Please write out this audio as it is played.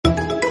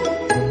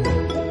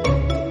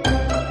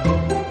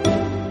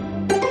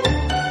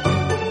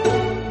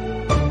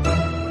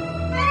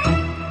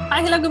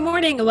Hi, hello, good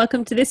morning, and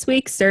welcome to this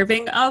week's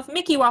serving of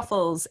Mickey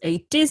Waffles, a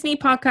Disney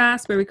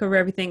podcast where we cover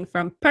everything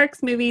from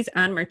parks, movies,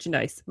 and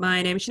merchandise.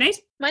 My name is Sinead.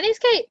 My name's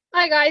Kate.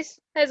 Hi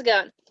guys, how's it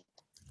going?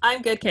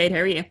 I'm good, Kate. How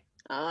are you?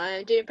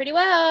 I'm doing pretty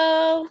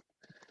well.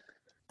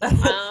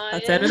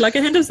 That sounded like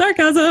a hint of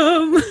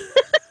sarcasm.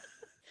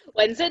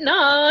 When's it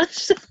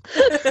not?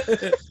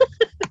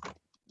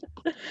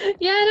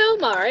 Yeah, no,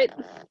 I'm alright.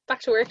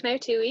 Back to work now,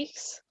 2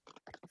 weeks.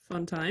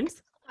 Fun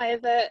times. I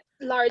have a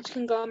large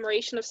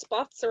conglomeration of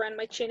spots around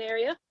my chin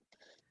area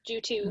due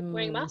to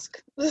wearing a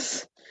mask,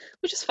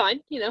 which is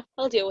fine,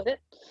 I'll deal with it.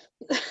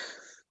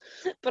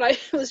 But I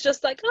was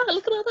just like, oh,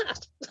 look at all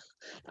that.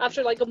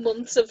 After like a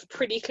month of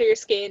pretty clear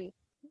skin,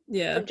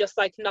 I'm just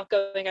like not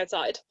going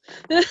outside.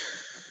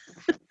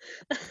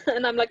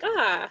 And I'm like,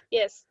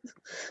 yes.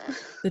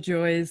 The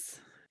joys,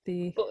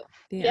 the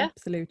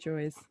absolute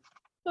joys.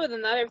 Other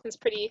than that, everything's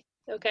pretty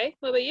okay.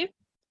 What about you?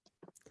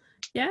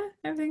 Yeah,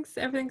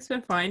 everything's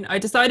been fine. I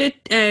decided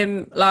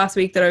last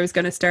week that I was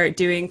going to start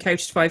doing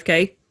Couch to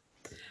 5K,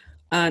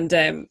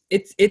 and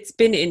it's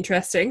been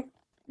interesting.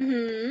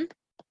 Mm-hmm.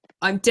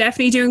 I'm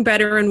definitely doing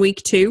better in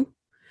week 2,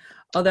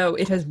 although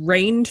it has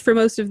rained for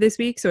most of this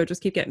week, so I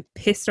just keep getting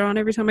pissed on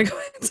every time I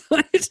go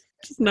outside.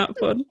 It's not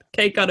fun.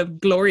 Kate got a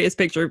glorious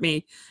picture of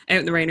me out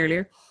in the rain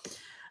earlier.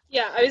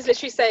 Yeah, I was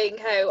literally saying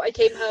how I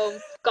came home,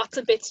 got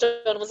some bits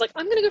done, and was like,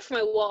 I'm gonna go for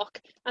my walk,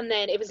 and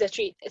then it's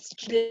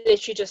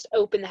literally just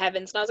open the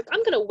heavens, and I was like,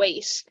 I'm gonna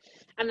wait,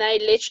 and then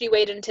I literally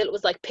waited until it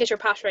was like pitter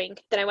pattering.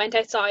 Then I went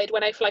outside,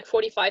 went out for like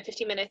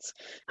 45-50 minutes,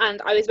 and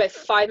I was about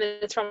 5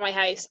 minutes from my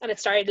house, and it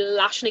started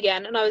lashing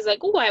again, and I was like,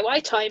 oh wow, I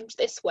timed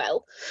this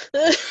well.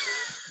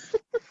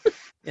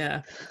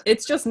 Yeah,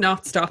 it's just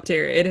not stopped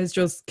here. It has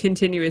just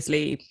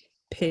continuously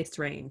pissed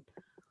rain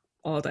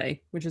all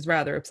day, which is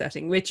rather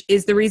upsetting, which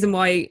is the reason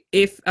why,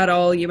 if at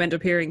all you end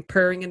up hearing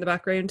purring in the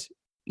background,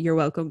 you're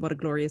welcome. What a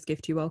glorious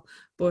gift, you all.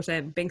 But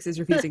Binks is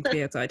refusing to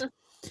be outside,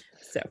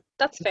 so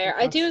that's fair.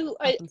 I do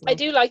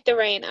like the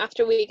rain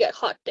after we get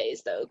hot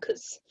days though,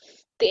 because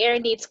the air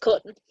needs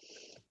cutting.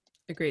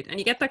 Agreed. And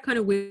you get that kind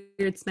of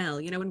weird smell,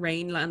 when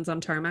rain lands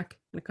on tarmac,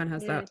 and it kind of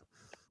has that.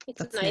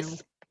 It's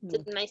nice.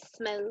 It's a nice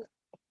smell.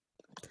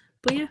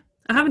 But yeah,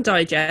 I haven't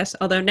died yet,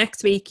 although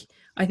next week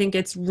I think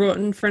it's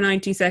run for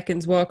 90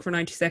 seconds, walk for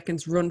 90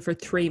 seconds, run for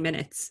 3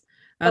 minutes.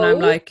 And I'm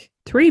like,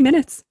 3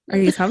 minutes? Are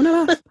you having a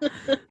laugh?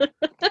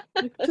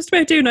 Just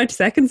about do 90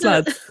 seconds,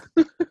 lads.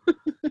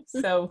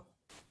 So,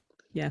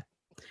 yeah.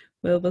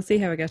 We'll see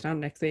how I get on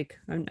next week.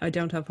 I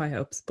don't have high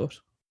hopes, but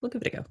we'll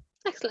give it a go.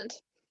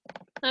 Excellent.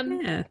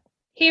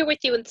 Here with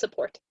you in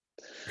support.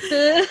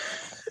 You're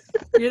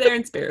there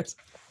in spirit.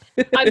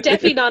 I'm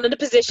definitely not in a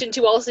position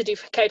to also do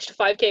Couch to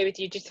 5K with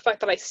you due to the fact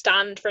that I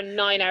stand for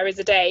 9 hours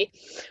a day.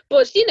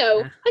 But,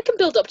 I can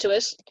build up to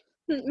it.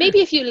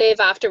 Maybe if you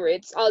live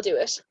afterwards, I'll do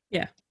it.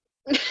 Yeah.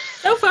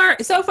 So far,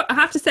 I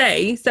have to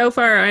say, so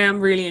far I am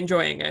really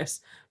enjoying it,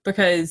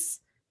 because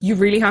you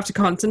really have to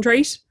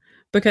concentrate,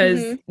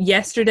 because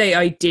yesterday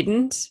I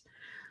didn't,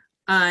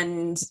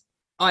 and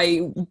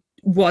I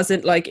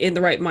wasn't like in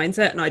the right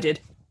mindset, and I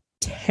did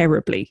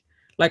terribly.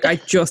 Like, I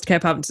just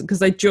kept having to,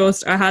 because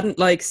I hadn't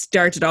like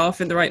started off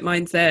in the right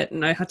mindset,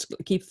 and I had to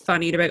keep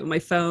fannying about with my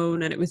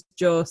phone, and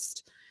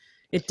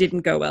it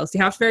didn't go well. So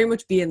you have to very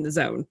much be in the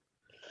zone.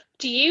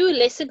 Do you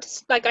listen to,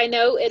 like, I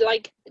know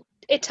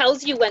it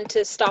tells you when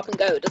to stop and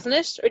go, doesn't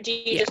it? Or do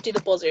you just do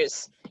the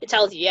buzzers? It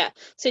tells you, yeah.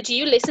 So do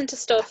you listen to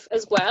stuff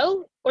as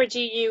well, or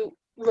do you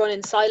run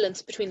in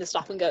silence between the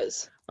stop and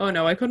goes? Oh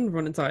no, I couldn't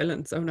run in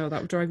silence. Oh no, that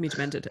would drive me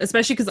demented.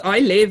 Especially because I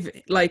live,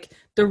 like,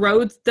 the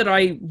roads that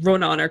I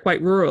run on are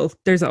quite rural.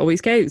 There's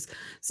always cows.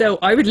 So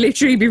I would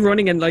literally be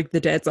running in like the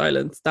dead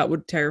silence. That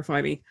would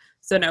terrify me.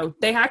 So no,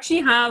 they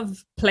actually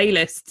have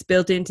playlists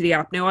built into the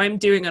app. Now I'm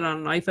doing it on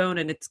an iPhone,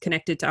 and it's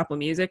connected to Apple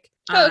Music.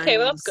 Oh, okay,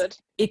 well that's good.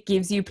 It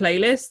gives you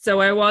playlists. So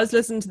I was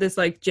listening to this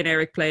like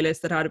generic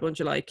playlist that had a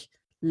bunch of like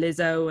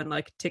Lizzo and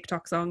like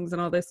TikTok songs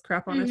and all this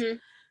crap on it.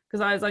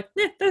 Because I was like,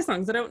 there's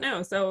songs I don't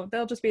know, so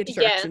they'll just be a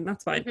distraction.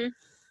 That's fine.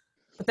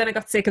 But then I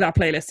got sick of that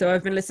playlist, so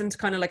I've been listening to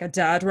kind of like a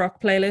dad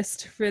rock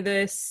playlist for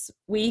this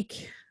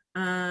week,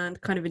 and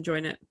kind of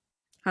enjoying it.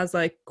 Has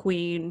like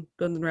Queen,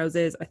 Guns N'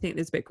 Roses. I think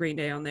there's a bit Green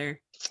Day on there.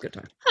 Good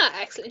time.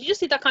 Excellent. You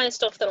just need that kind of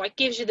stuff that like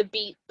gives you the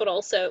beat, but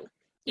also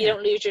you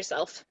don't lose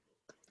yourself.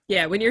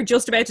 Yeah, when you're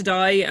just about to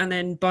die, and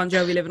then Bon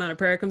Jovi Living on a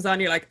Prayer comes on,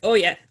 you're like, oh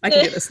yeah, I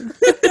can do this.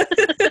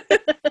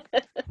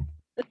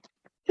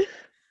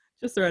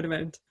 Just the right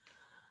amount.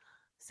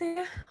 So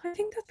yeah, I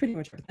think that's pretty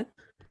much it then.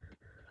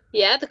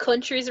 Yeah, the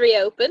country's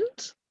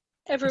reopened.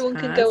 Everyone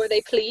can go where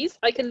they please.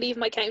 I can leave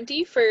my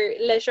county for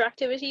leisure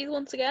activities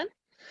once again.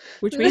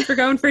 Which means we're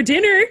going for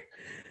dinner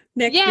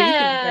next week.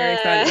 I'm very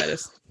excited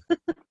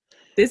about it.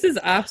 This is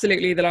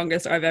absolutely the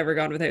longest I've ever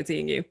gone without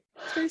seeing you.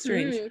 It's very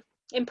strange.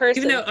 In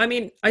person. Even though, I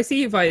mean, I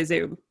see you via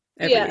Zoom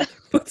every week,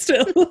 but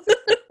still.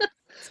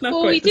 It's not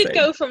well, quite we the did same.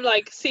 Go from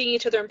like seeing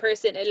each other in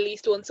person at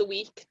least once a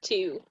week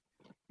to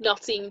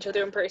not seeing each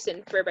other in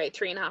person for about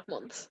 3.5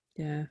 months.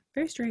 Yeah,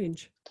 very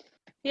strange.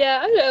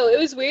 Yeah, I don't know. It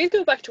was weird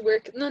going back to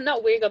work. No,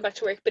 not weird going back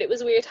to work, but it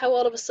was weird how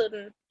all of a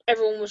sudden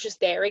everyone was just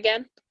there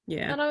again.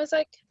 Yeah. And I was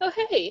like, oh,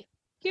 hey,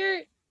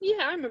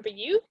 I remember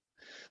you.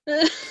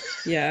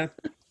 Yeah.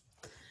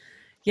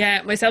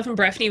 Yeah, myself and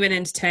Breffney went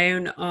into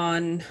town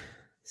on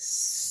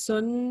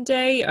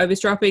Sunday. I was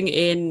dropping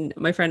in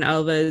my friend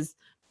Alva's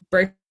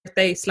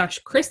birthday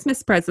 /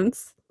 Christmas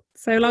presents.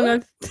 So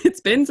long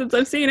it's been since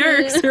I've seen her,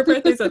 because her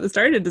birthday's at the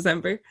start of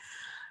December.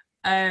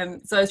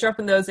 So I was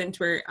dropping those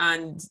into her,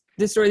 and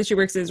the store that she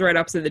works in is right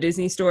opposite the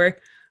Disney store,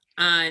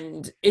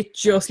 and it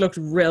just looked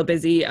real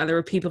busy, and there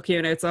were people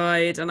queuing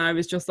outside, and I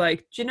was just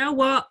like, do you know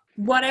what?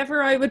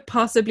 Whatever I would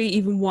possibly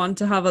even want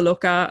to have a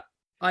look at,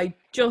 I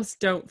just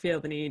don't feel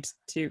the need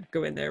to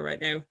go in there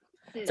right now.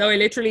 No. So I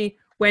literally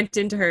went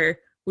into her.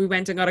 We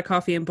went and got a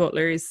coffee in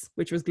Butler's,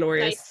 which was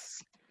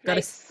glorious. Got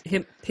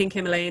a pink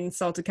Himalayan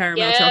salted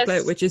caramel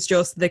chocolate, which is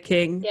just the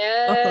king.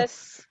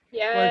 Yes.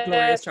 What a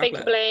glorious chocolate.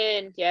 Pink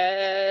Himalayan.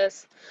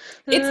 Yes.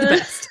 It's the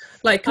best.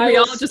 Like, can we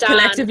all just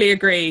collectively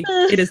agree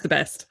it is the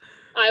best?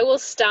 I will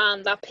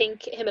stand that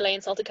pink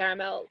Himalayan salted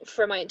caramel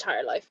for my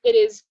entire life. It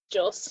is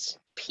just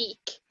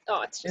peak.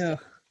 Oh, it's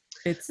just...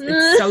 It's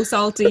so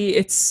salty.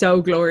 It's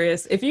so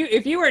glorious. If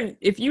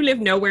you live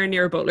nowhere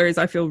near Butler's,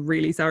 I feel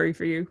really sorry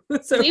for you.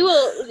 So we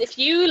will. If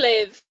you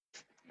live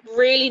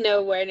really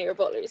nowhere near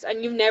Butler's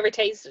and you've never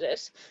tasted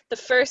it, the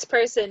first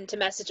person to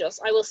message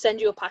us, I will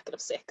send you a packet of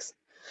 6.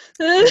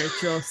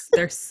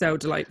 They're so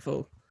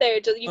delightful. They're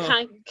just, you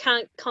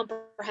can't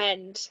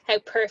comprehend how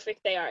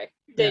perfect they are.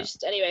 They're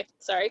just, anyway,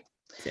 sorry.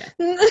 Yeah.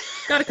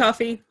 Got a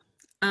coffee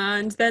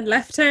and then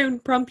left town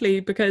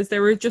promptly because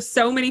there were just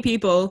so many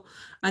people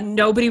and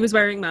nobody was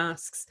wearing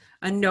masks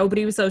and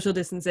nobody was social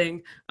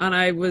distancing, and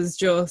I was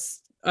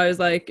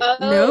like,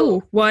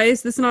 no, why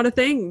is this not a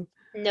thing?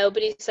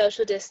 Nobody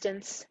social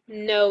distance.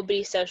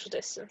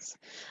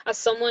 As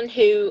someone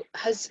who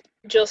has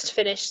just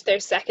finished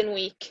their second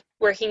week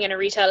working in a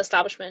retail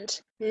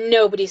establishment,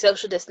 nobody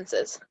social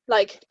distances.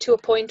 Like, to a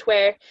point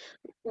where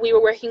we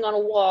were working on a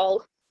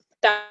wall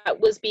that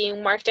was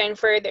being marked down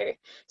further,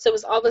 so it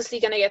was obviously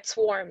going to get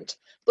swarmed,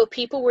 but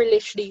people were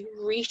literally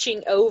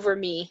reaching over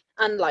me,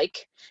 and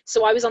like,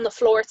 so I was on the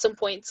floor at some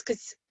points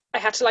because I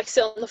had to like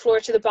sit on the floor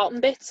to the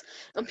bottom bits,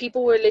 and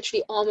people were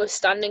literally almost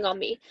standing on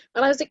me,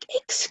 and I was like,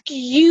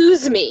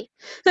 excuse me.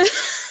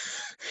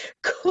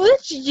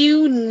 Could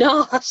you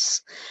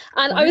not?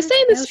 And I was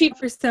saying this to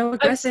people, so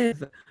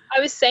aggressive. I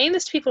was saying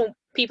this to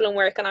people in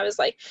work, and I was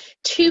like,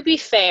 to be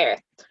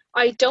fair,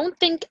 I don't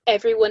think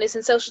everyone is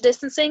in social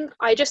distancing.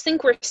 I just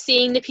think we're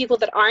seeing the people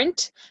that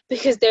aren't,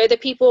 because they're the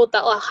people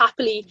that will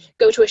happily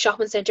go to a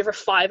shopping centre for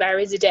 5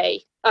 hours a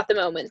day at the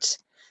moment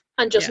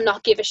and just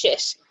not give a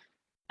shit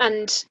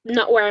and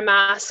not wear a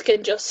mask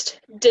and just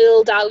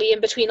dill-dally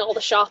in between all the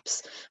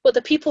shops. But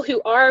the people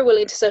who are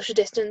willing to social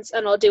distance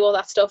and all do all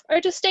that stuff are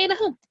just staying at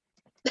home.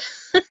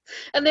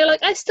 And they're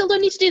like, I still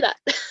don't need to do that.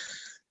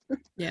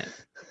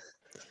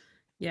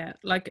 Yeah,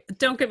 like,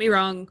 don't get me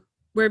wrong,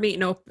 we're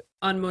meeting up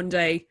on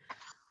Monday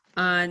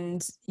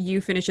and you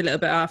finish a little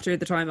bit after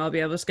the time I'll be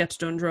able to get to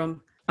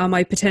Dundrum. Am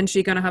I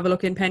potentially going to have a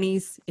look in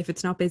Pennies? If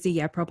it's not busy,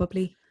 yeah,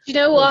 probably. You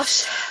know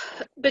what?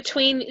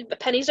 Between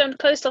Pennies don't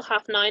close till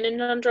 9:30 in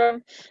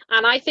Dundrum,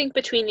 and I think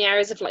between the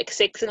hours of like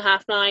 6 and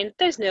 9:30,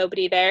 there's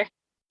nobody there.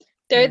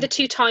 They're the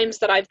 2 times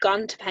that I've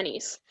gone to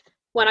Pennies.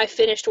 When I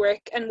finished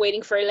work and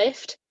waiting for a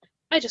lift,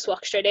 I just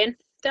walk straight in.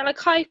 They're like,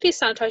 hi, please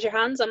sanitize your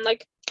hands. I'm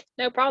like,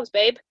 no problems,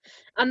 babe.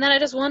 And then I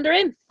just wander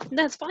in, and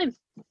that's fine.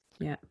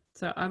 Yeah,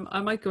 so I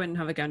might go in and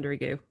have a gander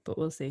go, but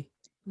we'll see.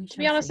 To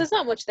be honest, there's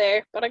not much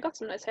there, but I got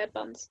some nice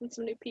headbands and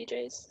some new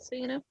PJs, so,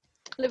 you know,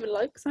 living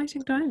life.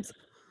 Exciting times.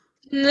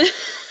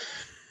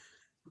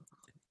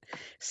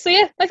 So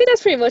yeah, I think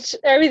that's pretty much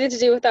everything to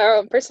do with our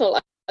own personal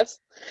lives.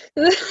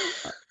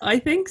 I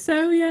think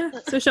so, yeah.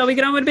 So shall we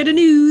get on with a bit of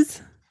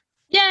news?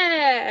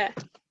 Yeah!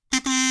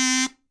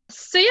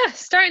 So yeah,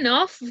 starting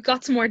off, we've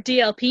got some more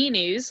DLP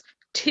news.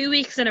 2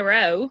 weeks in a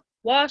row.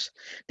 What?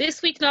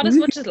 This week not as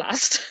much as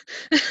last,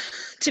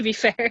 to be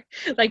fair.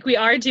 Like, we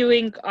are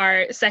doing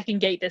our second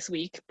gate this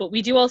week, but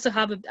we do also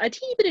have a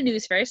teeny bit of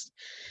news first.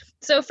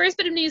 So first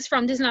bit of news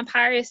from Disneyland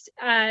Paris,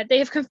 they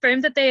have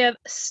confirmed that they have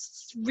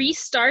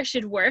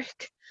restarted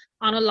work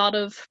on a lot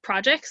of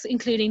projects,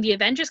 including the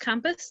Avengers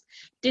Campus,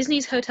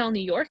 Disney's Hotel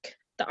New York,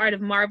 the Art of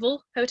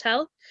Marvel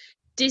Hotel,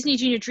 Disney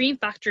Junior Dream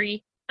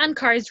Factory, and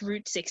Cars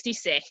Route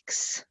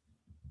 66.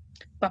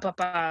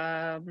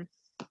 Ba-ba-bam.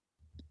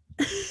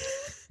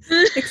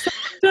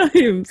 Exciting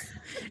times.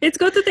 It's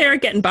good that they are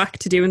getting back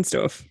to doing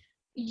stuff.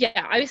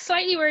 Yeah, I was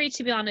slightly worried,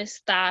 to be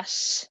honest, that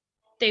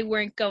they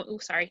weren't going... Oh,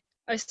 sorry.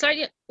 I was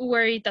slightly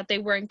worried that they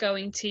weren't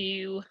going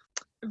to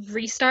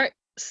restart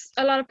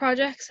a lot of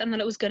projects and that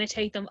it was going to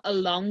take them a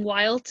long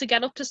while to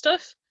get up to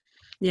stuff.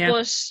 Yeah.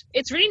 But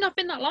it's really not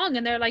been that long,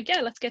 and they're like, yeah,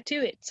 let's get to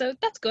it. So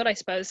that's good, I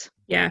suppose.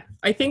 Yeah,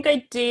 I think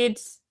I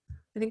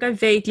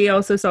vaguely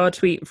also saw a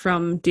tweet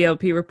from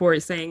DLP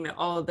Report saying that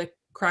all the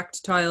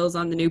cracked tiles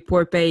on the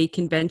Newport Bay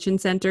Convention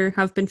Centre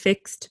have been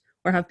fixed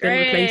or have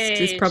been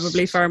replaced, is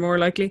probably far more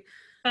likely.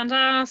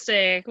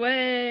 Fantastic.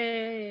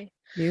 Way.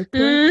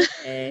 Newport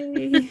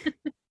Bay.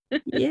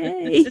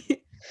 Yay.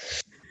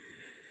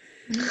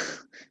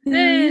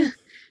 Yeah,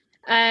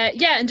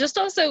 and just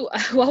also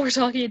while we're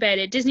talking about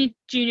it, Disney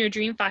Junior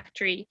Dream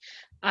Factory,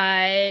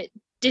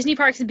 Disney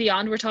Parks and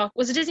Beyond.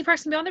 Was it Disney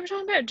Parks and Beyond that we're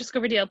talking about? Or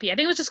Discover DLP. I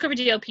think it was Discover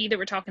DLP that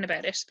we're talking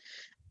about it,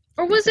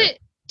 or was it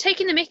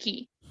Taking the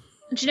Mickey?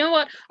 Do you know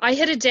what? I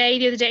had a day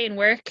the other day in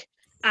work,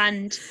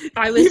 and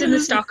I was in the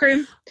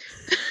stockroom.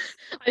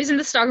 I was in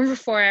the stockroom for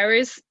 4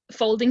 hours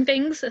folding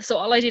things, so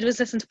all I did was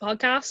listen to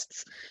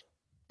podcasts.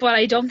 But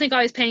I don't think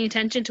I was paying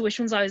attention to which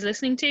ones I was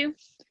listening to.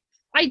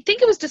 I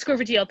think it was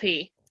Discover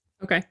DLP.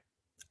 Okay.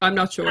 I'm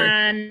not sure.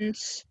 And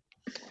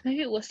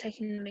maybe it was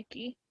Taking the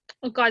Mickey.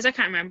 Oh, guys, I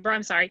can't remember.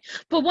 I'm sorry.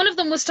 But one of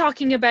them was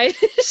talking about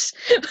it.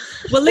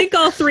 We'll link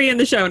all three in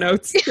the show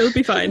notes. It'll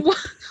be fine.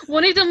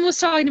 One of them was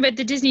talking about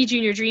the Disney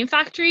Junior Dream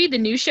Factory, the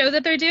new show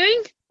that they're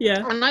doing.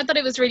 Yeah. And I thought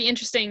it was really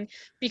interesting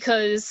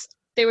because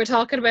they were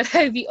talking about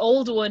how the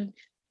old one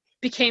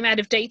became out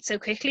of date so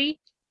quickly.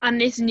 And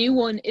this new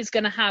one is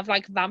going to have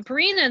like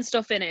Vampirina and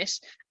stuff in it.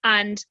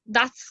 And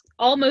that's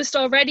almost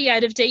already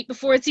out of date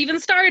before it's even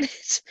started.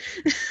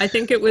 I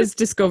think it was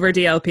Discover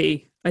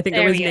DLP. I think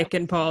it was Nick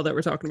and Paul that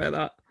were talking about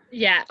that.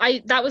 Yeah,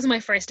 that was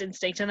my first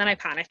instinct, and then I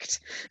panicked.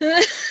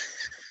 And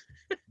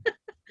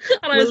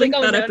I was link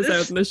like, that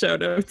episode in the show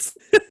notes.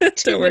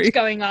 Too much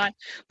going on.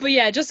 But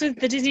yeah, just with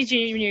the Disney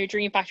Junior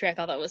Dream Factory, I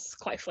thought that was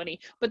quite funny.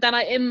 But then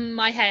in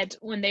my head,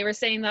 when they were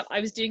saying that, I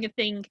was doing a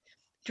thing.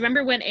 Do you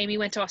remember when Amy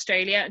went to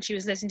Australia and she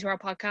was listening to our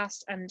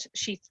podcast, and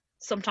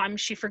sometimes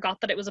she forgot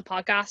that it was a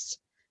podcast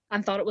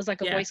and thought it was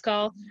like a voice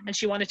call, and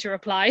she wanted to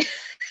reply?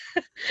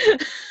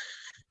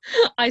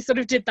 I sort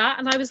of did that,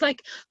 and I was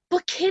like,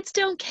 but kids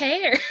don't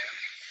care.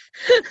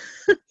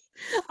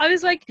 I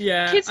was like,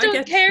 kids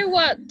don't care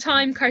what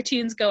time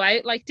cartoons go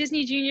out. Like,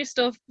 Disney Junior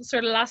stuff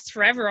sort of lasts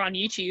forever on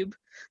YouTube.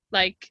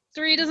 Like,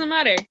 it really doesn't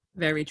matter.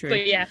 Very true.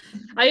 But yeah,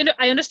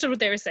 I understood what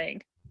they were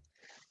saying.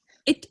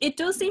 It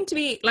does seem to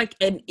be like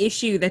an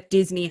issue that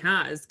Disney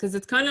has, because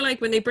it's kind of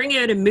like when they bring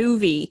out a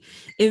movie,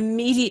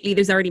 immediately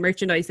there's already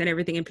merchandise and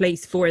everything in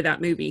place for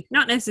that movie.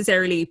 Not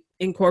necessarily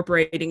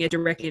incorporating it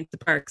directly into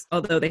the parks,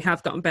 although they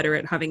have gotten better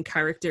at having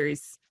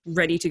characters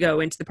ready to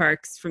go into the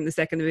parks from the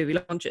second the movie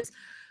launches.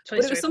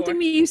 But it was something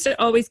we used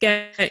to always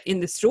get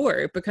in the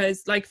store,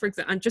 because, like, for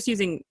example, I'm just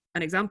using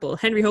an example,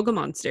 Henry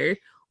Huggamonster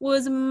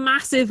was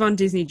massive on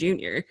Disney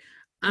Junior.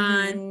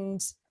 And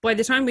by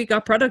the time we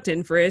got product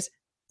in for it,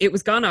 it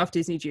was gone off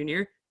Disney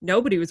Junior.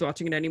 Nobody was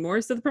watching it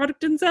anymore, so the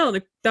product didn't sell.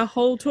 The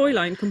whole toy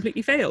line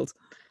completely failed.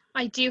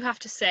 I do have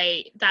to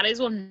say, that is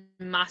one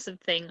massive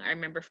thing I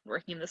remember from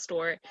working in the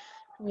store,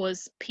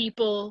 was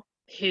people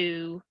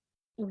who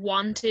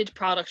wanted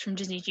products from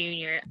Disney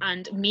Junior,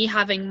 and me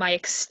having my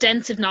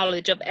extensive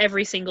knowledge of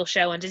every single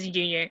show on Disney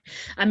Junior,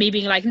 and me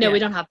being like, no, we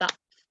don't have that.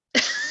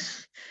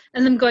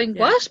 And them going,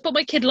 what? But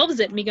my kid loves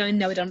it. And me going,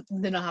 no, they don't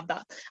have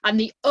that. And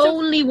the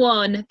only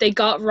one they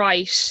got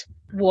right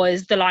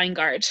was The Lion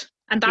Guard,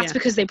 and that's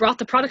because they brought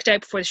the product out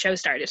before the show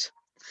started.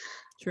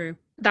 True.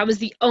 That was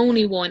the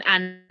only one.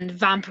 And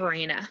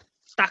Vampirina,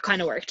 that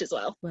kind of worked as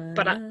well. Wow.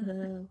 But I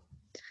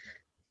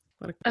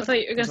thought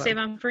you were going to say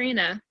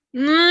Vampirina.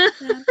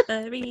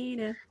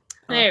 Vampirina.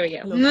 There we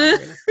go.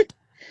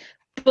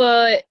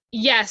 But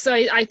yeah, so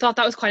I thought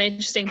that was quite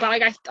interesting. But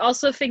like, I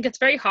also think it's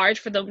very hard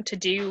for them to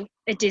do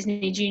a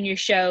Disney Junior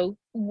show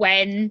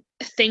when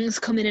things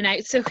come in and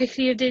out so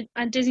quickly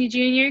at Disney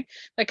Junior.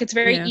 Like, it's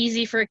very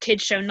easy for a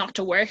kid's show not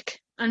to work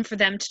and for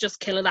them to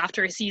just kill it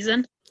after a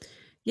season.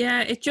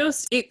 Yeah, I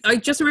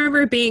just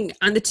remember it being,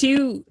 and the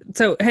two,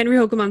 so Henry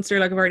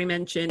Huggamonster, like I've already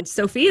mentioned,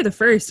 Sophia the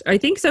First. I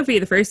think Sophia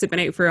the First had been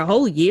out for a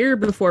whole year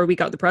before we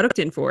got the product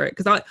in for it.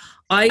 Because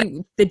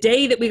the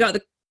day that we got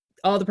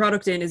all the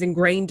product in is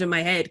ingrained in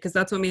my head, because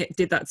that's when we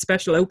did that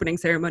special opening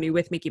ceremony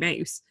with Mickey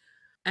Mouse.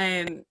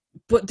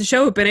 But the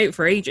show had been out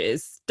for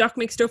ages. Doc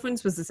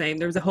McStuffins was the same.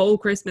 There was a whole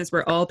Christmas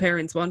where all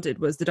parents wanted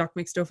was the Doc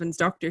McStuffins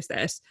doctor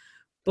set.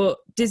 But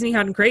Disney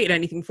hadn't created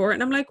anything for it.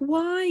 And I'm like,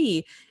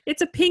 why?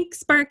 It's a pink,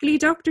 sparkly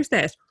doctor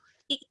set.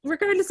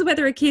 Regardless of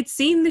whether a kid's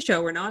seen the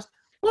show or not,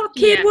 what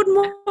kid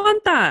wouldn't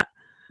want that?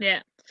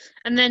 Yeah.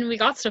 And then we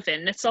got stuff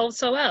in. It sold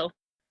so well.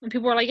 And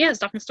people were like, it's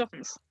Doc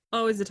McStuffins.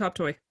 Always the top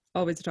toy.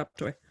 Always the top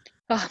toy.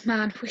 Oh,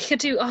 man. We should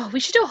do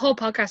a whole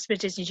podcast about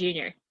Disney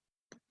Junior.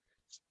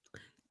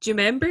 Do you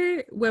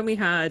remember when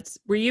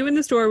were you in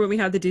the store when we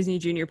had the Disney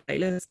Junior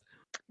playlist?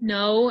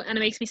 No. And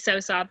it makes me so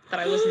sad that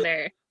I wasn't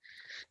there.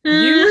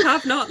 You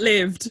have not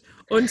lived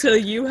until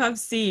you have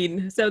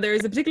seen. So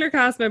there's a particular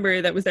cast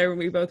member that was there when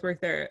we both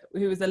worked there,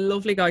 who was a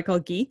lovely guy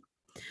called Guy.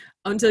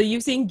 Until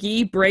you've seen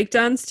Guy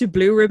breakdance to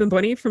Blue Ribbon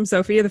Bunny from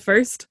Sophia the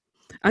First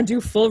and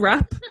do full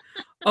rap.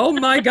 Oh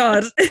my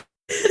God.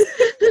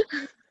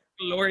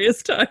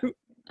 Glorious time.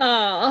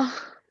 Oh,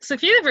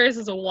 Sophia the First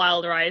is a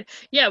wild ride.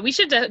 Yeah, we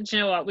should, do you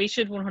know what? We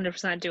should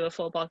 100% do a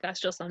full podcast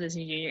just on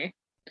Disney Junior.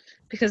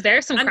 Because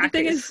there's some crackers. The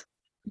thing is,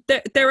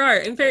 there are,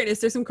 in fairness,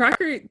 there's some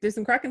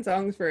cracking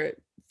songs for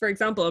it. For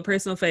example, a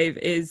personal fave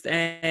is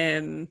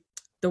the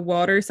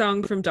Water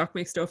song from Doc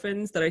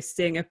McStuffins that I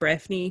sing at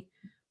Breffney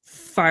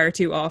far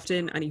too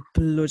often, and he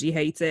bloody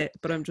hates it.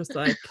 But I'm just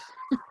like,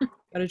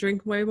 Gotta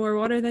drink way more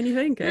water than you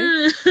think,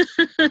 eh?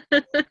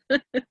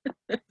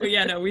 But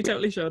yeah, no, we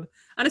totally should.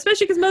 And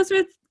especially because most of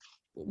it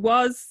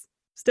was,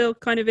 still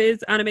kind of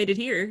is, animated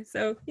here.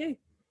 So, yay.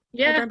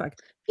 Yeah. Back.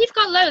 You've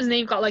got loads, and then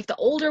you've got like the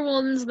older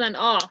ones, and then,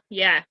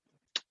 yeah.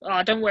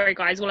 Oh, don't worry,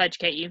 guys. We'll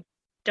educate you.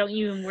 Don't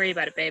even worry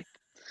about it, babe.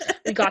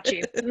 We got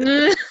you.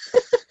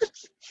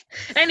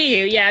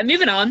 Anywho, yeah,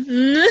 moving on.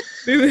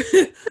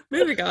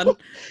 Moving on.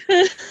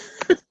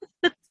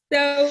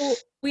 So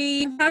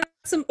we have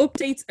some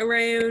updates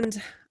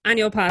around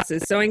annual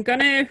passes. So I'm going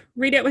to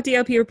read out what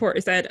DLP reporter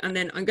said, and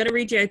then I'm going to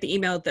read you out the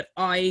email that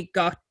I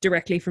got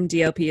directly from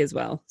DLP as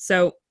well.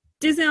 So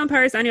Disneyland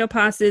Paris annual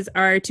passes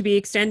are to be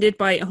extended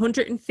by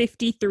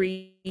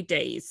 153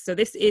 days. So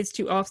this is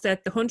to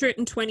offset the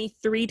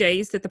 123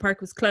 days that the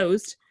park was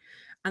closed.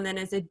 And then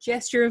as a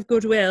gesture of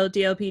goodwill,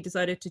 DLP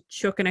decided to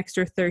chuck an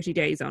extra 30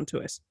 days onto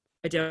it.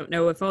 I don't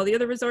know if all the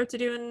other resorts are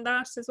doing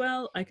that as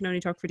well. I can only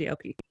talk for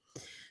DLP.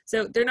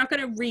 So they're not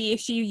going to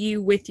reissue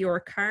you with your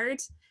card.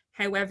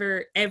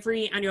 However,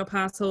 every annual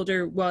pass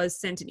holder was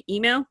sent an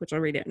email, which I'll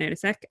read out now in a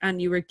sec,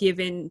 and you were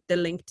given the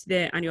link to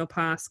the annual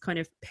pass kind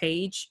of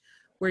page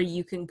where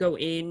you can go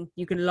in,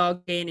 you can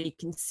log in, and you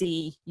can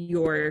see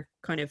your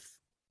kind of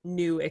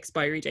new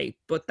expiry date.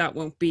 But that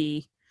won't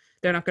be,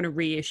 they're not going to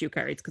reissue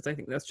cards because I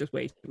think that's just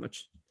way too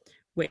much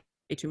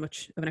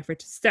of an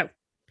effort. So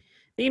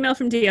the email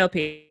from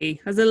DLP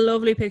has a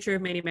lovely picture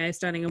of Minnie Mouse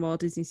standing in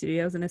Walt Disney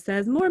Studios, and it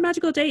says, "More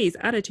magical days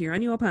added to your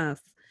annual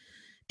pass.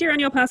 Dear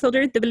annual pass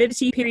holder, the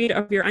validity period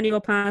of your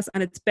annual pass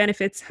and its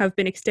benefits have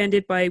been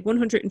extended by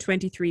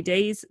 123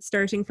 days,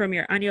 starting from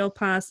your annual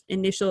pass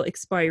initial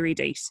expiry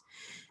date.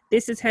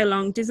 This is how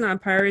long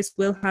Disneyland Paris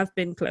will have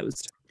been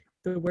closed."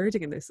 The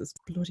wording in this is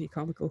bloody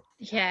comical.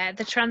 Yeah,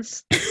 the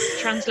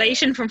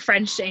translation from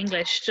French to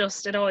English,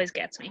 it always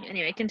gets me.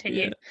 Anyway,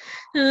 continue.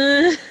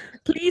 Yeah.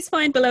 Please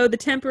find below the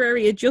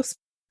temporary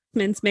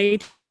adjustments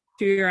made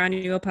to your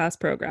annual pass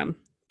program.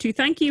 To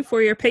thank you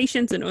for your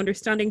patience and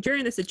understanding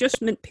during this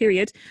adjustment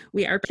period,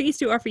 we are pleased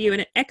to offer you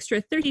an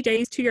extra 30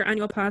 days to your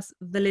annual pass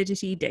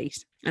validity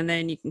date. And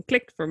then you can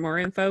click for more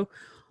info.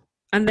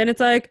 And then it's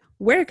like,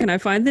 where can I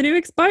find the new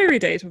expiry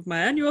date of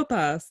my annual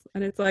pass?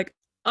 And it's like,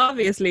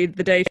 obviously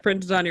the date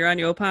printed on your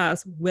annual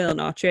pass will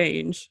not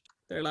change.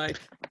 They're like,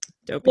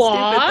 don't be stupid,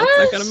 that's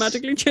not going to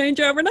magically change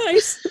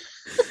overnight.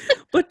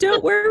 But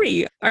don't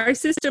worry, our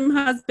system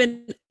has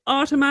been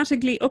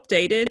automatically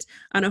updated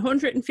and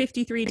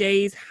 153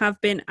 days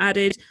have been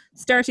added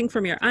starting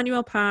from your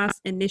annual pass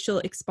initial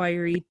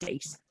expiry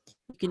date.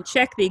 You can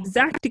check the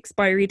exact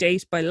expiry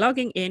date by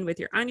logging in with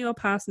your annual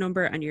pass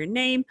number and your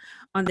name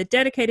on the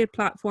dedicated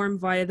platform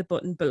via the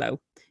button below.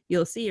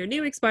 You'll see your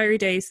new expiry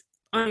dates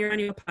on your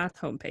annual pass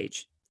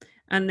homepage.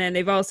 And then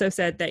they've also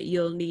said that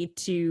you'll need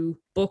to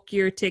book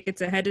your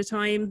tickets ahead of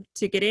time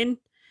to get in.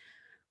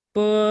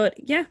 But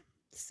yeah,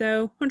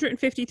 so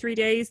 153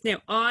 days. Now,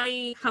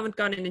 I haven't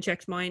gone in and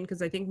checked mine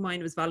because I think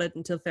mine was valid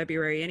until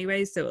February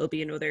anyway, so it'll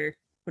be another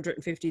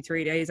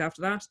 153 days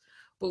after that.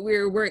 But we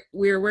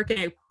were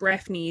working out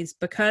Breffney's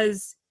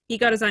because he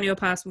got his annual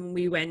pass when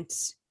we went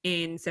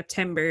in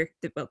September,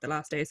 the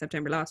last day of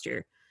September last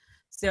year.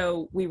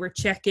 So we were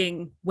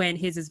checking when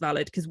his is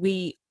valid because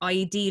we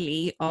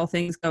ideally, all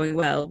things going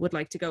well, would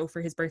like to go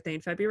for his birthday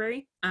in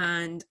February.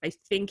 And I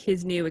think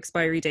his new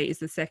expiry date is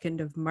the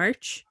 2nd of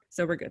March.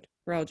 So we're good.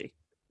 We're all G.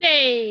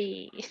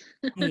 Hey!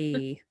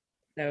 Hey.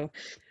 So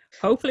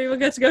hopefully we'll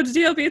get to go to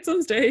DLP at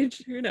some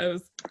stage. Who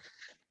knows?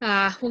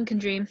 One can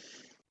dream.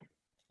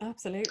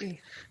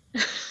 Absolutely.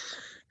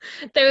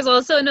 There was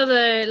also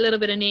another little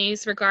bit of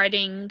news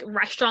regarding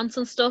restaurants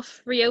and stuff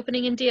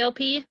reopening in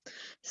DLP.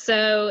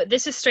 So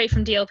this is straight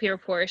from DLP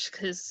report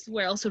because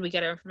where else would we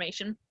get our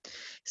information?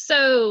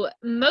 So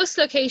most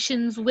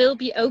locations will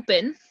be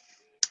open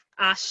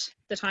at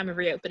the time of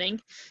reopening,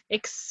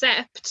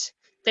 except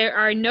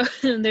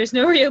there's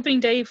no reopening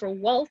day for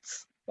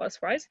Waltz. What a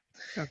surprise.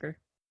 Okay.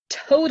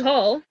 Toad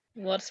Hall.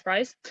 What a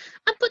surprise.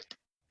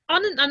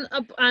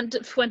 And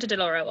Fuente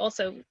del Oro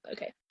also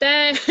okay.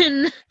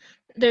 Then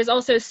there's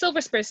also Silver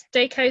Spur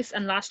Steakhouse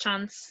and Last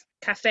Chance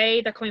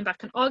Cafe. They're coming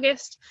back in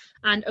August,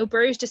 and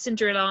Auberge de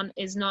Saint-Germain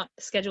is not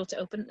scheduled to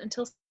open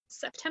until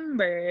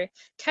September.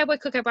 Cowboy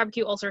Cookout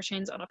Barbecue also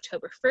returns on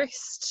October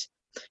 1st.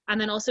 And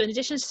then also, in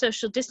addition to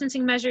social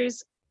distancing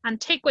measures and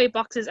takeaway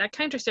boxes at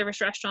counter service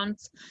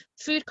restaurants,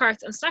 food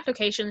carts and snack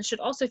locations should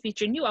also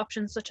feature new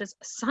options such as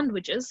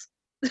sandwiches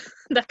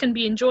that can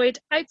be enjoyed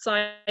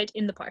outside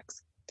in the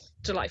parks.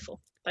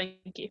 Delightful.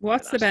 Thank you.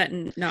 What's the bet?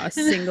 Not a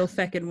single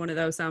feckin' one of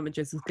those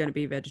sandwiches is going to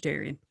be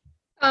vegetarian.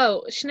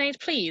 Oh, Sinead,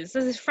 please.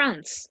 This is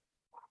France.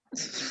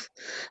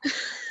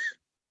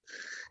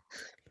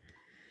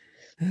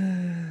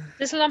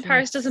 Disneyland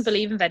Paris doesn't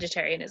believe in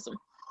vegetarianism.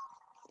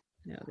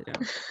 No, they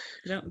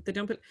don't. They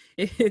don't.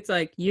 It's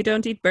like, you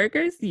don't eat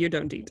burgers, you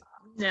don't eat.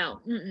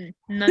 No.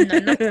 No,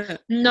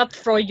 not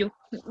for you.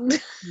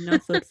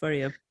 Not food for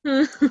you.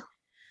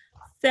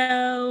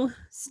 So,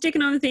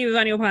 sticking on the theme of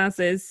annual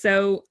passes.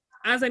 So,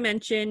 as I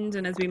mentioned,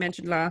 and as we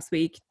mentioned last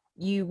week,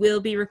 you will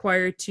be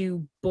required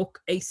to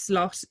book a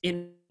slot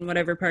in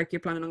whatever park you're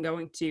planning on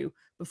going to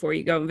before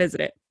you go and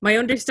visit it. My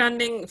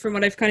understanding from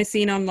what I've kind of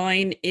seen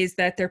online is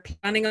that they're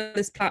planning on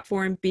this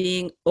platform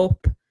being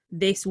up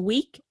this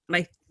week. And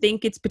I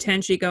think it's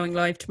potentially going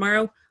live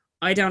tomorrow.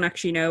 I don't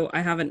actually know. I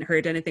haven't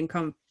heard anything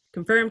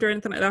confirmed or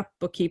anything like that,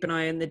 but keep an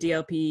eye on the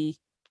DLP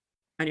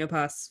Annual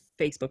Pass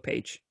Facebook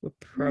page. Would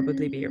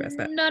probably be your best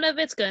bet. None of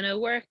it's gonna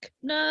work.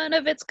 None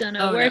of it's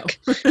gonna work.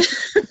 No.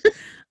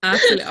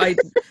 Absolutely.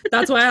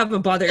 That's why I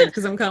haven't bothered,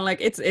 because I'm kind of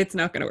like, it's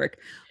not going to work.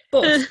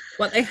 But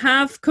what they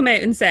have come out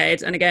and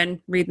said, and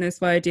again, reading this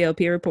via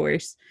DLP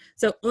report,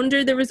 so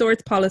under the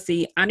resorts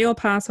policy, annual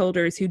pass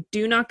holders who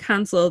do not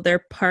cancel their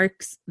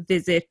parks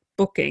visit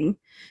booking.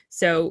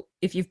 So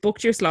if you've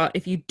booked your slot,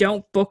 if you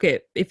don't book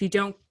it,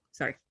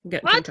 sorry, I'm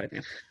getting tongue-tied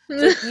now.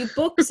 So you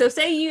book, so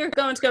say you're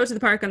going to go to the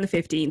park on the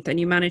 15th and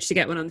you manage to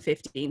get one on the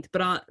 15th,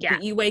 but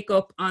you wake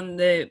up on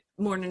the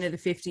morning of the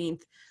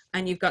 15th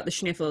and you've got the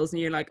sniffles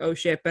and you're like, oh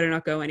shit, better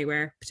not go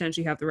anywhere,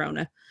 potentially have the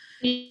Rona.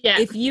 Yeah.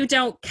 If you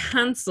don't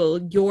cancel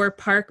your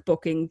park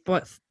booking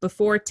but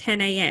before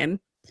 10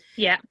 a.m,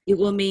 it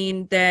will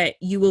mean that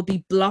you will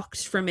be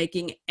blocked from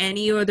making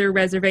any other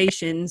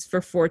reservations for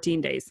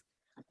 14 days.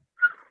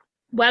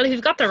 Well, if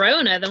you've got the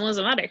Rona, then what does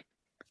it matter?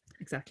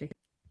 Exactly.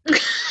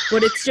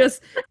 But it's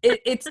just,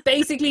 it's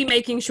basically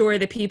making sure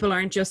that people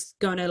aren't just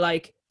gonna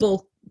like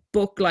book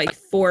like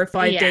 4 or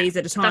 5 days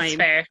at a time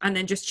and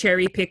then just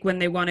cherry pick when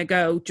they want to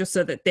go just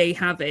so that they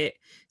have it.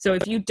 So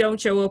if you don't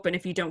show up and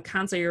if you don't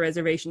cancel your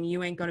reservation,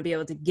 you ain't going to be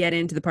able to get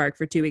into the park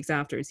for 2 weeks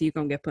after, so you're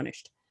going to get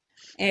punished.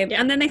 And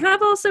then they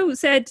have also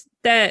said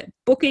that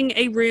booking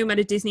a room at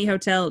a Disney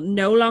hotel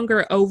no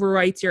longer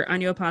overwrites your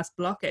annual pass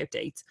blockout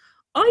dates.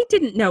 I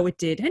didn't know it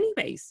did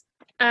anyways.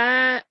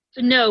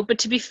 No, but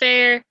to be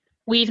fair,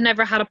 we've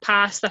never had a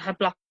pass that had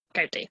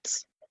blockout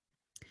dates.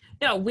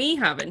 No, we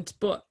haven't,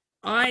 but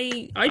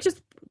I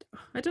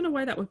don't know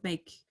why that would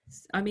make,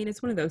 I mean,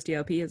 it's one of those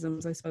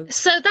DLP-isms, I suppose.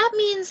 So that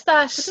means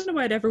that, I don't know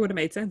why it ever would have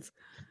made sense.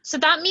 So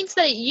that means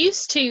that it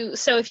used to,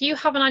 so if you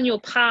have an annual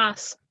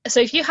pass,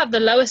 so if you have the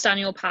lowest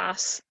annual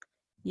pass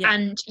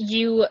and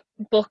you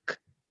book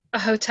a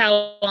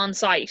hotel on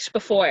site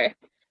before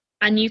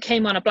and you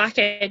came on a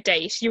blackout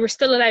date, you were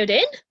still allowed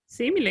in?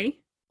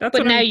 Seemingly. That's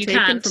but what now I'm you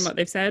taking can't. from what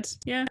they've said.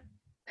 Yeah.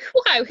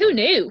 Wow, who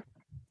knew?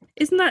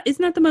 Isn't that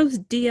the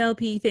most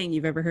DLP thing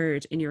you've ever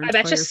heard in your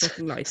entire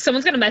fucking life?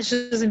 Someone's going to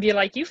message us and be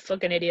like, you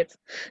fucking idiots.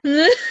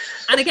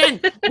 And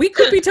again, we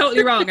could be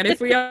totally wrong, and if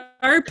we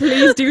are,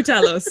 please do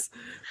tell us.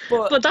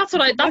 But that's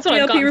what I've gotten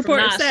DLP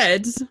report from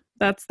that. said.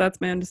 That's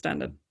my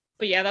understanding.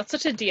 But yeah, that's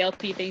such a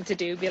DLP thing to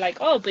do. Be like,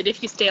 oh, but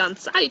if you stay on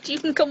site, you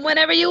can come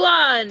whenever you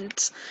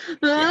want.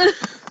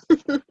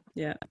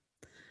 Yeah.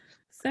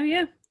 So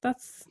yeah,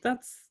 that's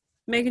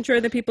making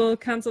sure that people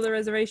cancel their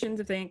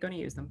reservations if they ain't going to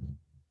use them.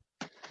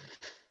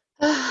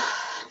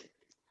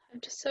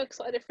 I'm just so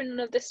excited for none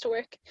of this to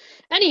work.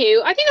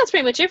 Anywho, I think that's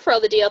pretty much it for all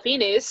the DLP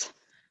news.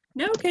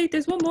 No, Kate,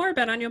 there's one more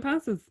about annual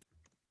passes.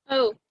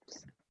 Oh.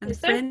 And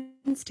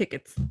friends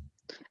tickets.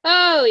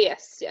 Oh,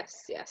 yes.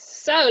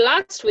 So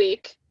last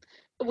week,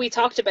 we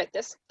talked about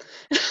this.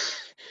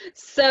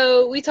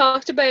 So we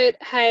talked about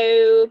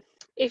how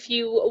if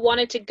you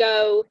wanted to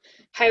go,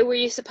 how were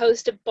you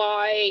supposed to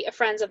buy a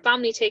friends and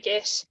family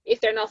ticket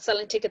if they're not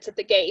selling tickets at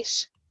the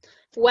gate?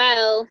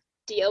 Well,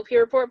 DLP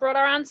report brought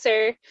our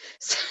answer.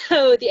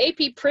 So the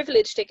AP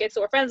privilege tickets,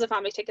 or friends and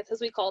family tickets as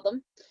we call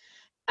them,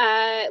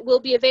 will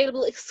be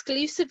available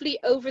exclusively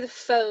over the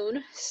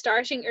phone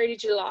starting early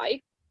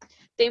July.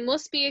 They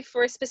must be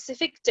for a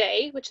specific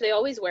day, which they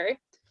always were,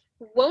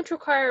 won't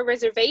require a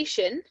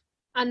reservation,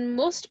 and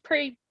must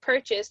be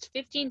purchased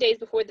 15 days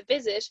before the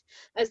visit,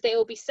 as they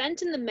will be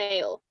sent in the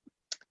mail.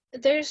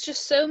 There's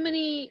just so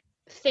many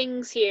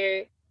things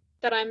here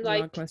that I'm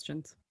like, lot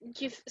questions.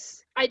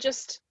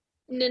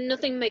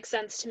 Nothing makes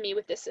sense to me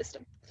with this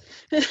system.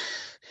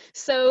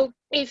 So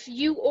if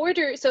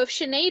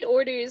Sinead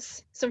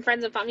orders some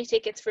friends and family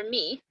tickets for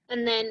me,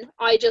 and then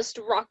I just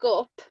rock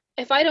up,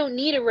 if I don't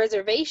need a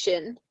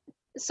reservation,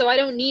 so I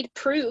don't need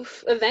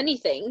proof of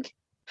anything,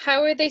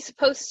 how are they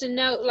supposed to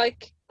know,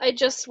 like,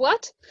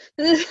 what?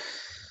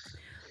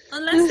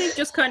 Unless they've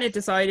just kind of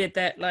decided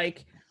that,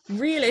 like,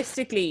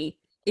 realistically,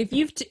 if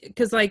you've,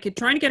 because like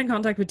trying to get in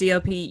contact with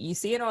DLP, you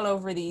see it all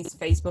over these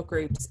Facebook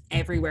groups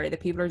everywhere that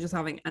people are just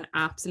having an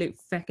absolute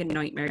feckin'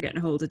 nightmare getting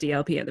a hold of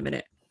DLP at the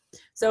minute.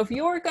 So if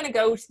you're going to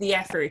go to the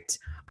effort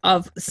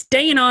of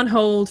staying on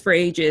hold for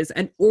ages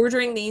and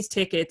ordering these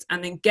tickets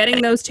and then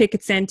getting those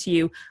tickets sent to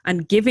you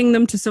and giving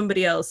them to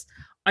somebody else,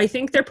 I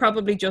think they're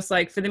probably just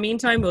like, for the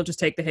meantime, we'll just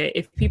take the hit.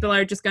 If people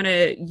are just going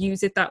to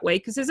use it that way,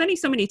 because there's only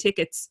so many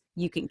tickets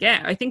you can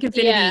get. I think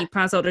Infinity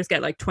Pass holders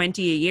get like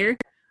 20 a year.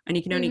 And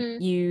you can only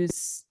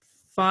use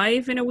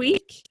 5 in a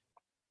week?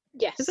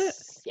 Yes. Is it?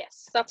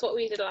 Yes, that's what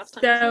we did last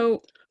time.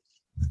 So,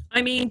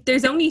 I mean,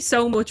 there's only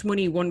so much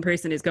money one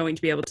person is going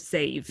to be able to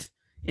save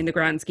in the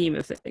grand scheme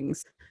of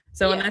things.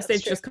 So unless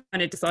they've just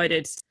kind of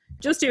decided,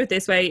 just do it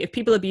this way. If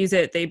people abuse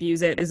it, they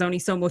abuse it. There's only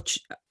so much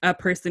a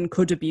person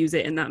could abuse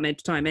it in that amount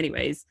of time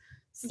anyways.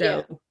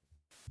 So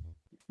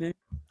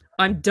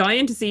I'm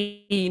dying to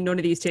see none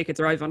of these tickets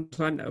arrive on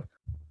time though.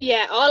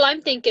 Yeah, all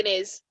I'm thinking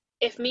is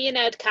if me and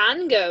Ed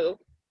can go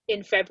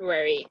in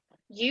February,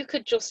 you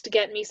could just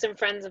get me some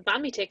friends and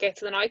family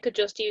tickets, and then I could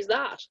just use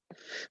that.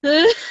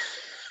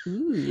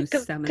 Ooh,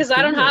 Because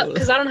I don't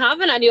have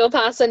an annual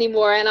pass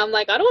anymore, and I'm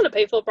like, I don't want to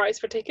pay full price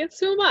for tickets.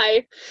 Who am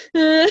I?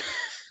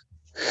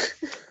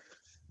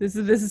 This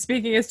is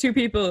speaking as two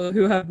people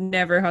who have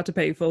never had to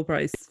pay full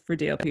price for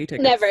DLP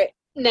tickets.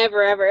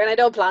 Never ever, and I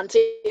don't plan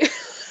to.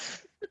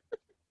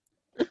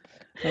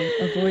 I'm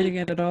avoiding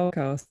it at all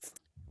costs.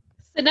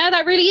 So now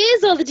that really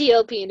is all the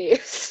DLP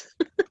news.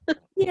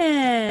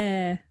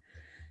 Yeah.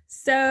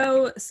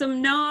 So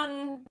some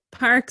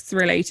non-parks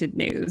related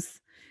news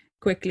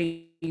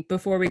quickly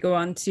before we go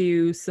on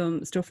to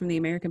some stuff from the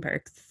American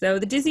parks. So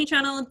the Disney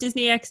Channel,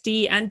 Disney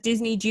XD and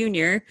Disney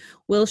Junior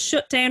will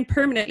shut down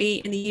permanently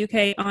in the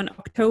UK on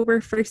October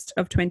 1st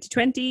of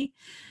 2020.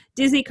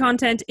 Disney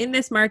content in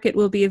this market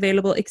will be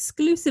available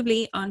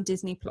exclusively on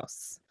Disney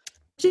Plus.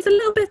 Which is a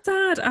little bit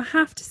sad, I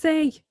have to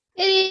say.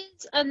 It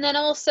is, and then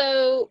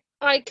also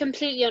I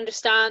completely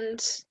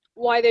understand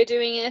why they're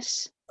doing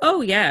it.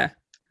 Oh yeah.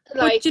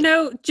 Like, but do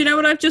you know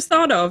what I've just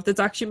thought of that's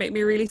actually made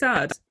me really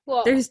sad?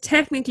 what? There's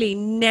technically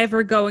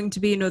never going to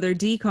be another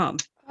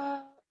DCOM.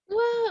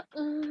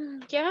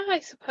 Yeah, I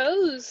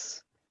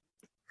suppose.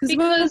 Because it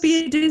won't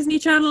be a Disney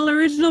Channel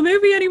original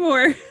movie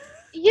anymore.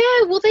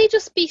 Yeah, will they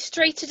just be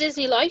straight to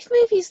Disney Life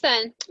movies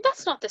then?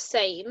 That's not the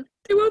same.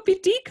 There won't be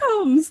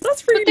DCOMs.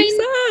 That's really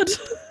sad.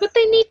 But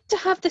they need to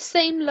have the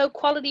same low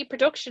quality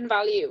production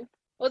value.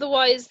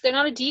 Otherwise, they're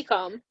not a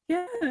DCOM.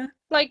 Yeah.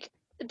 Like,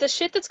 the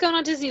shit that's going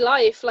on Disney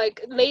Life,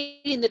 like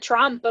Lady and the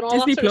Tramp and all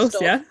Disney that sort Plus, of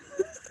stuff.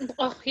 Yeah.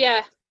 Oh,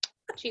 yeah.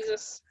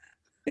 Jesus.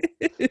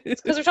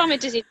 It's because we're talking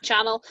about Disney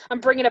Channel. I'm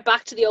bringing it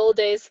back to the old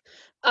days.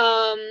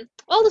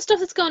 All the stuff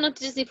that's going on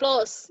to Disney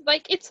Plus,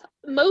 like, it's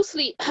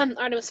mostly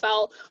Artemis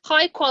Fowl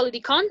high quality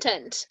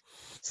content.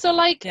 So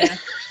like, yeah.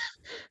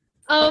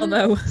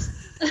 Although,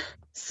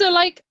 so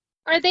like,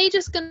 are they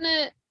just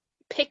gonna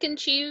pick and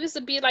choose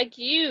and be like,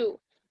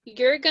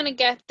 you're gonna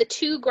get the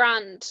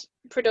 $2,000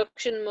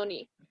 production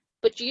money,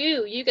 but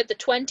you get the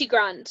 20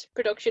 grand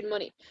production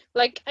money?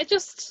 Like,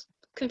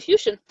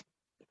 confusion.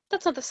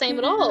 That's not the same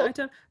at all. I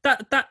don't,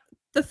 that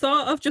the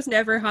thought of just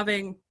never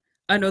having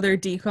another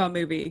DCOM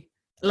movie,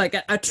 like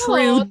a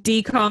true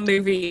DCOM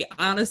movie,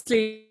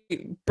 honestly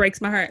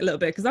breaks my heart a little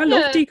bit because I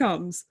love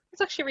DCOMs.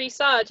 It's actually really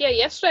sad. Yeah,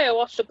 yesterday I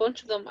watched a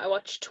bunch of them. I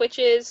watched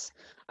Twitches.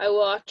 I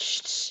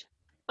watched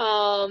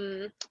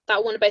that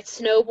one about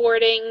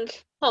snowboarding.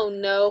 Oh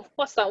no,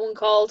 what's that one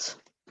called?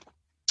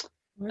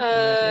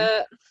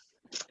 Cloud9.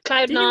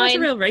 Did you watch a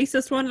real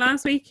racist one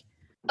last week?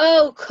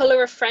 Oh,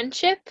 Color of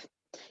Friendship.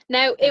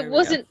 Now, it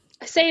wasn't,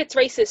 I say it's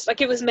racist, like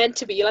it was meant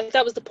to be, like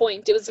that was the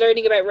point. It was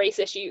learning about race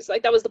issues,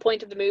 like that was the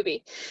point of the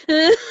movie.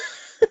 But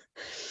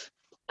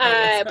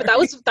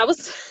that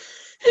was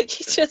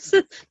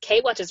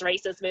Kate watches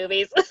racist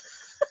movies.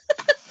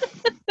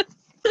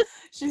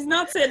 She's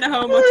not sitting at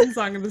home watching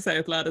Song of the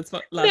South, lad.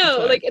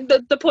 No, like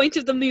the point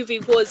of the movie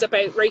was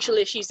about racial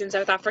issues in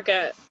South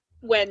Africa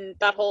when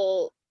that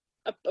whole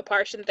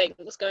apartheid thing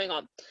was going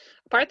on.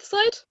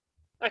 Apartheid?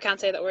 I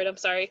can't say that word, I'm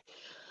sorry.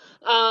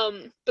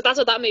 But that's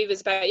what that movie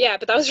was about. Yeah,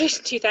 but that was released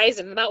in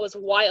 2000 and that was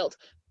wild.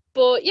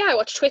 But yeah, I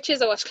watched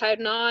Twitches, I watched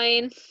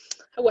Cloud9,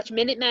 I watched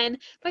Minutemen.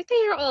 Like,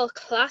 they are all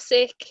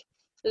classic,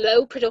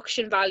 low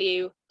production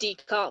value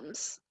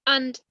DCOMs.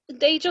 And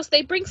they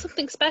bring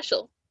something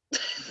special.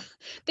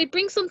 They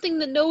bring something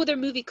that no other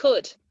movie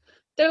could.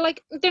 They're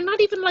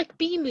not even like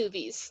B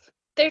movies.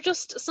 They're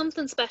just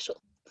something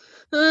special.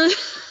 Yeah,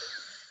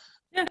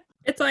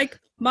 it's like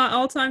my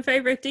all-time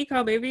favorite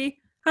DCOM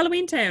movie,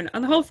 Halloween Town,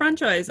 and the whole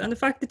franchise, and the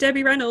fact that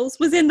Debbie Reynolds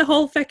was in the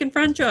whole fucking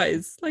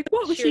franchise. Like,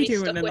 what was she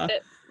doing in that?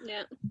 It.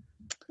 Yeah.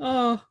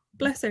 Oh,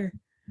 bless her.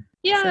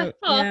 Yeah. So,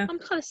 yeah. I'm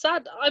kind of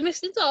sad. I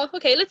missed it. Oh,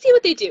 okay. Let's see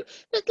what they do.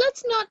 But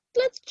let's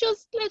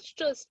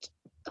just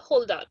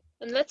hold on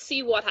and let's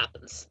see what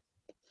happens.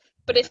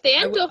 But if they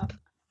end up,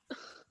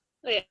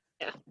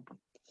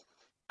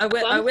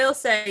 I will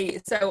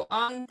say, so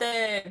on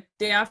the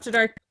After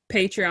Dark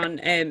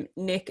Patreon,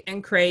 Nick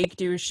and Craig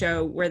do a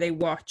show where they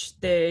watch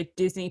the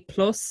Disney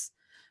Plus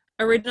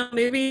original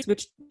movies,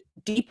 which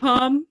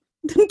DPOM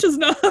does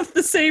not have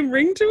the same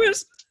ring to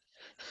it.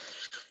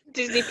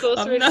 Disney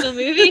Plus original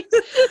movie?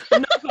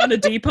 I'm not on a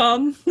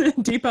DPOM.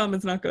 DPOM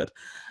is not good.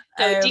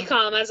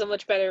 DCOM has a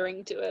much better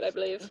ring to it, I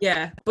believe.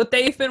 Yeah, but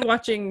they've been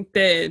watching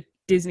the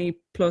Disney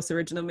Plus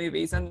original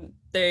movies, and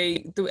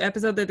the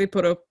episode that they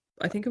put up,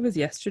 I think it was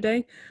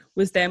yesterday,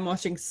 was them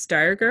watching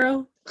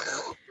Stargirl.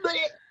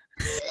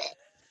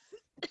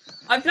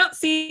 I've not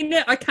seen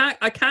it. I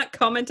can't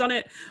comment on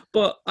it,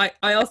 but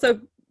I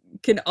also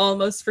can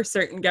almost for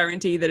certain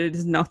guarantee that it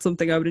is not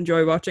something I would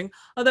enjoy watching.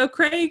 Although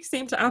Craig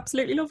seemed to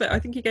absolutely love it. I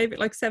think he gave it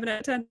like 7 out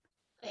of 10.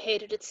 I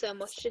hated it so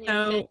much.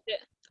 I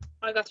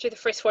got through the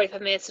first 45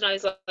 minutes and I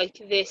was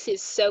like, this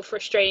is so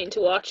frustrating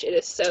to watch. It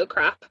is so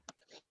crap.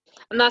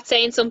 I'm not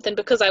saying something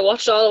because I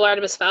watched all of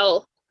Artemis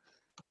Fowl.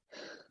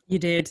 You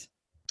did.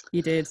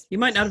 You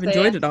might not have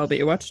enjoyed it all, but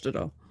you watched it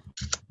all.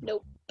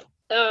 Nope.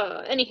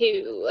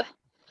 Anywho,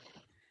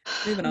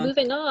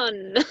 Moving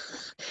on.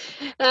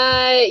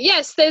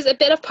 Yes, there's a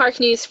bit of park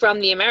news from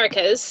the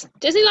Americas.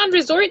 Disneyland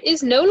Resort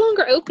is no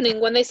longer opening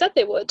when they said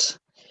they would.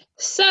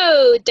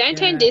 So,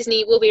 Downtown Yeah.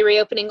 Disney will be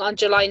reopening on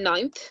July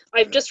 9th.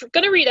 I'm just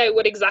going to read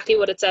out exactly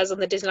what it says on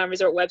the Disneyland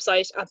Resort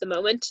website at the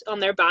moment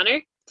on their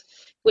banner,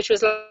 which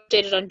was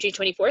updated on June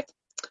 24th.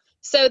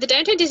 So, the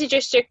Downtown Disney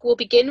District will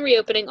begin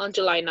reopening on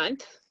July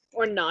 9th,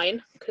 or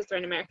 9, because they're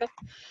in America.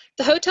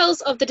 The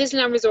hotels of the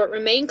Disneyland Resort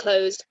remain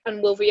closed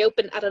and will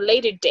reopen at a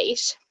later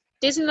date.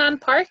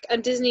 Disneyland Park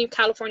and Disney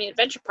California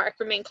Adventure Park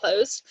remain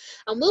closed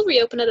and will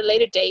reopen at a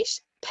later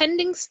date,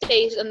 pending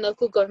state and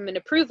local government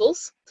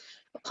approvals.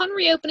 Upon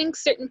reopening,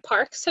 certain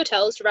parks,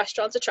 hotels,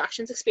 restaurants,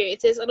 attractions,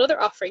 experiences, and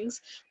other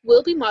offerings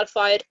will be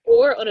modified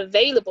or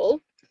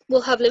unavailable,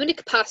 will have limited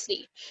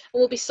capacity, and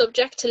will be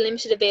subject to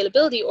limited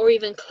availability or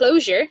even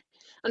closure,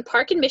 and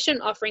park admission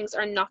offerings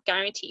are not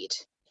guaranteed.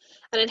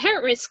 An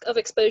inherent risk of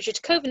exposure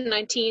to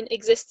COVID-19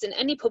 exists in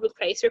any public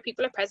place where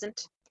people are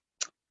present.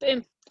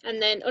 Boom.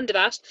 And then under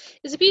that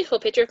is a beautiful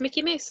picture of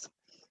Mickey Mouse.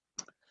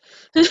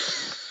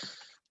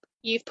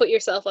 You've put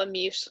yourself on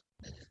mute.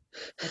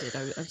 I did.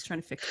 I was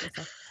trying to fix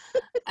myself.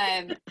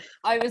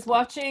 I was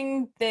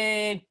watching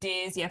the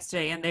Diz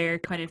yesterday and their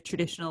kind of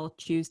traditional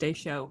Tuesday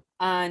show.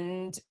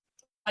 And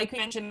like we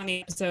mentioned on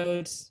the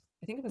episode,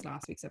 I think it was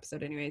last week's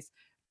episode anyways,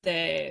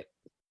 the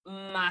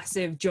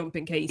massive jump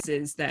in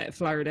cases that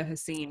Florida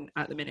has seen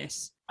at the minute.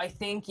 I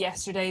think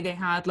yesterday they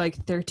had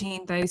like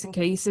 13,000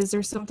 cases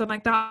or something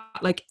like that.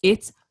 Like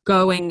it's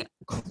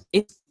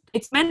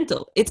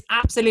mental. It's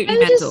absolutely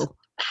mental.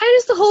 How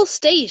does the whole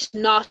state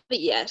not have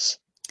it yet?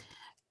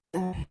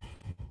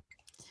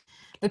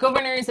 The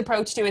governor's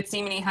approach to it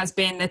seemingly has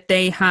been that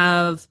they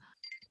have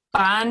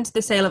banned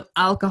the sale of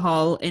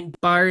alcohol in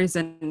bars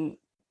and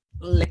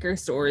liquor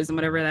stores and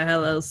whatever the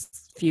hell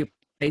else few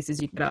places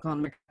you can get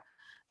alcohol in.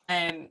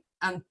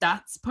 And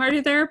that's part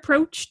of their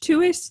approach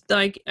to it.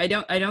 Like I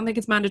don't think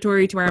it's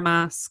mandatory to wear a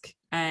mask.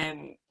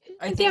 I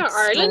think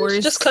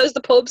Ireland just close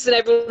the pubs and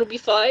everyone will be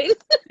fine.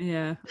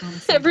 Yeah,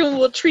 honestly. Everyone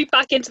will treat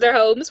back into their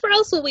homes. Where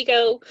else will we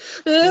go?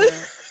 Yeah.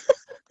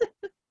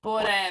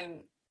 But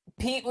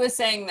Pete was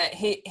saying that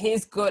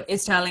his gut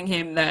is telling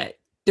him that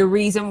the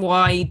reason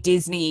why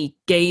Disney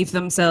gave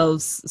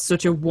themselves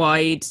such a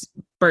wide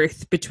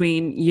berth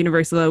between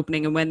Universal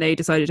opening and when they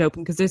decided to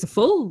open, because there's a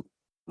full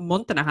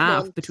month and a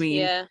half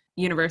between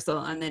Universal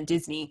and then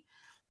Disney,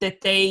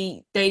 that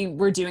they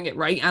were doing it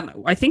right. And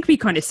I think we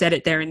kind of said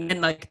it there, and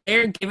then like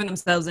they're giving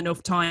themselves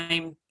enough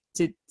time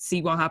to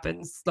see what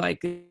happens.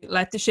 Like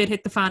let the shit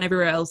hit the fan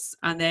everywhere else,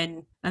 and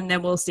then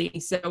we'll see.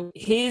 So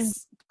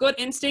his gut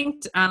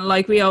instinct, and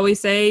like we always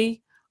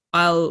say,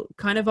 I'll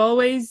kind of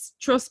always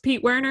trust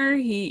Pete Werner.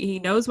 He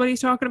knows what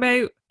he's talking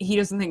about. He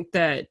doesn't think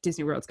that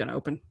Disney World's going to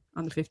open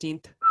on the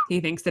 15th.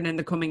 He thinks that in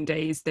the coming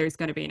days there's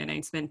going to be an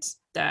announcement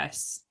that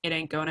it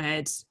ain't going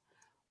ahead.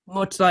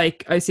 Much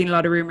like I've seen a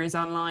lot of rumors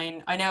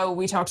online. I know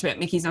we talked about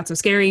Mickey's Not So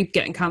Scary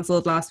getting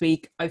cancelled last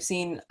week. I've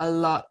seen a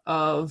lot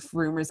of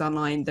rumors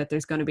online that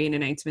there's going to be an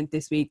announcement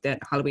this week that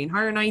Halloween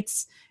Horror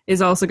Nights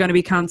is also going to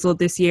be cancelled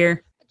this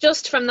year.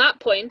 Just from that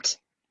point,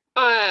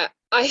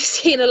 I've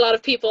seen a lot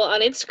of people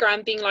on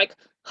Instagram being like,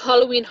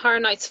 Halloween Horror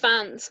Nights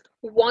fans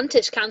want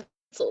it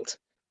cancelled.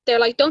 They're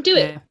like, don't do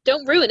it.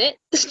 Don't ruin it.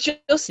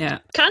 Just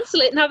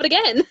cancel it and have it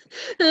again.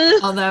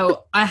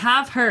 Although I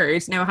have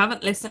heard, now I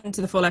haven't listened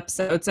to the full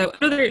episode, so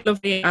another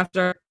lovely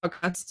after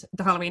podcast,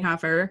 the Halloween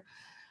Half Hour,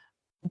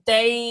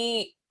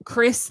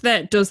 Chris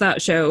that does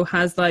that show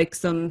has like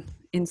some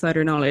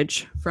insider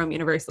knowledge from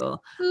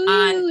Universal.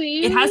 And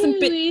it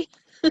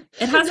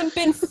hasn't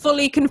been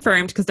fully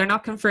confirmed because they're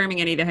not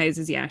confirming any of the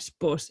houses yet,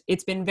 but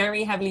it's been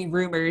very heavily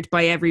rumored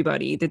by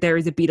everybody that there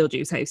is a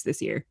Beetlejuice house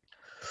this year.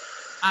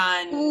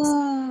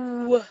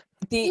 And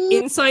the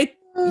inside,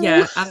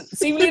 and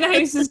seemingly the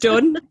house is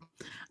done,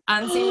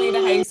 and seemingly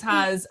the house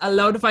has a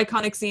load of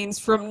iconic scenes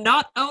from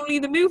not only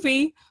the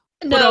movie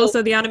but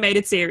also the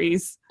animated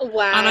series.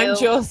 Wow. And I'm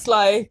just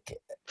like,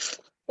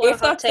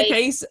 if that's the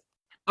case,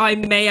 I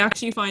may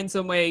actually find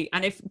some way,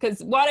 and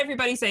because what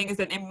everybody's saying is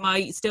that it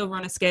might still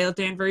run a scaled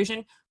down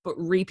version but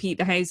repeat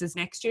the houses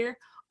next year.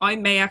 I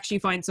may actually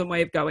find some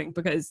way of going,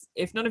 because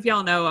if none of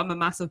y'all know, I'm a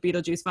massive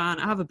Beetlejuice fan.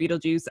 I have a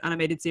Beetlejuice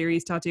animated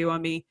series tattoo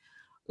on me.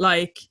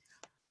 Like,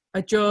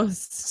 I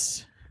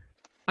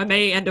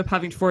may end up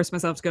having to force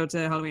myself to go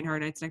to Halloween Horror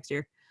Nights next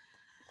year.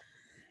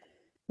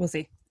 We'll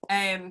see.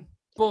 But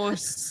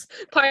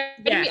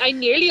pardon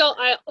me,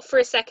 for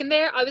a second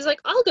there, I was like,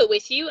 I'll go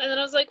with you, and then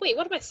I was like, wait,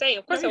 what am I saying?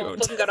 Of course I won't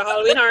fucking go to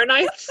Halloween Horror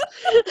Nights.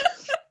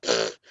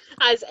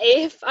 As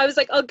if I was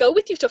like, I'll go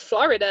with you to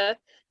Florida.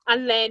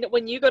 And then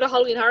when you go to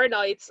Halloween Horror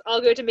Nights,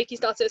 I'll go to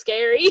Mickey's Not So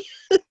Scary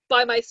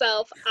by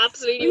myself.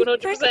 Absolutely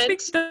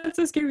 100%. Not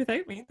So Scary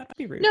without me. That'd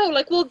be rude. No,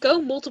 like we'll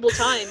go multiple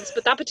times,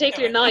 but that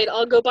particular night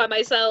I'll go by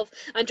myself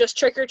and just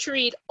trick or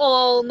treat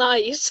all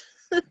night.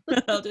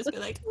 I'll just be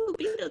like, oh,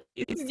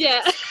 Beetlejuice.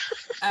 Yeah.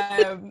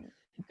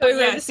 Going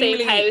around the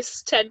same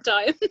house 10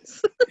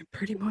 times.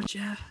 Pretty much,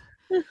 yeah.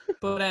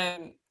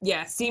 But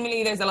yeah,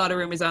 seemingly there's a lot of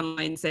rumors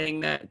online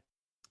saying that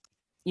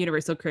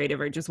Universal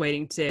Creative are just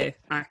waiting to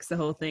axe the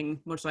whole thing,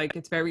 much like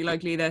it's very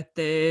likely that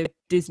the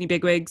Disney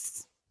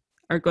bigwigs,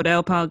 our good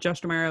El pal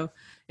Josh D'Amaro,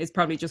 is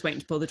probably just waiting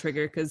to pull the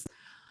trigger, because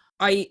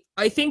I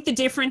think the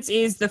difference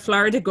is the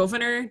Florida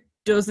governor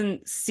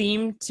doesn't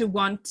seem to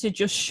want to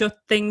just shut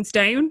things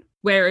down,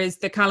 whereas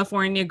the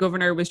California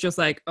governor was just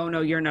like, oh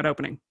no, you're not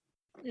opening.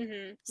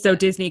 Mm-hmm. So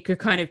Disney could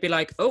kind of be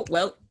like, oh,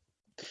 well,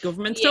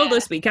 government's told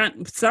us we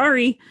can't,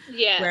 sorry.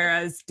 Yeah.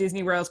 Whereas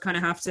Disney World kind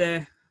of have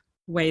to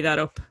weigh that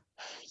up.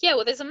 Yeah,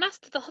 well,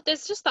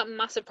 there's just that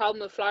massive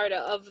problem with Florida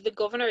of the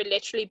governor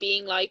literally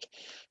being like,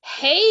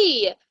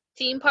 hey,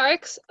 theme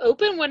parks,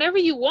 open whenever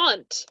you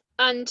want.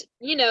 And,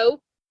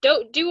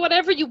 don't do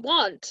whatever you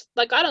want.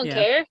 Like, I don't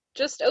care.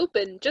 Just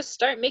open. Just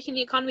start making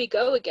the economy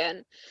go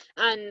again.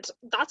 And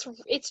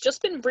it's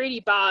just been really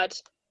bad.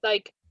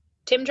 Like,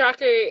 Tim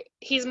Tracker,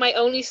 he's my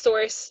only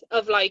source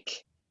of,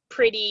 like,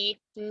 pretty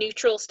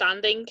neutral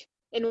standing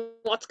in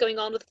what's going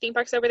on with the theme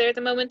parks over there at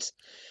the moment.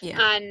 Yeah.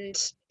 And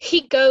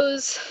he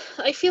goes,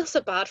 I feel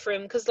so bad for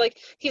him, because, like,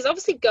 he's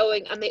obviously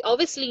going, and they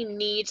obviously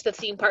need the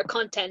theme park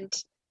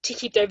content to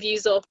keep their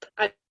views up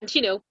and,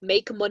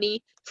 make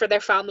money for their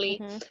family.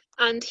 Mm-hmm.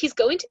 And he's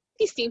going to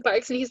these theme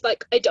parks and he's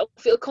like, I don't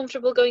feel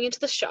comfortable going into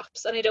the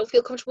shops and I don't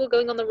feel comfortable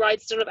going on the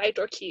rides that don't have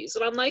outdoor queues.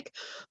 And I'm like,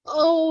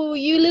 oh,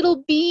 you little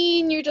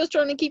bean, you're just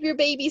trying to keep your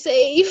baby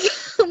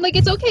safe. I'm like,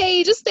 it's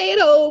okay, just stay at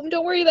home,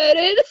 don't worry about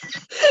it.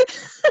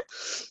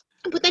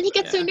 But then he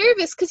gets so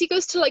nervous because he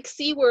goes to like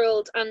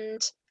SeaWorld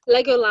and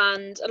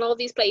Legoland and all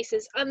these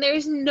places and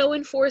there's no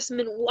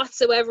enforcement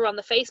whatsoever on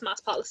the face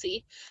mask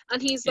policy.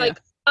 And he's like,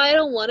 I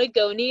don't want to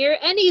go near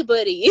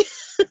anybody.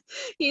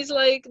 He's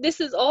like, this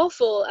is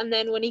awful. And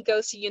then when he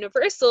goes to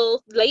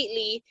Universal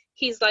lately,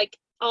 he's like,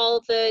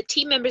 all the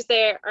team members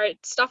there are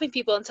stopping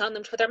people and telling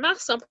them to put their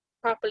masks on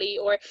properly,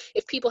 or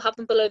if people have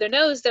them below their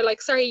nose, they're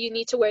like, sorry, you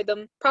need to wear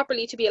them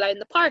properly to be allowed in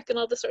the park and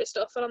all this sort of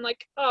stuff. And I'm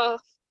like, oh,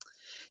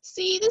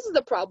 see, this is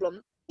the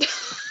problem.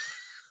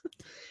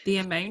 The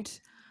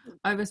amount.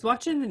 I was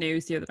watching the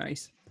news the other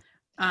night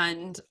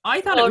and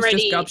I thought it was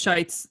just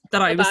gobshites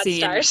that I was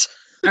seeing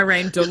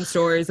around Dunnes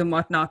Stores and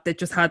whatnot that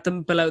just had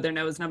them below their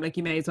nose, and I'm like,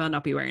 you may as well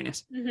not be wearing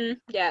it. Mm-hmm.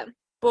 Yeah.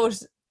 But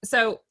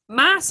so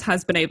Mass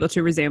has been able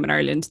to resume in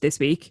Ireland this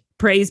week.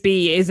 Praise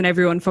be, isn't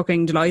everyone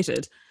fucking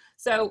delighted?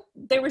 So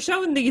they were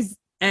showing this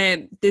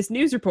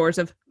news report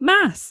of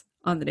Mass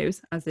on the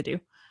news, as they do,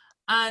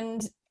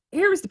 and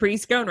here was the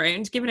priest going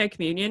around giving out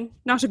communion,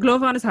 not a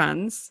glove on his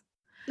hands,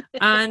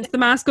 and the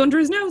mask under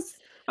his nose.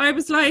 I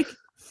was like,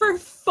 for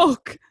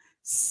fuck's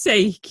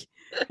sake.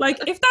 Like,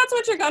 if that's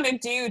what you're going to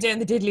do down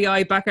the diddly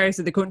eye back out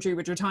of the country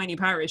with your tiny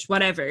parish,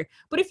 whatever.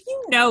 But if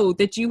you know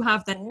that you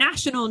have the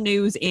national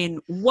news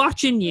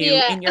watching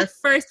you in your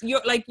first,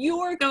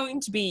 you're going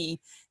to be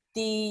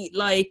the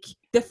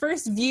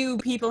first view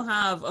people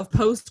have of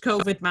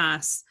post-COVID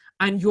mass,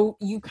 and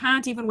you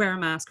can't even wear a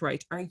mask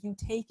right. Are you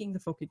taking the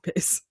fucking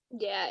piss?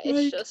 Yeah,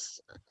 it's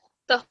just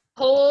the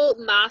whole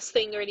mask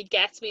thing really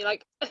gets me.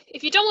 Like,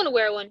 if you don't want to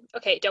wear one,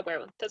 okay, don't wear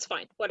one. That's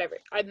fine. Whatever.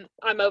 I'm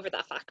over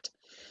that fact.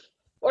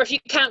 Or if you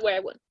can't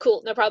wear one,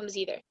 cool, no problems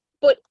either.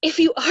 But if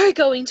you are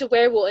going to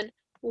wear one,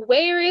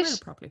 wear it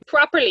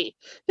properly.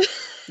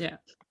 Yeah,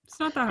 it's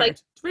not that hard.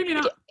 It's really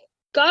not.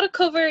 Gotta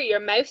cover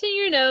your mouth and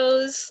your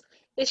nose.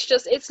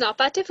 It's not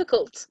that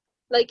difficult.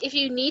 Like, if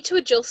you need to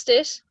adjust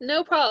it,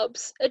 no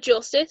probs.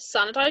 Adjust it,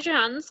 sanitize your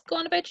hands, go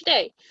on about your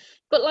day.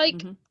 But,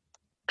 like,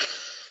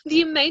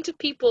 the amount of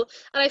people,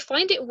 and I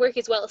find it work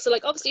as well. So,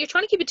 like, obviously you're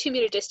trying to keep a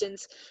 2-meter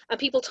distance and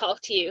people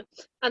talk to you,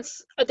 and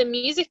the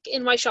music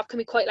in my shop can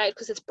be quite loud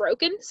because it's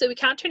broken, so we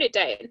can't turn it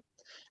down.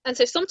 And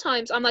so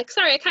sometimes I'm like,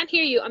 sorry, I can't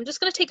hear you, I'm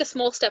just going to take a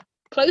small step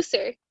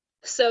closer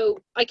so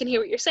I can hear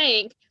what you're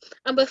saying.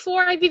 And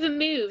before I've even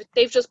moved,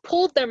 they've just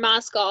pulled their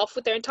mask off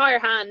with their entire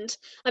hand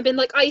and been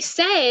like, I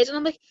said, and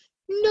I'm like,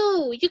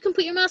 no, you can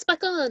put your mask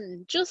back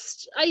on.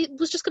 I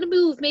was just going to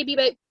move maybe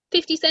about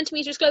 50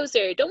 centimeters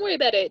closer. Don't worry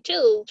about it.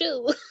 Chill.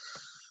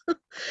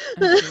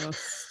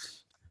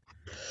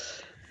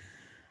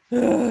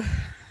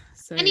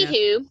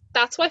 Anywho,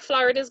 that's why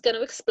Florida's going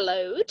to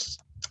explode.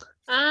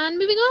 And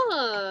moving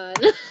on.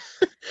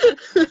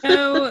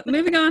 So,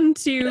 moving on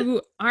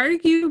to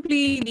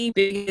arguably the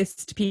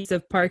biggest piece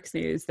of parks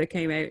news that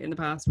came out in the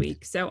past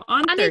week. So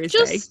on Thursday, it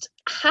just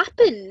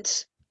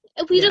happened.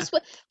 I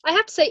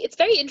have to say, it's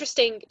very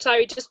interesting.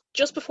 Sorry,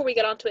 just before we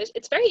get onto it,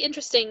 it's very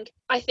interesting,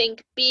 I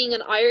think, being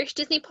an Irish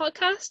Disney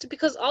podcast,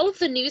 because all of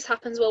the news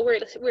happens while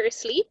we're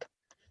asleep,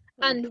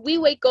 and we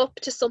wake up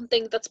to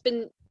something that's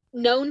been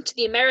known to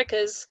the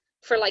Americas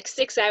for like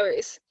 6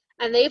 hours,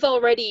 and they've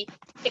already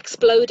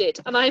exploded,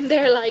 and I'm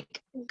there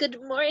like,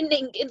 good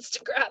morning,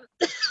 Instagram.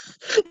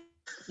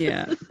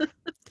 Yeah.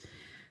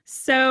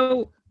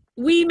 So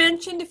we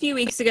mentioned a few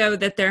weeks ago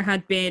that there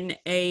had been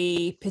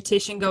a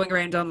petition going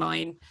around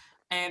online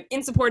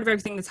in support of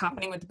everything that's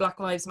happening with the Black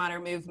Lives Matter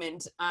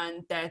movement,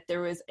 and that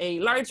there was a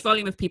large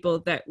volume of people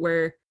that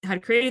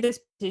had created this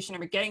petition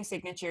and were getting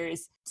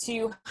signatures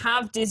to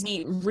have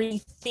Disney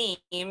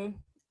retheme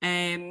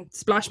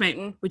Splash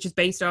Mountain, which is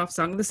based off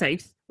Song of the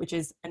South, which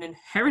is an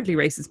inherently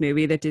racist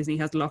movie that Disney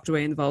has locked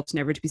away in the vault,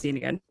 never to be seen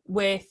again,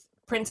 with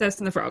Princess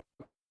and the Frog.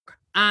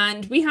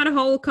 And we had a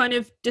whole kind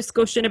of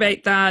discussion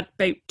about that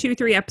about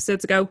 2-3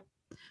 episodes ago.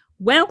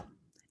 Well,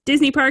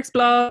 Disney Parks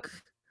blog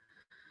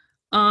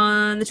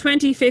on the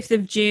 25th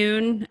of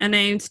June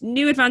announced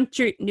new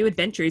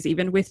adventures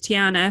even with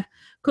Tiana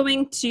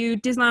coming to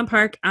Disneyland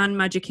Park and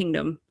Magic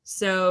Kingdom.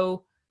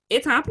 So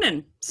it's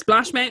happening.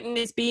 Splash Mountain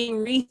is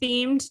being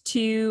rethemed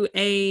to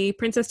a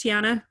Princess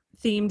Tiana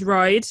themed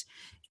ride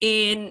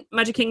in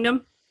Magic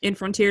Kingdom, in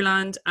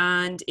Frontierland,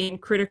 and in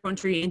Critter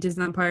Country in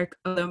Disneyland Park,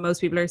 although most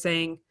people are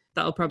saying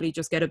that'll probably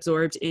just get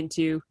absorbed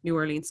into New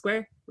Orleans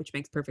Square, which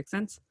makes perfect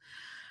sense.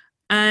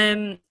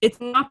 It's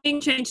not being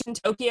changed in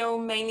Tokyo,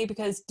 mainly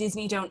because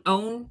Disney don't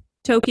own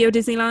Tokyo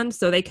Disneyland,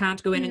 so they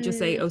can't go in and just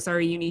say, oh,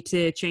 sorry, you need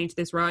to change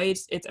this ride.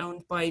 It's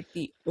owned by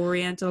the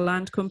Oriental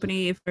Land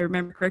Company, if I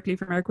remember correctly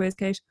from our quiz,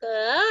 Kate.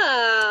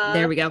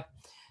 There we go.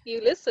 You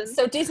listen.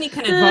 So Disney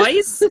can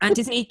advise, and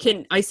Disney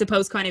can, I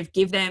suppose, kind of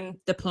give them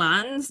the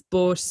plans,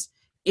 but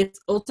it's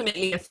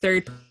ultimately a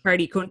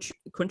third-party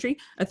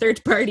a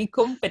third-party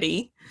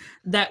company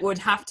that would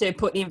have to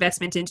put the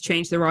investment in to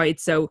change the ride.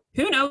 So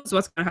who knows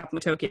what's going to happen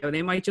with Tokyo?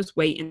 They might just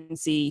wait and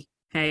see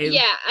how.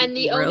 Yeah, and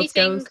the only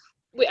thing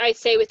I'd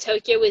say with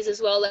Tokyo is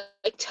as well,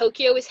 like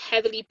Tokyo is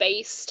heavily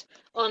based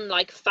on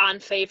like fan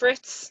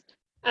favorites,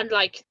 and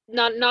like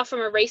not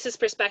from a racist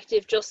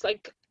perspective, just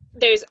like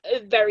there's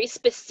very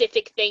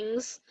specific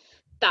things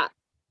that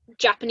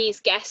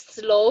Japanese guests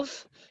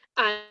love.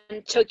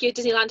 And Tokyo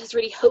Disneyland has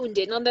really honed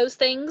in on those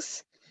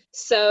things.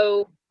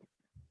 So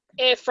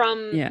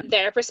from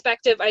their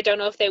perspective, I don't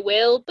know if they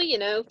will, but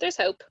there's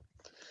hope.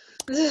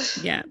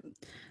 Yeah.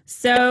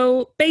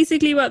 So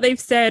basically what they've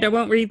said, I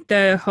won't read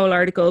the whole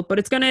article, but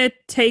it's going to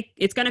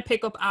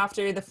pick up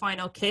after the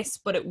final kiss,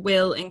 but it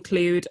will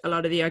include a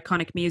lot of the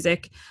iconic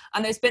music.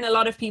 And there's been a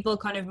lot of people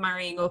kind of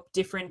marrying up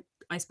different,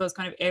 I suppose,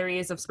 kind of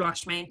areas of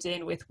Splash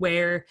Mountain with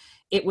where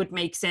it would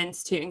make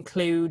sense to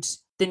include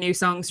the new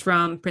songs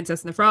from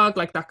Princess and the Frog,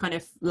 like that kind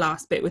of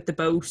last bit with the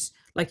boat.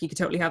 Like you could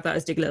totally have that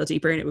as Dig a Little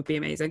Deeper, and it would be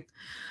amazing.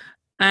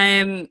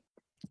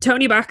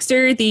 Tony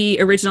Baxter, the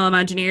original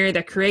Imagineer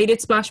that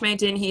created Splash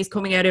Mountain, he's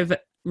coming out of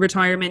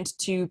retirement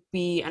to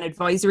be an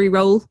advisory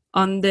role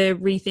on the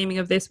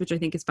retheming of this, which I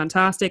think is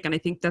fantastic, and I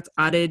think that's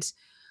added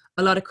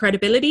a lot of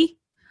credibility.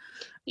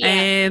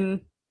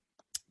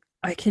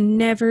 I can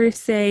never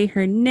say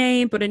her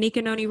name, but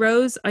Anika Noni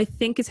Rose, I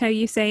think is how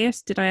you say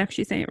it. Did I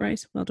actually say it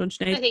right? Well done,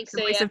 Sinead. I think so,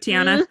 the voice of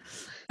Tiana,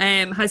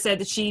 has said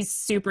that she's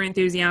super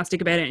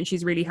enthusiastic about it, and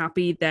she's really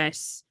happy that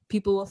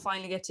people will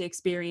finally get to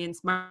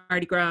experience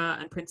Mardi Gras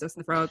and Princess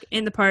and the Frog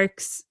in the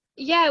parks.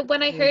 Yeah,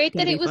 when I heard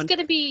that it was going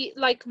to be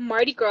like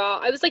Mardi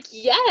Gras, I was like,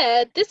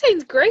 yeah, this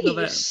sounds great. Love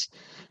it.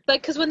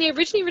 Like, because when they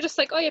originally were just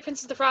like, oh yeah,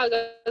 Princess and the Frog,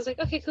 I was like,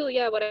 okay, cool,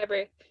 yeah,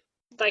 whatever.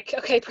 Like,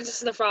 okay,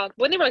 Princess and the Frog.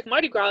 When they were like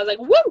Mardi Gras, I was like,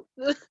 woo!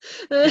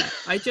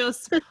 I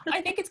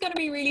think it's going to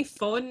be really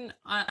fun.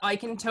 I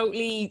can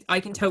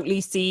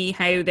totally see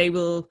how they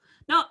will,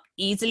 not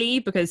easily,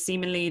 because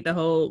seemingly the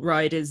whole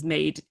ride is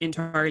made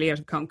entirely out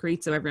of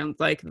concrete, so everyone's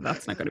like,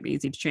 that's not going to be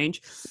easy to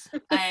change.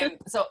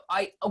 So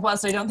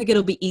whilst I don't think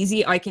it'll be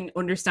easy, I can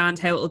understand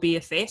how it'll be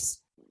a fit.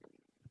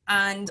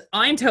 And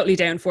I'm totally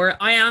down for it.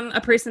 I am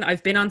a person,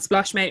 I've been on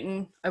Splash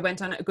Mountain. I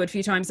went on it a good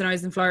few times when I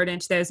was in Florida in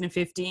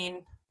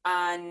 2015.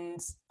 And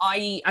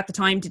I, at the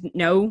time, didn't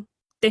know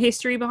the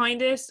history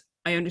behind it.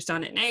 I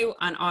understand it now,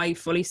 and I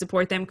fully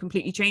support them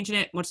completely changing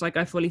it, much like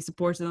I fully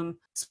support them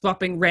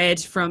swapping Red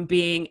from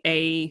being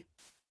a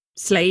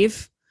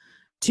slave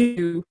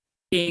to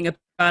being a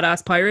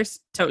badass pirate.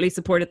 Totally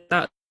supported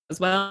that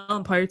as well,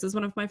 and Pirates is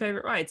one of my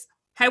favourite rides.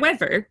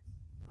 However,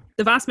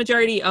 the vast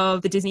majority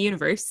of the Disney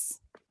universe,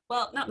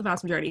 well, not the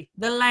vast majority,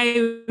 the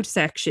loud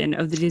section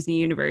of the Disney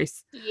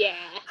universe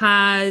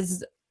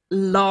has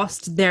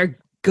lost their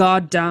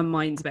goddamn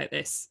minds about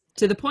this,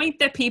 to the point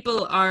that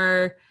people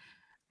are,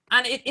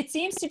 and it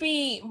seems to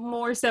be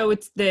more so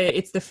it's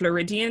the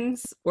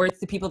Floridians, or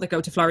it's the people that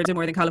go to Florida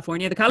more than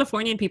California. The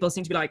Californian people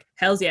seem to be like,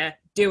 hells yeah,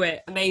 do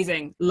it,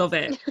 amazing, love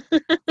it.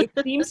 It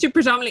seems to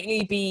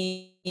predominantly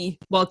be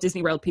Walt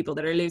Disney World people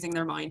that are losing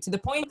their mind, to the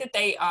point that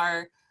they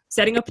are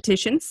setting up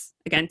petitions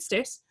against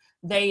it.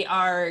 They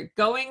are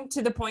going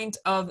to the point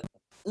of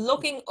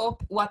looking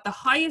up what the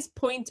highest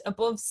point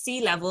above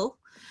sea level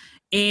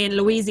in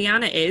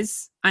Louisiana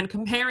is, and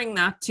comparing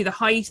that to the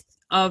height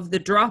of the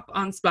drop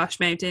on Splash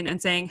Mountain, and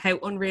saying how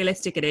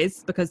unrealistic it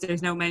is because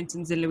there's no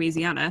mountains in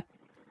Louisiana.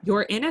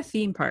 You're in a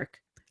theme park.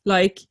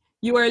 Like,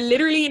 you are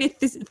literally in a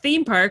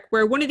theme park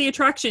where one of the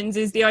attractions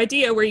is the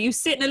idea where you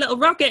sit in a little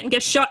rocket and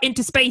get shot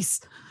into space.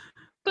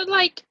 But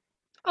like,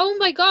 oh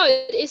my god,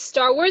 is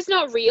Star Wars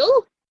not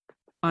real?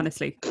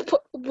 Honestly.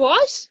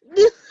 What?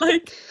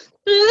 Like,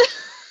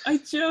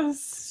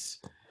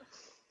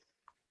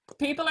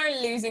 people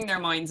are losing their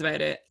minds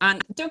about it.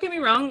 And don't get me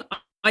wrong,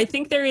 I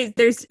think there's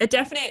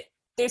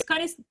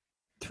kind of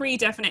 3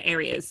 definite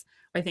areas,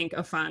 I think,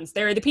 of fans.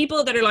 There are the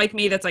people that are like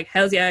me, that's like,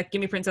 hells yeah, give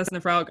me Princess and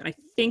the Frog, and I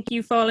think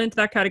you fall into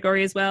that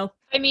category as well.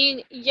 I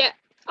mean, yeah,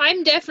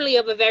 I'm definitely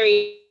of a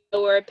very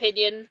lower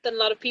opinion than a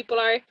lot of people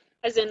are.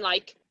 As in,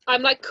 like,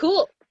 I'm like,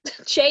 cool,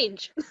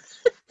 change.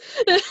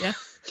 Yeah.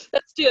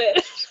 Let's do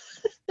it.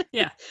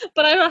 Yeah.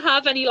 But I don't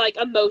have any like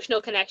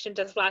emotional connection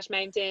to Splash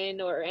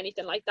Mountain or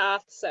anything like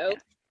that. So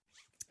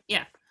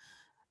Yeah.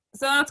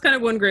 So that's kind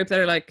of one group that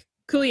are like,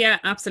 cool, yeah,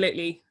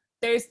 absolutely.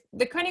 There's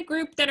the kind of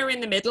group that are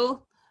in the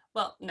middle.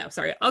 Well, no,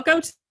 sorry. I'll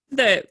call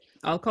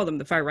them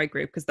the far right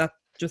group because that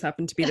just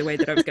happened to be the way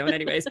that I was going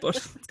anyways, but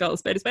let's call it a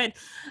spade a spade.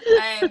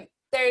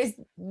 There's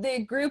the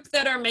group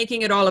that are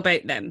making it all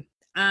about them.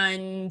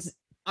 And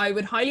I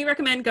would highly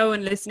recommend go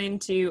and listening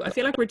to, I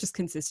feel like we're just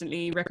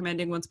consistently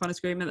recommending Once Upon a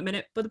Scream at the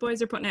minute, but the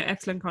boys are putting out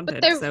excellent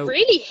content. but they're so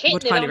really hitting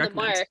would it highly on the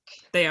recommend. mark.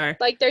 They are.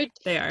 Like They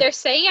are. they're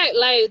saying out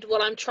loud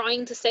what I'm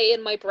trying to say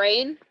in my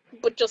brain,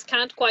 but just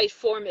can't quite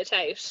form it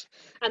out.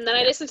 And then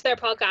I Yeah. listen to their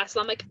podcast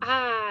and I'm like,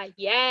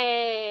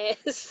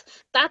 yes,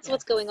 that's Yeah.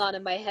 what's going on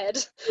in my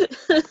head.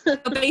 So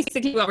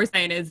basically what we're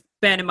saying is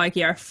Ben and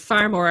Mikey are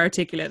far more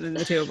articulate than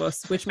the two of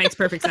us, which makes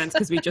perfect sense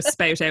because we just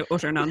spout out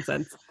utter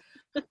nonsense.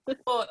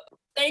 But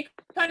they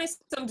kind of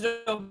summed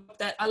it up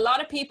that a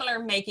lot of people are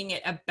making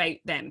it about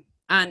them.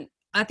 And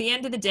at the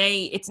end of the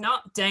day, it's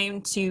not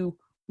down to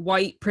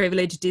white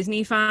privileged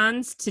Disney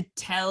fans to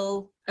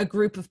tell a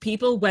group of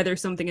people whether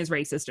something is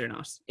racist or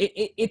not.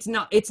 It's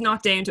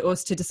not down to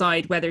us to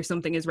decide whether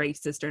something is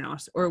racist or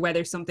not, or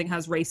whether something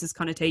has racist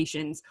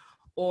connotations,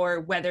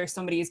 or whether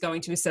somebody is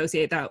going to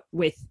associate that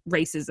with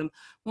racism.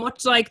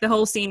 Much like the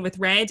whole scene with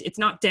Red, it's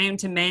not down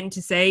to men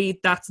to say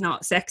that's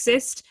not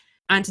sexist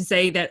and to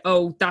say that,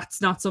 oh,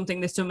 that's not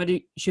something that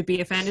somebody should be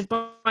offended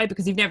by,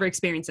 because you've never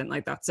experienced it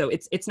like that. So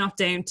it's not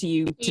down to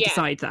you to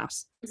decide that.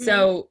 Mm-hmm.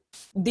 So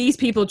these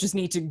people just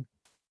need to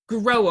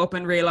grow up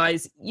and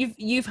realize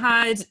you've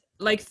had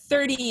like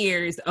 30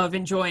 years of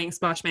enjoying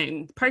Splash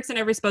Mountain. Parks are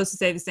never supposed to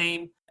say the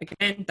same.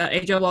 Again, that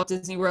age old Walt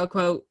Disney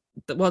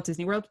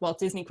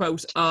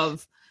quote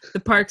of the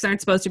parks aren't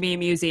supposed to be a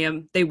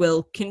museum. They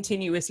will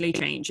continuously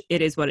change.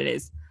 It is what it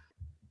is.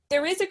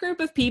 There is a group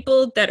of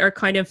people that are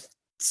kind of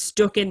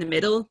stuck in the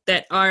middle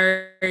that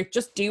are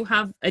just do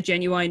have a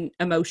genuine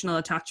emotional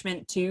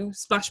attachment to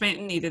Splash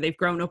Mountain. Either they've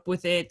grown up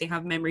with it, they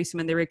have memories from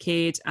when they were a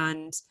kid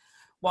and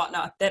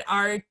whatnot, that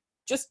are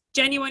just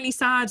genuinely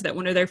sad that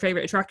one of their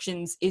favorite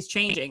attractions is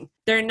changing.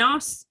 They're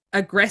not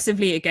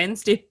aggressively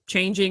against it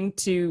changing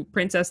to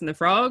Princess and the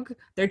Frog.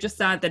 They're just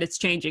sad that it's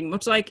changing,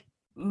 much like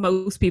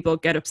most people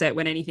get upset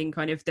when anything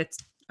kind of that's,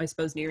 I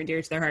suppose, near and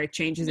dear to their heart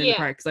changes in the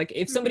parks. Like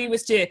if somebody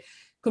was to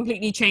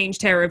completely change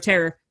Tower of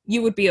Terror,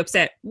 you would be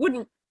upset.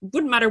 Wouldn't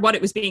matter what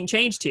it was being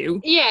changed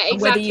to. Yeah,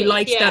 exactly. Whether you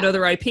liked that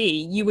other IP,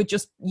 you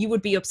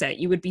would be upset.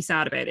 You would be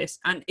sad about it.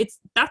 And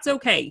that's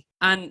okay.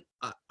 And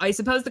I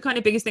suppose the kind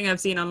of biggest thing I've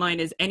seen online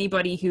is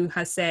anybody who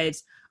has said,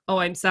 oh,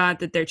 I'm sad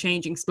that they're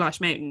changing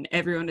Splash Mountain,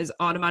 everyone is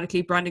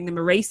automatically branding them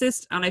a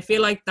racist. And I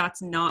feel like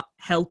that's not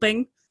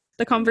helping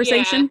the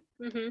conversation.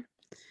 Yeah. Mm-hmm.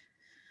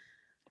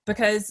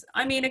 Because,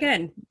 I mean,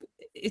 again,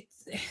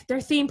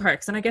 they're theme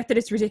parks, and I get that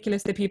it's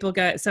ridiculous that people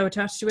get so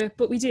attached to it,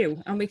 but we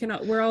do, and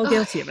we're all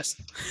guilty of it.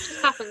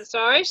 It happens,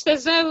 alright?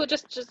 There's no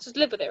just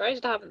live with it, right?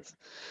 It happens.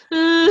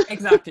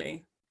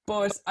 Exactly.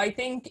 But I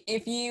think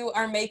if you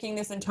are making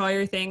this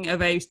entire thing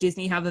about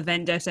Disney have a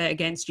vendetta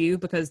against you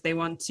because they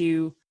want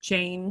to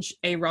change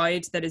a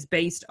ride that is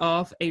based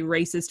off a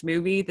racist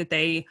movie that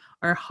they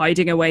are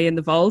hiding away in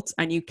the vault,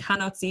 and you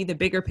cannot see the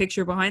bigger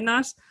picture behind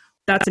that,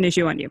 that's an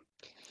issue on you,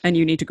 and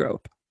you need to grow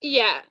up.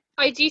 Yeah,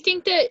 I do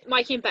think that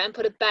Mikey and Ben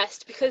put it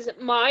best, because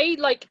my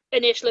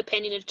initial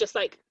opinion is just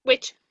my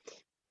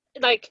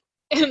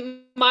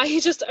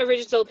just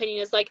original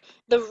opinion is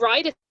the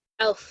ride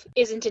itself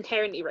isn't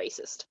inherently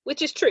racist,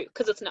 which is true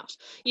because it's not.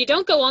 You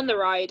don't go on the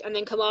ride and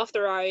then come off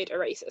the ride a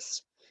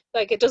racist.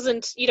 It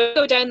doesn't. You don't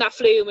go down that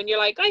flume and you're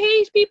like, I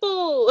hate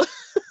people.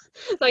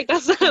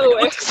 That's not how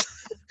it works.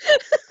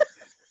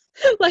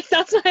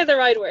 That's not how the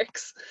ride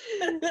works.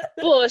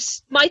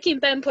 But Mikey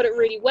and Ben put it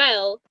really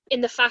well in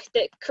the fact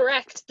that,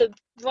 correct, the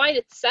ride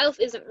itself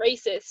isn't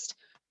racist,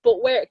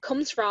 but where it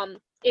comes from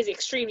is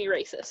extremely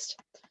racist.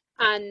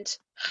 And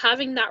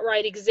having that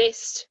ride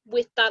exist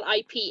with that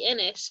IP in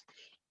it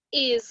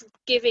is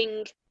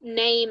giving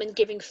name and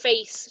giving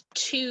face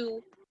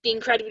to the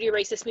incredibly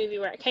racist movie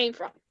where it came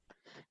from.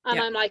 And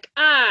I'm like,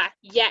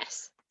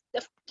 yes,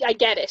 I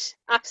get it,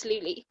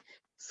 absolutely.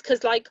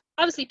 Because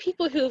obviously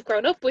people who have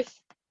grown up with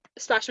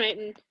Splash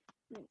Mountain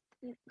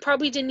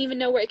probably didn't even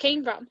know where it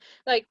came from.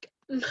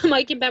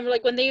 Mike and Ben were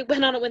when they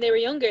went on it when they were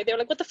younger, they were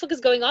like, what the fuck is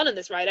going on in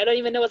this ride? I don't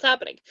even know what's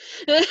happening.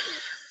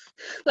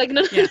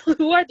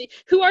 Who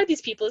are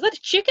these people? Is that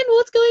a chicken?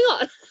 What's going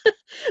on?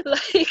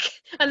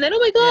 And then, oh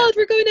my god,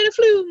 we're going in a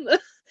flume.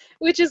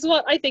 Which is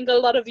what I think a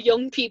lot of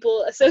young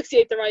people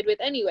associate the ride with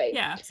anyway.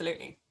 Yeah,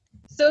 absolutely.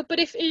 So, but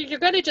if you're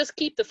going to just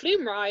keep the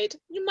flume ride,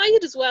 you might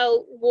as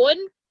well, one,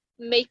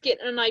 make it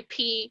an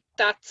IP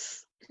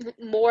that's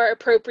more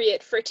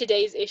appropriate for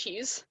today's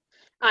issues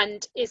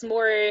and is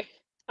more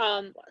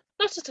not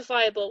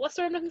justifiable, what's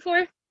the word I'm looking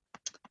for,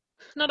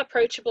 not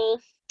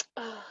approachable,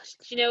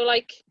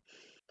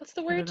 what's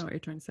the word? I don't know what you're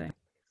trying to say.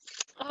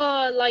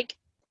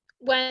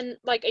 when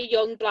like a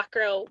young black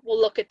girl will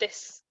look at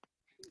this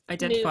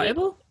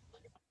Identifiable?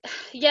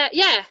 yeah,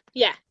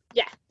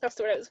 that's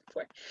the word I was looking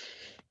for.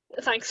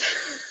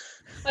 Thanks.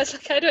 I was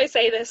like, how do I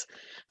say this?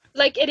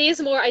 Like, it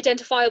is more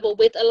identifiable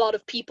with a lot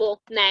of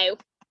people now.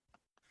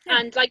 Yeah.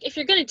 And like, if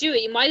you're going to do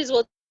it, you might as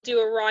well do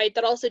a ride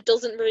that also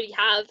doesn't really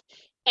have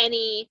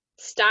any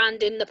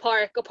stand in the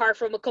park apart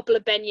from a couple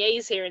of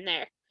beignets here and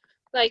there.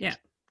 Like, yeah.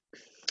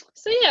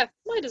 So yeah,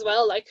 might as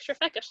well, like, sure,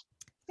 feck it.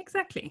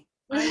 Exactly.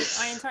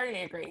 I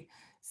entirely agree.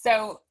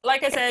 So,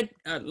 like I said,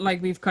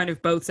 like we've kind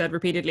of both said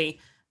repeatedly,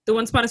 the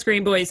Once Upon a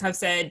Screen boys have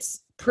said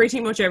pretty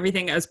much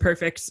everything as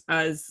perfect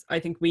as I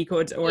think we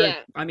could, or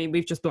I mean,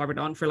 we've just blubbered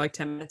on for like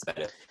 10 minutes about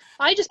it.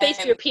 I just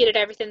basically repeated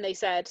everything they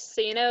said, so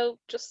you know,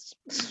 just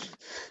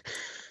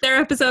their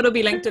episode will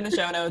be linked in the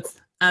show notes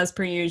as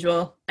per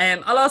usual.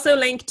 I'll also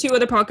link 2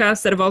 other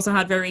podcasts that have also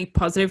had very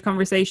positive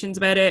conversations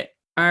about it.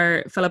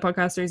 Our fellow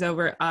podcasters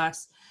over at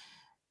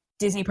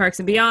Disney Parks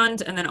and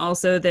Beyond, and then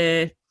also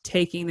the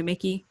Talking the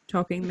Mickey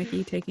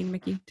podcast.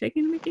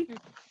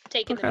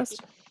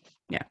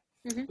 Yeah.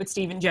 Mm-hmm. With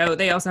Steve and Joe.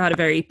 They also had a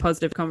very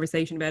positive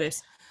conversation about it.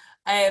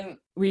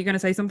 Were you going to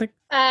say something?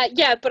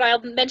 Yeah, but I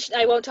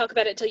won't talk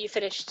about it until you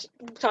finished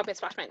talking about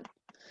Splash Mountain.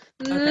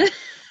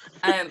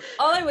 Okay.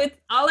 All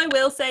I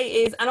will say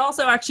is, and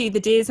also actually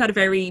the Diz had a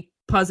very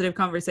positive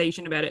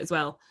conversation about it as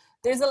well.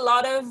 There's a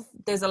lot of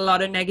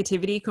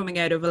negativity coming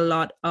out of a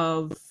lot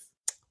of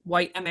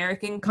white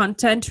American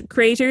content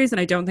creators, and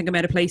I don't think I'm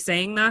out of place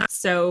saying that.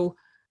 So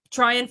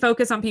try and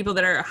focus on people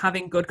that are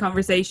having good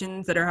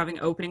conversations, that are having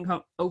open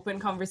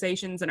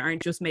conversations, and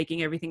aren't just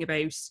making everything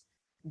about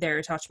their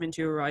attachment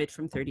to a ride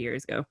from 30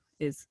 years ago,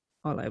 is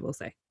all I will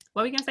say.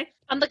 What were you going to say?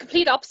 I'm the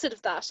complete opposite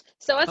of that.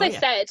 So as I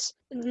said,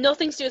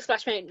 nothing to do with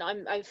Splash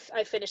Mountain.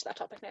 I've finished that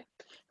topic now.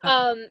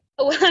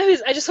 Okay.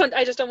 I just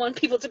don't want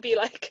people to be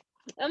like,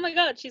 oh my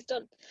god, she's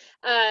done.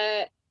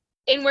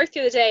 In work the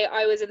other day,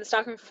 I was in the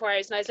stockroom for 4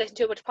 hours and I was listening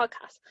to a bunch of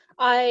podcasts.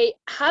 I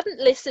hadn't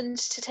listened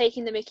to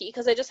Taking the Mickey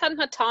because I just hadn't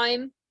had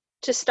time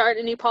to start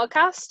a new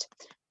podcast.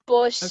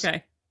 But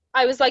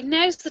I was like,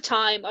 now's the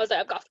time. I was like,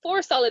 I've got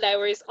 4 solid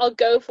hours. I'll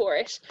go for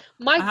it.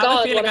 I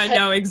have a feeling I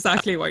know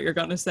exactly what you're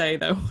going to say,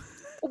 though.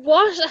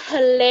 What a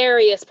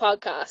hilarious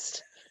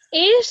podcast.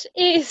 It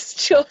is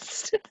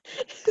just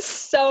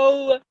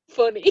so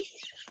funny.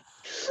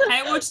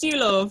 How much do you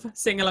love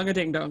Sing Along a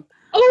Ding Dong?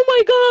 Oh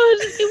my god,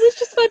 it was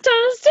just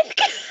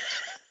fantastic.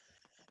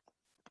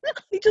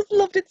 I just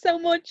loved it so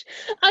much.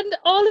 And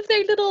all of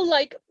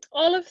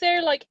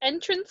their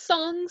entrance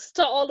songs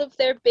to all of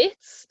their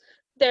bits,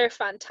 they're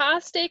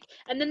fantastic.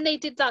 And then they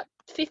did that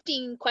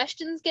 15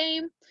 questions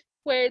game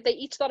where they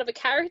each thought of a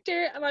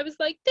character, and I was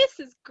like, this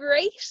is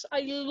great.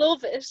 I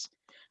love it.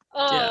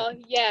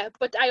 Yeah.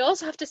 But I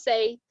also have to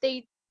say,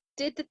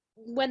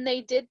 when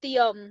they did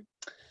the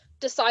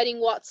deciding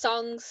what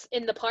songs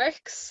in the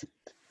parks,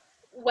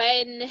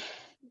 when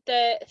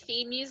the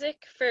theme music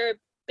for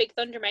Big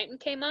Thunder Mountain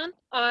came on,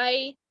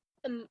 I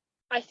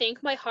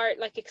think my heart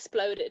like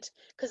exploded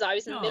because I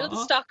was in the middle of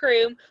the stock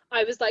room.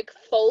 I was like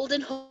folding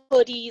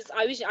hoodies.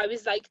 I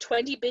was like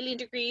 20 billion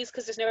degrees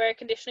because there's no air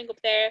conditioning up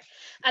there.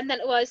 And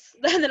then it was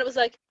like, I was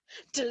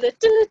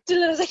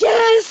like,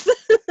 yes.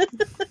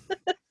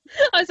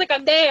 I was like,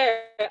 I'm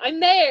there.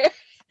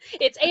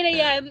 It's 8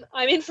 a.m.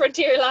 I'm in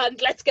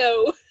Frontierland. Let's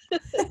go.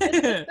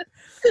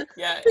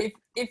 Yeah,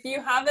 if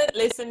you haven't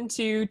listened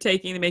to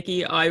Taking the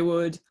Mickey, I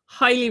would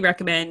highly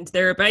recommend.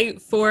 They're about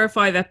 4 or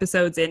 5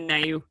 episodes in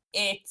now.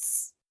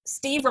 It's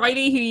Steve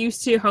Riley, who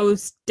used to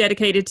host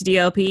Dedicated to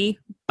DLP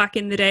back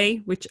in the day,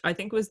 which I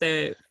think was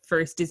the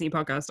first Disney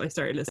podcast I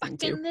started listening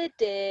to.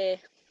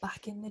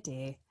 Back in the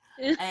day.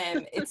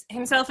 It's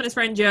himself and his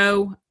friend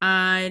Joe,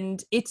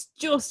 and it's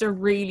just a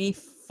really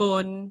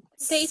fun,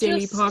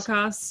 silly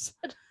podcast.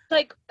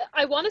 Like,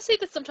 I want to say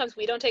that sometimes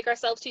we don't take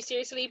ourselves too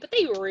seriously, but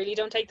they really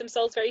don't take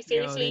themselves very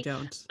seriously. No,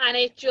 they don't. And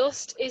it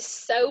just is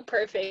so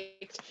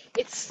perfect.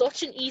 It's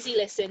such an easy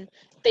listen.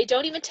 They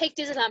don't even take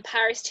Disneyland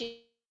Paris too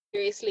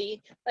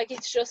seriously. Like,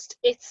 it's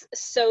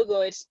so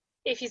good.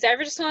 If you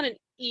ever just want an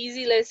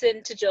easy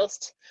listen to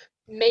just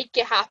make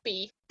you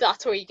happy,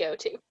 that's where you go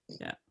to.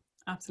 Yeah,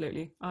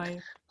 absolutely. I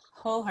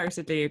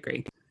wholeheartedly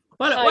agree.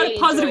 What a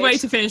positive way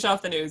to finish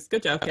off the news.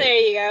 Good job, Kate. There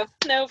you go.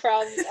 No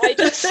problem. I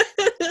just,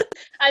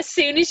 as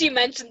soon as you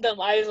mentioned them,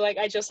 I was like,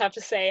 I just have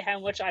to say how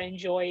much I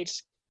enjoyed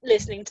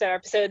listening to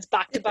episodes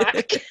back to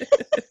back.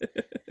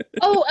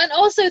 Oh, and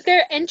also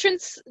their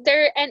entrance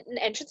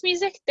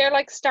music, their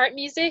like start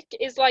music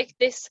is like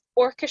this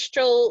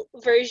orchestral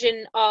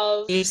version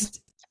of. It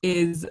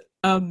is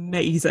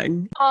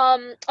amazing.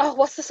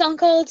 What's the song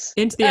called?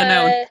 Into the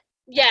Unknown.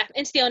 Yeah,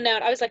 Into the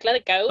Unknown. I was like, let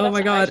it go. Oh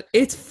my god, right.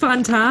 It's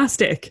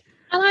fantastic.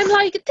 And I'm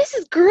like, this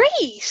is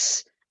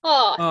great.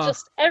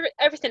 Just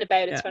everything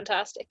about it's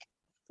fantastic.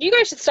 You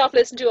guys should stop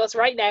listening to us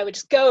right now and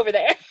just go over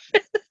there.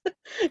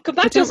 Come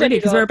back to us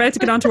because we're about to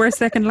get on to our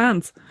second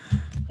Lance.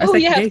 Oh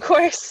yeah, of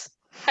course.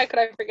 How could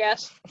I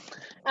forget? So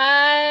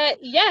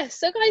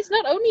guys,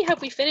 not only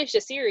have we finished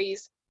a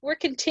series, we're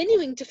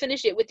continuing to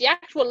finish it with the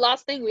actual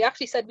last thing we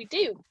actually said we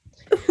do.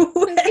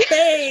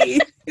 Hey!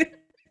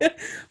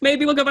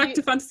 Maybe we'll go back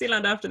to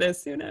Fantasyland after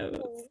this. Who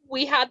knows?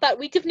 We had that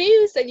week of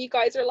news, and you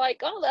guys are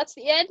like, "Oh, that's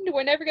the end.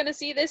 We're never going to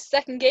see this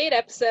second gate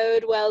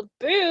episode." Well,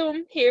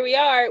 boom! Here we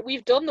are.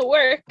 We've done the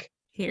work.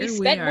 We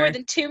spent more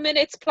than 2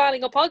 minutes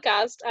planning a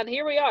podcast, and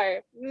here we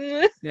are.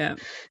 Yeah.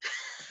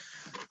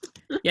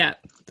 Yeah.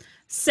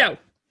 So,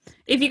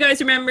 if you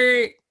guys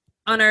remember,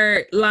 on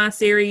our last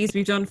series,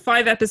 we've done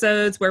 5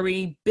 episodes where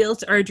we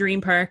built our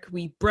dream park.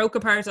 We broke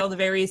apart all the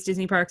various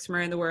Disney parks from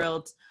around the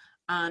world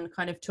and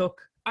kind of took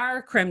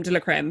our creme de la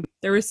creme.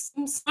 There were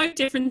some slight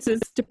differences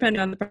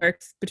depending on the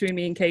parks between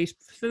me and Kate.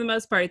 For the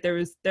most part, there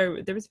was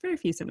very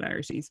few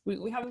similarities.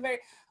 We have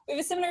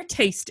a similar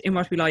taste in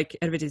what we like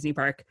out of a Disney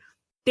park.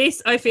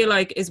 This, I feel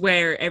like, is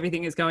where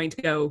everything is going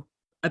to go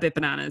a bit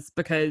bananas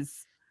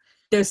because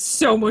there's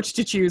so much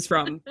to choose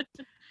from.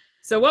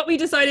 So what we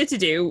decided to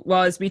do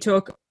was we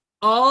took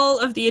all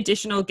of the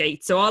additional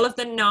gates, so all of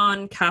the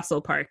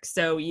non-castle parks.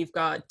 So you've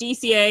got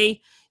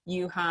DCA,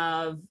 you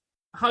have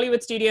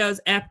Hollywood Studios,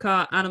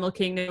 Epcot, Animal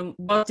Kingdom,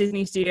 Walt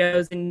Disney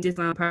Studios in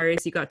Disneyland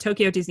Paris. You got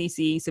Tokyo Disney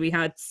Sea. So we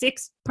had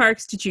 6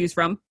 parks to choose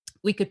from.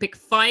 We could pick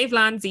 5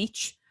 lands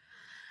each,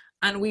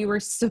 and we were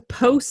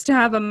supposed to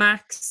have a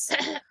max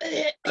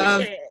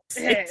of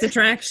 6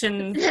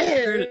 attractions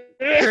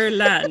per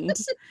land.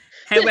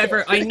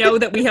 However, I know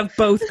that we have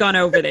both gone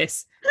over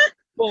this,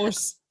 but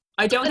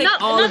I don't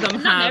think all of them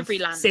have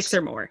 6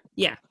 or more.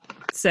 Yeah.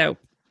 So,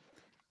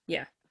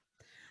 yeah.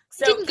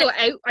 So,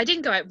 I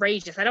didn't go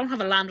outrageous. I don't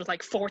have a land with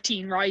like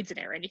 14 rides in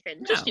it or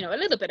anything. Just, a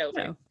little bit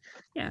over. No.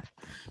 Yeah.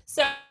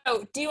 So,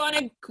 do you want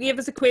to give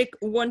us a quick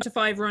 1 to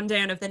 5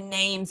 rundown of the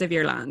names of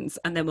your lands,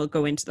 and then we'll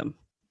go into them?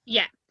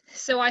 Yeah.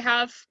 So I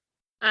have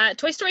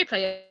Toy Story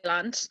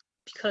Playland,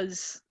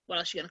 because what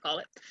else are you going to call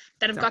it?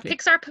 Then I've got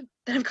Pixar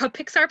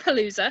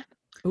Palooza.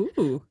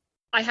 Ooh.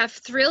 I have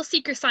Thrill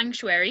Seeker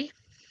Sanctuary.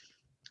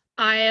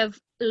 I have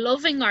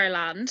Loving Our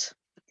Land.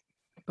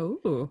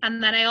 Ooh.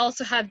 And then I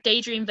also have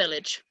Daydream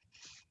Village.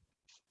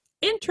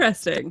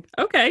 Interesting.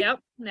 Okay.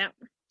 Yep.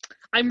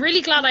 I'm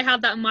really glad I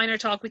had that minor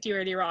talk with you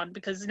earlier on,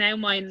 because now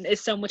mine is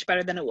so much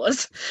better than it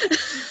was.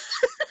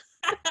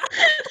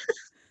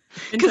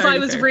 Because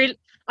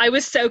I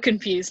was so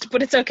confused,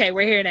 but it's okay.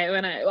 We're here now,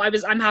 and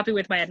I'm happy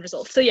with my end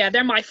result. So yeah,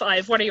 they're my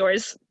 5. What are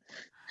yours?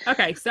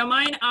 Okay, so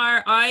mine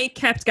are, I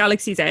kept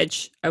Galaxy's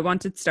Edge. I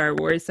wanted Star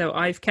Wars, so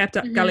I've kept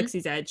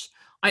Galaxy's Edge.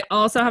 I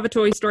also have a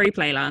Toy Story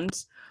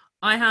Playland.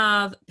 I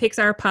have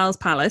Pixar Pal's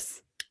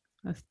Palace.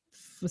 I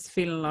was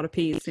feeling a lot of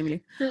P's,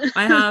 seemingly.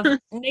 I have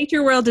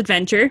Nature World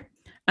Adventure,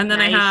 and then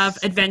I have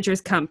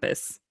Adventures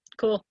Campus.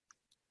 Cool.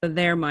 So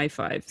they're my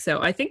 5.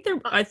 So I think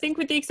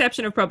with the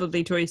exception of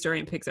probably Toy Story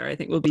and Pixar, I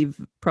think will be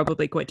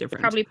probably quite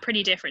different. Probably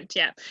pretty different,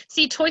 yeah.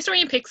 See, Toy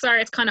Story and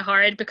Pixar, it's kind of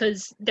hard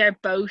because they're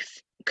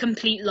both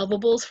complete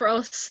lovables for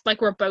us. Like,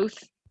 we're both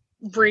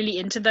really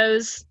into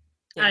those.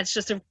 Yeah. And it's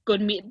just a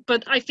good meet.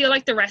 But I feel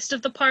like the rest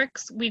of the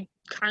parks, we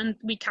can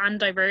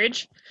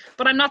diverge.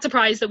 But I'm not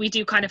surprised that we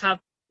both kind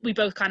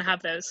of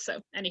have those.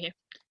 So, anywho.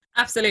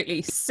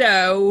 Absolutely.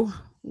 So,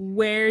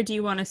 where do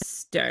you want to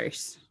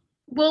start?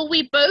 Well,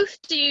 we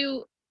both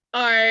do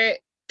our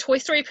Toy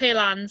Story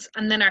Playlands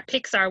and then our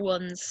Pixar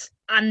ones,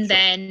 and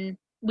then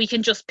we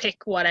can just pick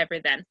whatever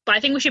then. But I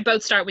think we should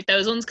both start with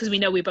those ones because we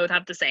know we both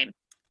have the same.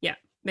 Yeah,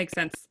 makes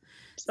sense.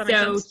 Does that make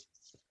sense?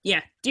 Yeah.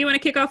 Do you want to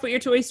kick off with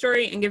your Toy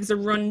Story and give us a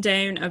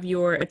rundown of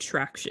your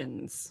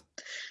attractions?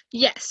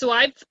 Yeah, so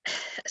I've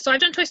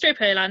done Toy Story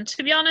Playland.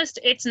 To be honest,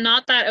 it's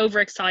not that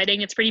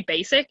overexciting. It's pretty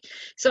basic.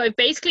 So I've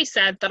basically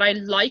said that I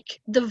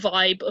like the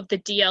vibe of the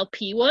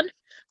DLP one,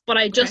 but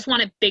I just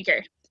want it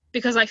bigger,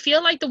 because I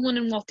feel like the one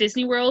in Walt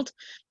Disney World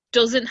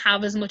doesn't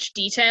have as much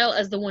detail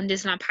as the one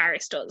Disneyland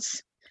Paris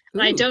does.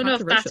 And I don't know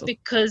if that's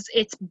because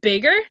it's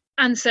bigger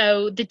and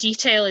so the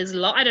detail is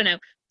I don't know,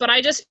 but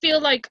I just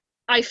feel like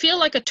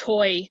a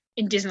toy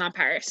in Disneyland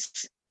Paris,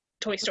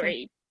 Toy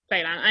Story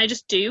Playland. I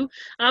just do.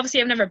 And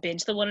obviously I've never been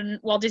to the one in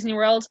Walt Disney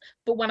World,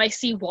 but when I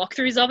see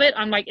walkthroughs of it,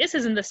 I'm like, this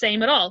isn't the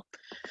same at all.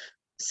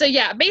 So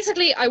yeah,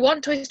 basically I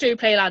want Toy Story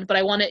Playland, but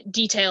I want it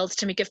detailed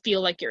to make it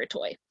feel like you're a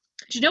toy.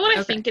 Do you know what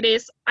I think it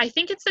is? I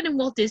think it's that in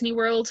Walt Disney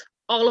World,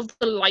 all of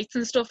the lights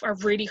and stuff are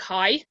really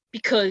high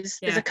because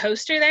there's a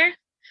coaster there.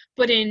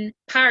 But in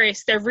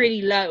Paris, they're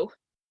really low.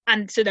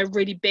 And so they're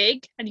really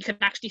big and you can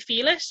actually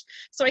feel it.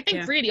 So I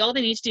think really all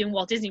they need to do in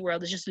Walt Disney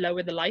World is just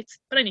lower the lights.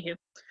 But anywho.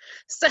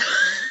 So,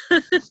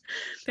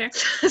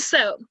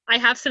 so I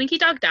have Slinky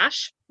Dog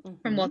Dash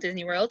from Walt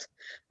Disney World.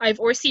 I have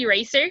RC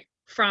Racer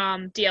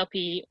from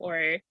DLP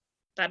or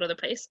that other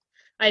place.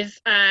 I've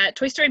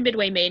Toy Story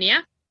Midway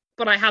Mania.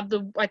 But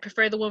I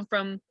prefer the one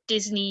from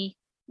Disney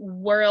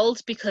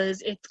World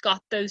because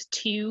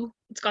it'll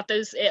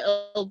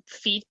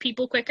feed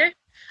people quicker. And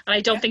I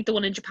don't think the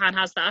one in Japan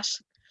has that.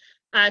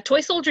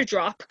 Toy Soldier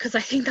Drop, because I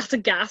think that's a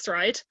gas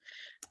ride.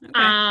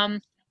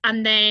 And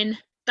then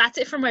that's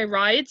it for my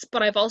rides,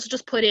 but I've also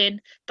just put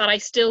in that I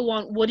still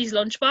want Woody's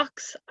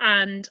Lunchbox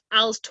and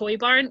Al's Toy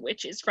Barn,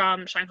 which is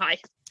from Shanghai.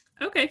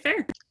 Okay,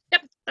 fair.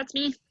 Yep, that's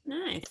me.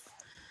 Nice.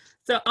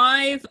 So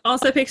I've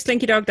also picked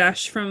Slinky Dog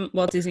Dash from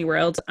Walt Disney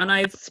World, and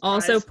I've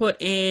also put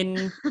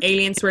in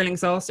Alien Swirling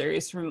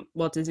Saucers from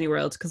Walt Disney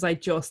World because I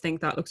just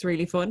think that looks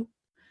really fun.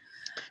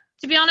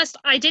 To be honest,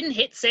 I didn't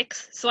hit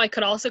 6, so I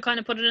could also kind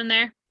of put it in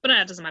there, but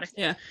no, it doesn't matter.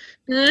 Yeah.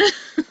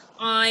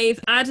 I've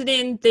added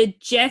in the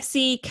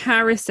Jessie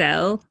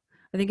Carousel.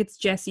 I think it's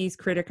Jessie's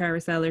Critter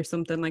Carousel or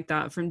something like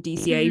that from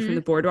DCA from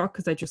the Boardwalk,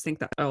 because I just think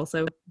that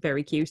also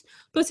very cute.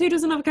 Plus, who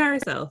doesn't have a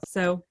carousel?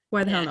 So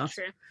why the hell not?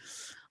 True.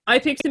 I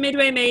picked the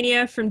Midway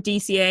Mania from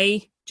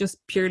DCA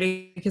just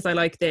purely because I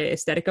like the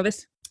aesthetic of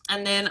it.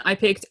 And then I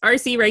picked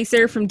RC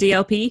Racer from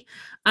DLP.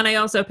 And I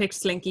also picked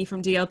Slinky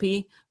from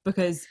DLP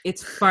because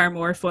it's far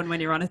more fun when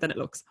you're on it than it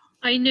looks.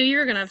 I knew you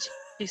were going to have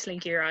 2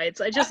 Slinky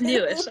rides. I just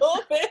knew it.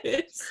 Love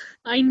it.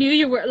 I knew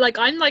you were, like,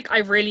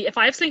 if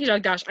I have Slinky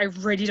Dog Dash, I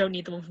really don't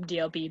need the one from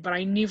DLP, but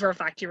I knew for a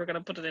fact you were going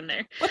to put it in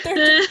there. But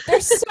they're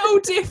so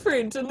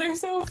different and they're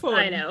so fun.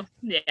 I know.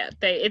 Yeah,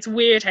 it's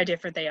weird how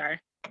different they are.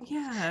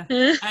 Yeah.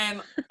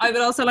 I would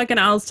also like an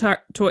Al's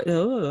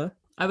toy.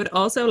 I would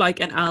also like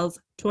an Al's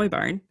Toy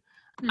Barn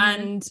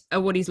and a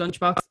Woody's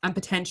Lunchbox and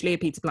potentially a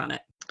Pizza Planet.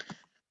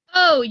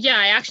 Oh yeah,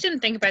 I actually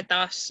didn't think about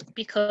that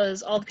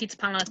because all the Pizza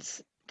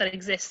Planets that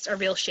exist are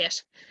real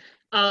shit.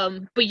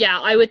 But yeah,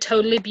 I would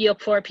totally be up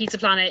for a Pizza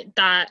Planet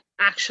that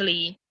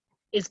actually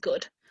is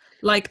good.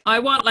 Like, I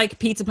want like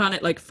Pizza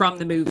Planet like from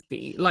the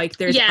movie. Like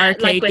there's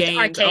arcade games,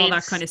 arcades, all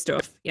that kind of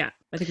stuff. Yeah,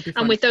 I think it'd be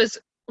fun. And with those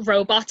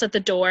robots at the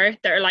door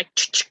that are like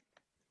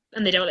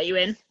and they don't let you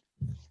in.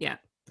 Yeah.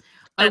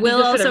 I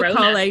will also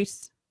call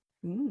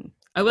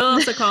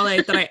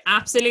out that I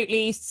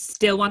absolutely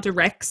still want a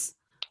Rex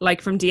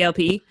like from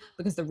DLP,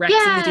 because the Rex in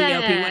the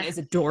DLP one is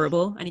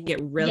adorable and you can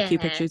get real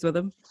cute pictures with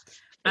them.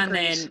 And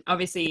then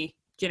obviously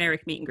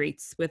generic meet and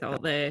greets with all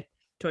the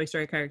Toy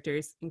Story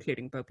characters,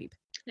 including Bo Peep.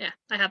 Yeah,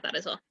 I have that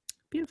as well.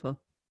 Beautiful.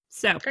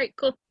 So great,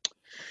 cool.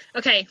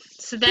 Okay,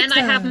 so then Pixar.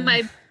 I have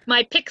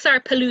my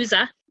Pixar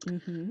Palooza.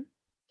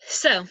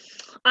 So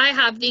I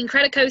have the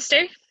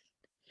Incredicoaster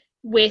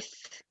with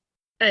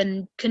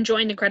a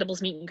conjoined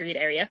Incredibles meet and greet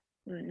area,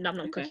 Nom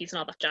Nom cookies and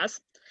all that jazz.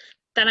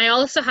 Then I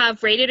also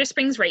have Radiator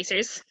Springs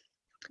Racers,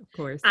 of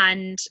course,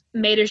 and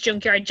Mater's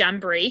Junkyard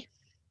Jamboree.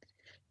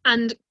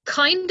 And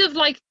kind of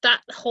like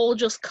that whole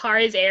just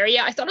Cars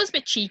area, I thought it was a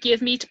bit cheeky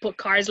of me to put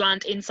Cars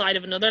Land inside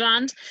of another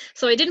land,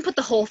 so I didn't put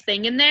the whole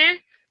thing in there.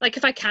 Like,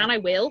 if I can, I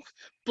will,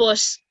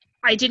 but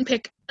I didn't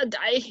pick. Do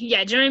you know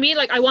what I mean?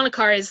 Like, I want a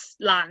Cars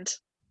Land,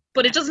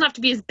 but it doesn't have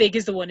to be as big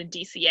as the one in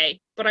DCA.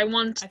 But I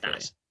want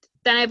that.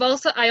 Then I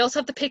also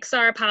have the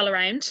Pixar Pal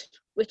Around,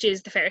 which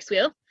is the Ferris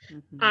wheel.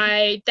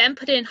 I then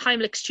put in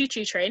Heimlich's Choo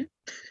Choo Train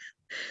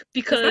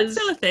because is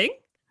that still a thing?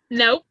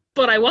 No,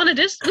 but I wanted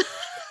it.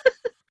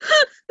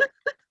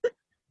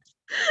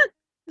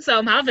 So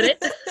I'm having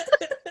it.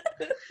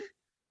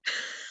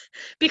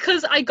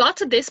 Because I got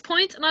to this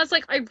point and I was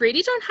like, I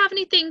really don't have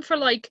anything for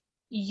like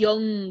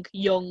young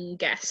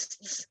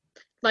guests.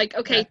 Like,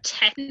 okay,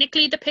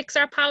 technically the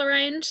Pixar Pal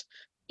Around,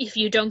 if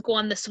you don't go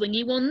on the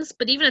swingy ones,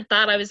 but even at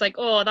that I was like,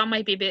 oh, that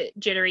might be a bit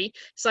jittery.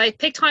 So I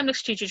picked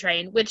Heimlich's Choo Choo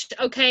Train, which,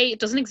 okay, it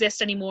doesn't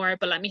exist anymore,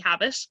 but let me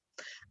have it.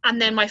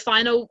 And then my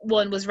final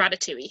one was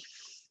Ratatouille.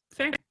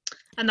 Fair.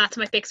 And that's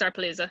my Pixar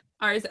Palooza.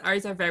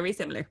 Ours are very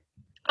similar.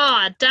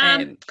 Ah, oh,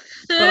 damn.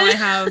 But I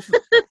have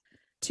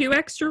 2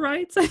 extra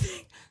rides, I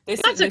think.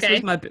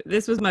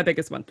 This was my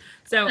biggest one.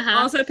 So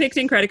also picked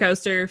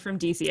Incredicoaster from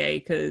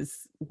DCA,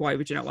 because why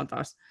would you not want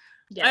that?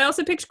 Yeah. I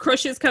also picked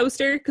Crush's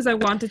Coaster because I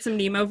wanted some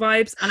Nemo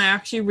vibes, and I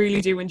actually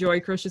really do enjoy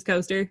Crush's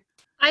Coaster.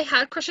 I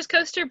had Crush's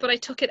Coaster, but I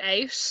took it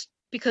out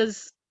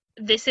because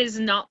this is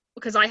not,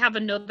 because I have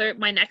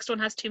my next one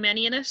has too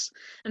many in it,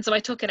 and so I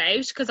took it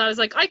out because I was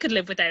like, I could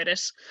live without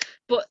it.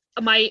 But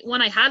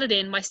when I had it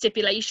in, my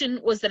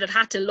stipulation was that it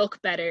had to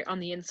look better on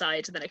the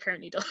inside than it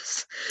currently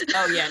does.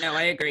 Oh yeah, no,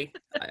 I agree.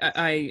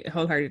 I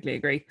wholeheartedly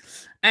agree.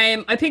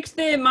 I picked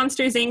the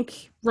Monsters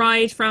Inc.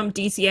 ride from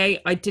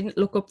DCA. I didn't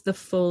look up the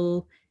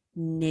full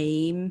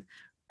name,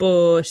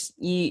 but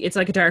it's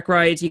like a dark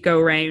ride. You go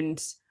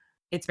around.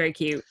 It's very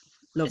cute.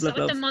 Love.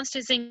 The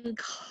Monsters Inc.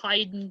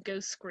 Hide and Go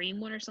Scream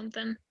one or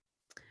something?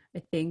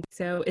 I think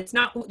so. It's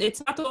not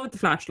the one with the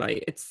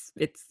flashlight. It's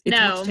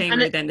much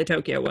tamer than the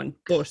Tokyo one.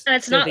 But and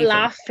it's not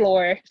Laugh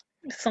Floor.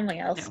 It's something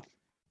else. No.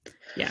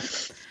 Yeah.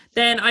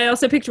 Then I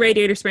also picked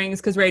Radiator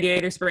Springs because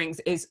Radiator Springs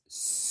is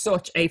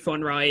such a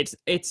fun ride.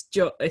 It's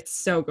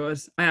so good.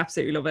 I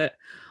absolutely love it.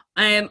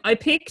 I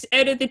picked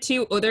out of the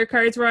 2 other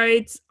Cars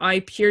rides, I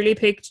purely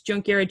picked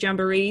Junkyard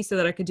Jamboree so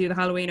that I could do the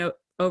Halloween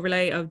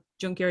overlay of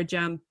Junkyard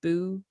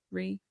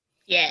Jamboree.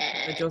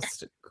 Yeah. I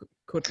just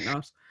could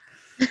not.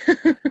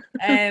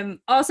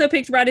 Also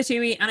picked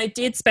Ratatouille, and I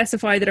did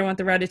specify that I want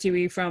the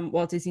Ratatouille from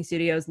Walt Disney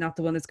Studios, not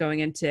the one that's going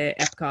into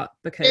Epcot,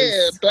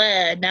 because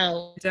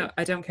no,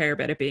 I don't care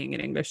about it being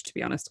in English, to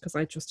be honest, because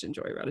I just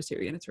enjoy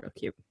Ratatouille and it's real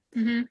cute.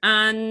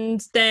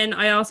 And then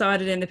I also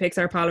added in the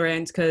Pixar Pal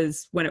Around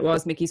because when it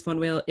was Mickey's Fun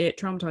Wheel, it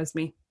traumatized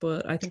me,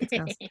 but I think it's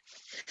class.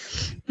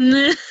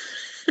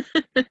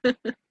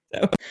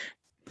 So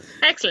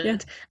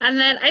Excellent. Yeah. And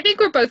then I think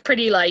we're both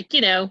pretty like,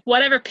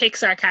 whatever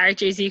Pixar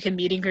characters you can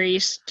meet and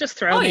greet, just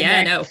throw them in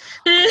there. No.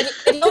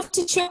 I'd love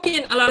to chuck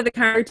in a lot of the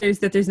characters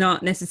that there's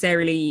not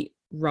necessarily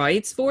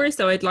rides for.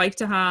 So I'd like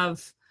to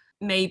have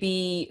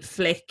maybe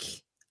Flick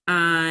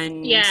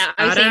and I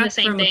was saying the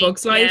same from thing. A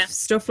Bug's Life,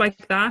 stuff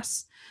like that.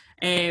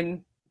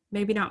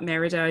 Maybe not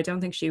Merida. I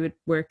don't think she would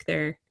work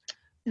there.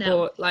 No.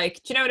 But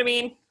like, do you know what I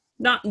mean?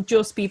 Not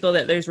just people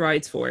that there's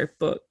rides for,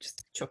 but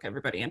just chuck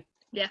everybody in.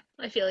 Yeah,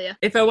 I feel you.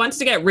 If I wanted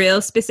to get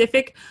real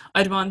specific,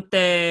 I'd want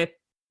the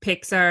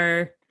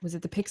Pixar, was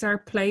it the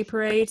Pixar Play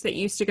Parade that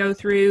used to go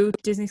through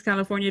Disney's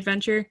California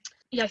Adventure?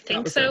 Yeah, I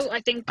think so. Good.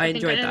 I think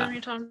enjoyed I know that. what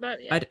you're talking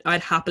about. Yeah.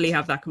 I'd happily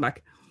have that come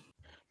back.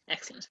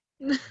 Excellent.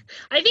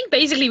 I think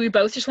basically we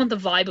both just want the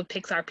vibe of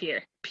Pixar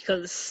Pier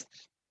because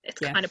it's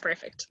kind of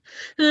perfect.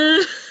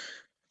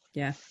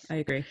 Yeah, I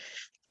agree.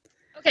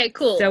 Okay,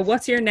 cool. So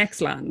what's your next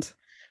land?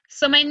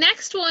 So my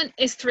next one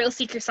is Thrill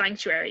Seeker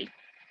Sanctuary.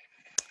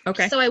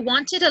 Okay. So I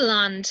wanted a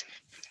land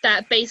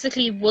that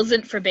basically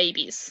wasn't for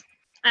babies.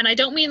 And I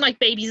don't mean like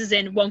babies as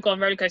in won't go on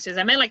roller coasters.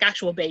 I meant like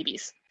actual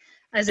babies.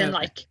 As in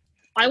like,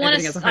 I want to...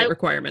 Everything has a height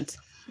requirement.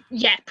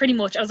 Yeah, pretty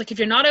much. I was like, if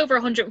you're not over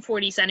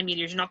 140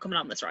 centimeters, you're not coming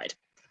on this ride.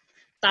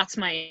 That's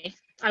I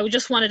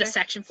just wanted a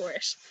section for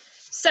it.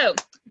 So,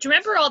 do you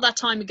remember all that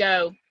time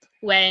ago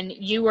when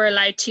you were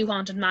allowed 2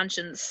 haunted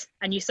mansions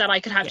and you said I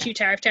could have 2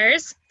 Tower of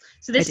Terrors?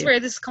 So this is where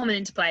this is coming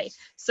into play.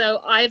 So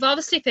I've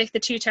obviously picked the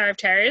 2 Tower of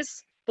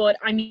Terrors, but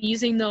I'm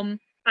using them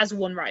as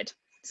 1 ride.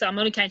 So I'm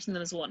only counting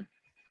them as 1.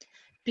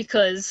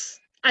 Because,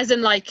 as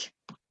in like,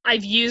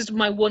 I've used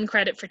my 1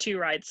 credit for 2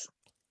 rides.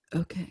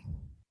 Okay.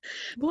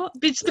 What?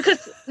 It's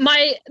because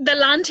the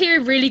land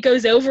here really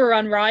goes over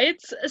on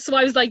rides. So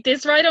I was like,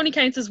 this ride only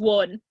counts as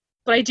 1,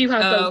 but I do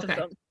have both of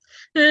them.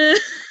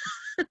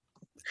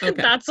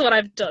 Okay. That's what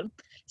I've done.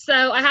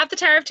 So I have the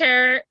Tower of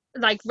Terror,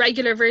 like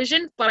regular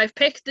version, but I've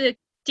picked the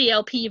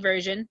DLP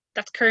version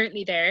that's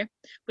currently there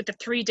with the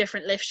 3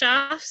 different lift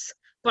shafts,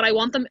 but I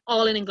want them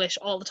all in English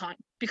all the time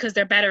because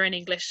they're better in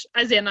English.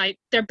 As in,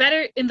 they're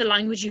better in the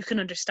language you can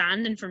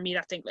understand, and for me,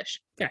 that's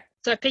English. Yeah.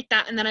 So I picked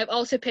that, and then I've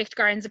also picked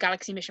Guardians of the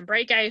Galaxy Mission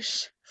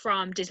Breakout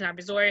from Disneyland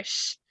Resort,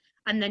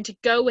 and then to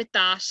go with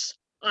that,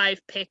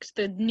 I've picked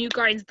the new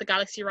Guardians of the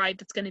Galaxy ride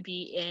that's going to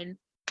be in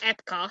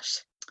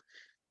Epcot.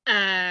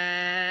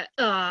 Guardians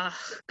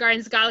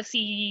of the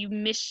Galaxy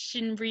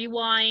Mission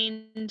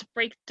Rewind,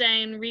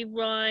 Breakdown,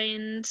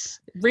 Rewind.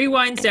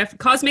 Rewind's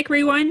Cosmic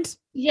Rewind?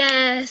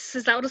 Yes,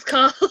 is that what it's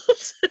called?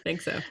 I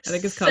think so. I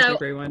think it's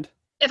Cosmic Rewind.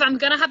 If I'm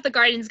going to have the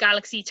Guardians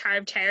Galaxy Tower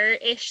of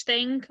Terror-ish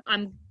thing,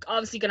 I'm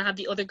obviously going to have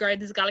the other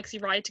Guardians of the Galaxy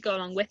ride to go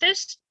along with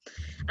it.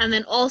 And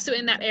then also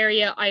in that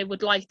area, I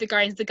would like the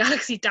Guardians of the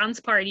Galaxy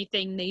dance party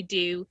thing they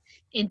do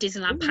in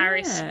Disneyland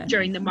Paris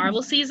during the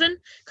Marvel season,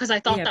 because I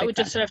thought that would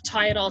just sort of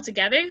tie it all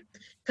together.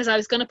 Because I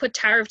was going to put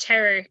Tower of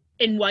Terror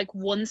in like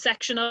 1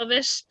 section of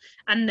it,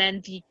 and then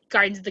the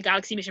Guardians of the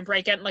Galaxy Mission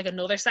Breakout in like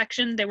another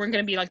section. They weren't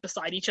going to be like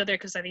beside each other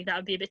because I think that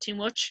would be a bit too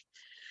much.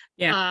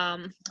 Yeah.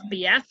 But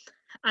yeah.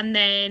 And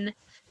then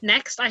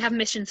next I have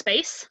Mission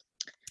Space.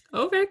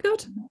 Oh, very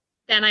good.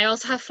 Then I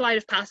also have Flight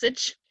of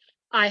Passage.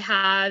 I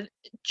have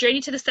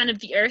Journey to the Center of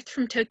the Earth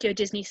from Tokyo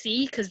Disney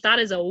Sea, because that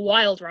is a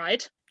wild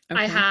ride.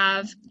 Okay. I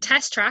have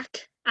Test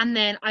Track, and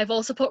then I've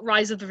also put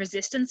Rise of the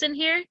Resistance in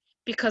here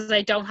because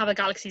I don't have a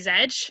Galaxy's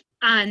Edge.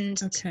 And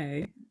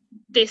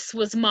this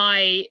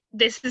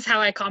is how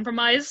I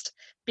compromised,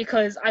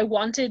 because I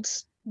wanted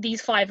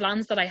these 5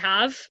 lands that I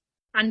have,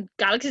 and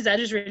Galaxy's Edge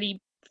is really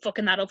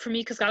fucking that up for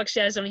me because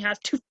Galaxy's Edge only has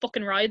 2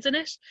 fucking rides in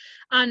it.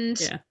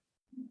 And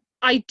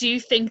I do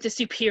think the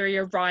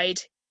superior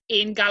ride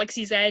in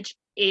Galaxy's Edge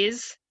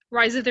is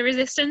Rise of the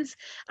Resistance,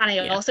 and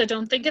I also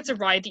don't think it's a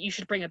ride that you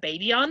should bring a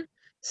baby on.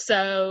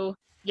 So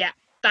yeah,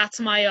 that's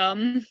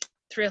my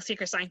Thrill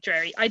Seeker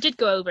Sanctuary. I did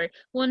go over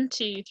 1,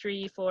 2,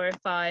 3, 4,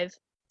 5,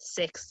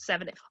 6,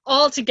 7, 8.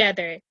 All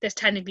together, there's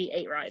technically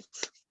 8 rides.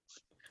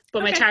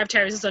 But my Tower of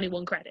Terrors is only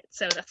 1 credit,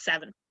 so that's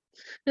 7.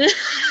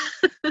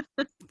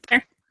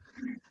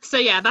 So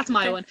yeah, that's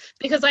my one.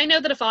 Because I know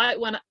that if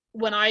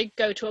when I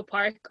go to a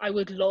park, I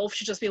would love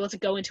to just be able to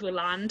go into a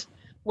land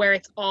where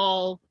it's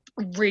all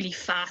really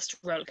fast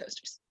roller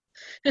coasters.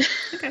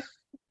 Okay.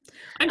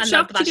 I'm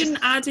shocked you didn't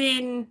add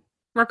in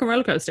Rock and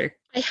Roller Coaster.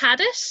 I had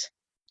it,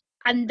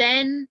 and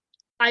then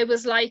I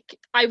was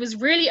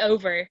really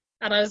over,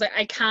 and I was like,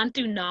 I can't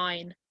do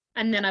 9.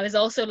 And then I was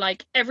also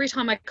like, every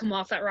time I come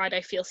off that ride,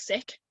 I feel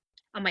sick,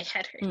 and my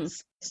head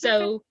hurts.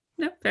 So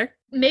no, fair.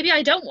 Maybe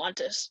I don't want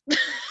it.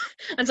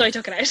 And so I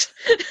took it out.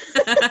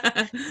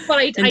 But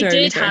I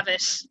did have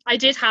it. I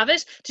did have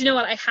it. Do you know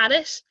what? I had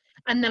it,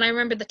 and then I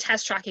remember the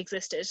Test Track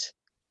existed,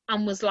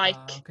 and was like,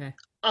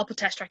 I'll put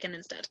Test Track in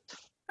instead.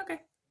 Okay,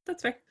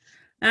 that's fair.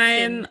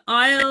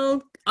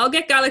 I'll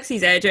get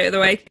Galaxy's Edge out of the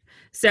way.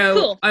 So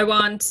cool. I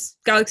want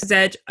Galaxy's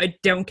Edge. I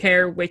don't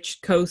care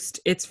which coast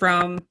it's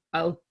from.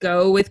 I'll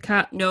go with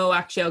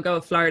I'll go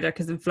with Florida,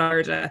 because in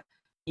Florida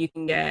you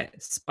can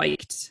get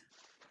spiked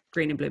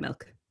green and blue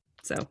milk.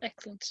 So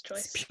excellent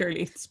choice.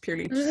 It's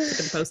purely just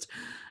for the post.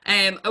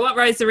 I want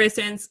Rise of the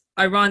Resistance.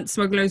 I want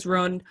Smuggler's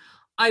Run.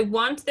 I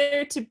want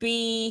there to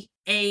be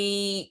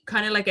a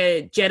kind of like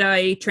a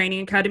Jedi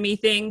training academy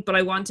thing, but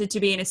I want it to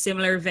be in a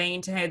similar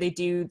vein to how they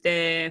do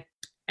the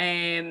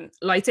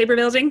lightsaber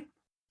building.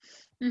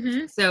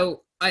 Mm-hmm.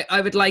 So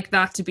I would like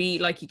that to be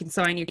like you can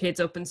sign your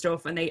kids up and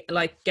stuff, and they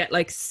like get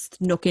like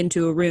snuck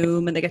into a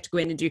room and they get to go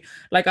in and do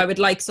like I would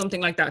like something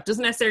like that. It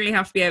doesn't necessarily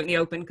have to be out in the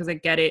open because I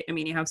get it. I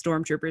mean, you have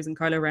stormtroopers and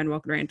Kylo Ren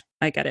walking around.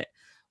 I get it,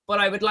 but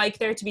I would like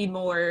there to be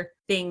more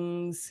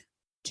things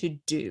to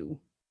do,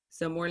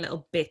 so more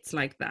little bits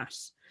like that.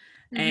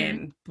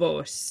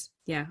 But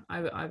yeah,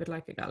 I would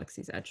like a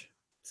Galaxy's Edge.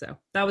 So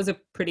that was a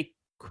pretty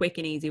quick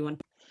and easy one.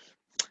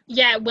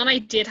 Yeah, when I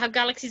did have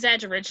Galaxy's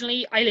Edge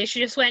originally, I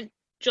literally just went,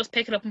 just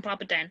pick it up and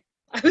plop it down.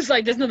 I was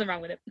like, there's nothing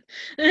wrong with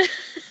it.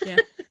 Yeah.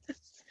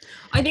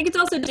 I think it's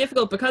also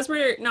difficult because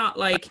we're not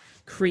like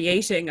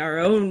creating our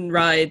own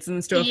rides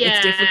and stuff. Yeah.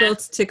 It's difficult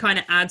to kind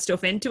of add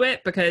stuff into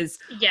it because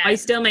I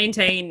still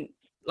maintain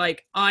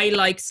like I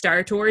like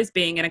Star Tours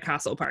being in a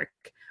castle park,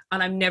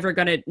 and I'm never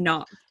gonna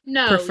not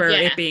prefer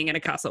it being in a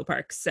castle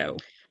park. So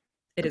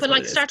it is. But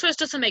like Star Tours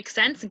doesn't make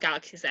sense in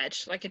Galaxy's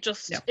Edge. Like it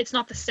just it's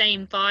not the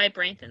same vibe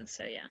or anything.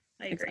 So yeah,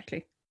 I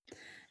agree.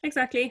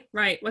 Exactly.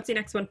 Right. What's your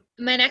next one?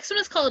 My next one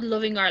is called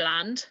Loving Our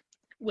Land,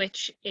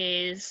 which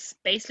is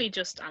basically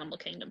just Animal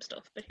Kingdom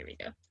stuff. But here we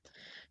go.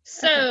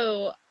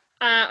 So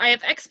I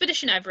have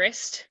Expedition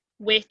Everest,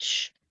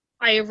 which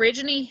I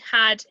originally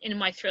had in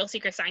my Thrill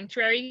Seeker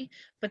Sanctuary,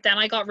 but then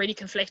I got really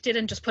conflicted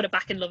and just put it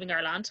back in Loving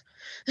Our Land.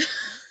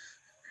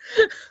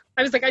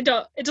 I was like,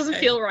 it doesn't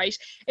feel right.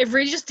 It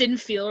really just didn't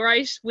feel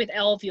right with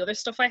all the other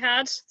stuff I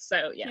had.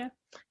 So yeah.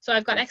 So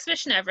I've got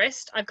Expedition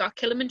Everest. I've got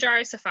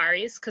Kilimanjaro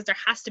Safaris because there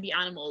has to be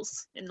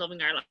animals in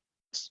Loving Our Land.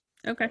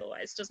 Okay.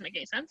 Otherwise, it doesn't make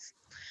any sense.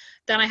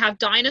 Then I have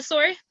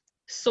Dinosaur,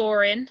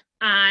 Soarin',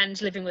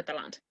 and Living with the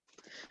Land.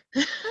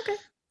 Okay.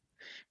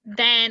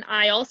 Then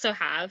I also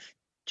have,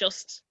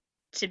 just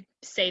to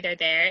say they're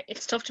there,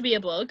 It's Tough to Be a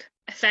Bug,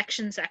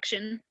 Affection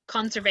Section,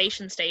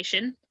 Conservation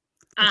Station,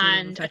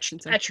 and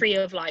a Tree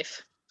of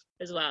Life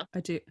as well.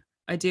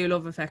 I do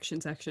love Affection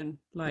Section.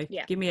 Like,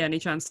 give me any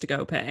chance to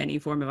go pet any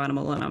form of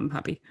animal and I'm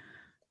happy.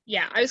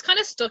 Yeah, I was kind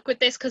of stuck with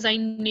this because I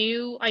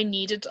knew I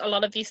needed a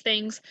lot of these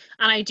things,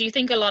 and I do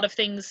think a lot of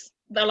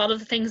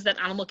the things that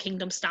Animal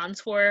Kingdom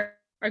stands for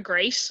are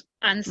great,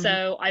 and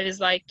so I was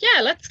like,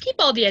 yeah, let's keep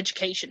all the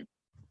education,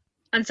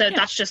 and so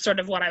that's just sort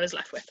of what I was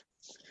left with.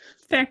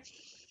 Fair.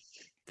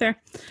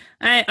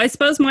 I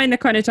suppose mine that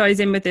kind of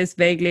ties in with this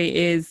vaguely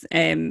is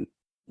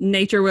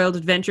Nature World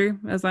Adventure,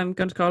 as I'm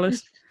going to call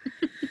it.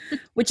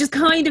 Which is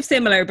kind of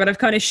similar, but I've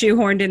kind of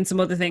shoehorned in some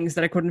other things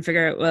that I couldn't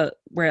figure out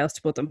where else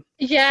to put them.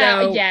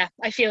 Yeah,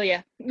 I feel you.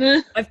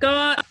 I've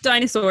got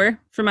Dinosaur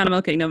from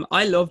Animal Kingdom.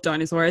 I love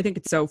Dinosaur. I think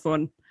it's so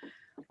fun.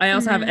 I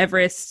also have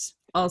Everest,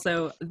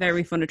 also a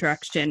very fun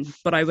attraction,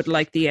 but I would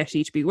like the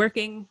Yeti to be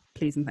working.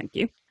 Please and thank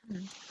you.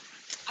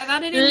 I've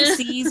added in the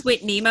Seas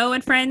with Nemo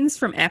and Friends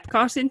from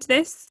Epcot into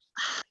this.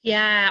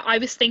 Yeah, I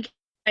was thinking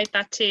about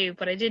that too,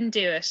 but I didn't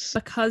do it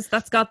because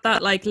that's got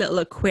that like little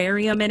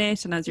aquarium in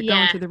it, and as you're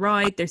going through the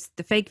ride, there's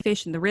the fake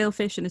fish and the real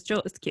fish, and it's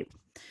cute.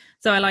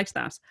 So I liked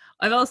that.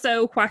 I've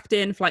also whacked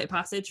in Flight of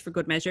Passage for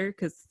good measure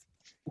because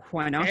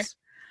why not?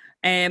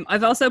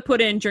 I've also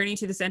put in Journey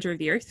to the Center of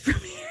the Earth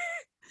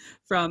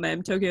from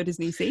Tokyo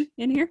Disney Sea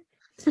in here.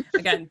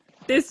 Again,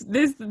 this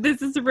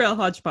is a real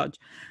hodgepodge.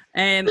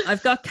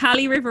 I've got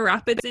Cali River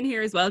Rapids in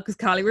here as well because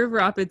Cali River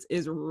Rapids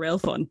is real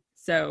fun.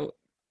 So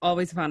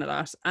always a fan of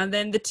that. And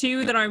then the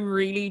two that I'm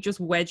really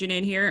just wedging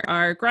in here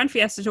are Grand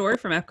Fiesta Tour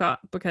from Epcot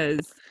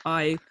because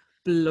I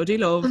bloody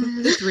love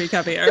the 3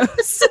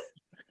 Caballeros.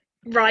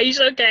 Right,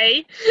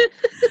 okay.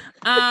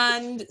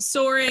 And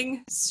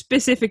Soaring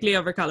specifically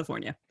over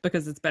California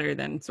because it's better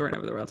than Soaring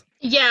Over the World.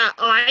 Yeah,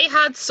 I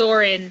had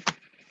Soaring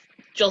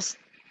just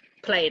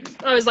plain.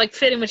 I was like,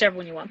 fit in whichever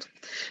one you want.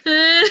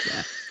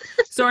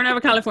 Soaring Over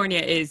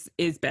California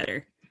is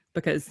better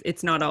because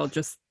it's not all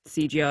just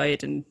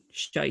CGI'd and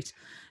shite.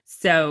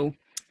 So,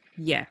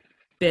 yeah,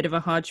 bit of a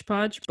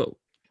hodgepodge, but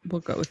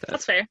we'll go with it.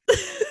 That's fair.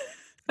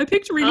 I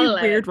picked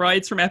really weird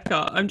rides from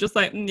Epcot. I'm just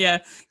like,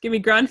 give me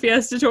Grand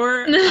Fiesta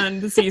Tour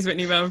and the Seas with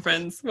Nemo and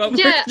Friends. What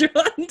more do you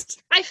want?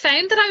 I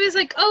found that I was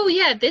like, oh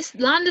yeah, this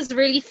land is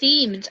really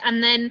themed.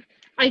 And then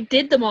I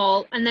did them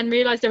all and then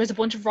realised there was a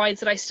bunch of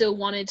rides that I still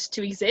wanted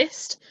to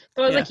exist.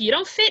 But I was like, you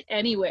don't fit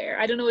anywhere.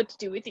 I don't know what to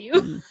do with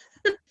you.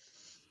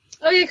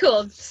 Okay,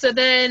 cool. So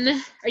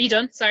then, are you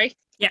done? Sorry.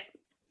 Yeah.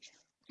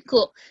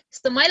 Cool.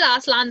 So my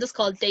last land is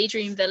called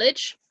Daydream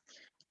Village.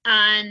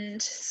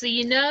 And so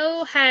you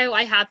know how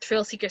I had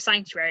Thrill Seeker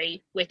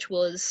Sanctuary, which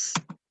was,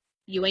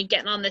 you ain't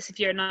getting on this if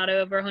you're not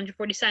over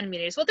 140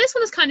 centimeters. Well, this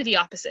one is kind of the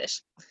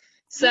opposite.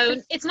 So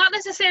it's not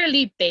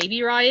necessarily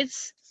baby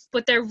rides,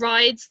 but they're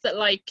rides that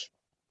like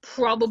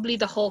probably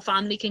the whole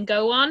family can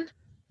go on.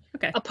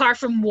 Okay. Apart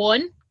from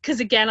one, because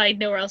again, I had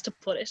nowhere else to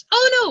put it.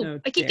 Oh no,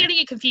 I keep getting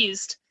it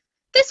confused.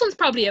 This one's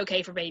probably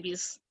okay for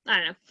babies. I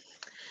don't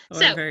know.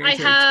 So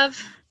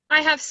I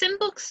I have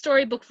Simbook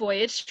Storybook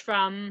Voyage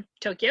from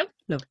Tokyo.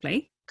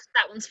 Lovely.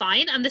 That one's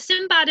fine. And the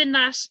Sinbad in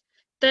that,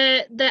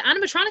 the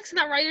animatronics in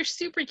that ride are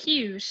super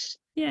cute.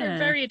 Yeah. They're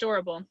very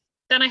adorable.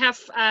 Then I have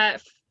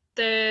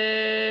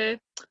the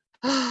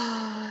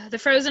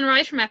Frozen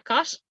ride from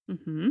Epcot.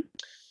 Mm-hmm.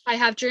 I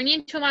have Journey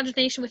into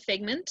Imagination with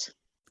Figment.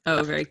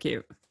 Oh, very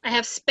cute. I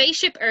have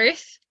Spaceship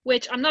Earth,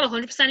 which I'm not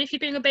 100% if you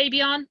bring a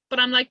baby on, but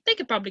I'm like, they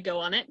could probably go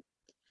on it.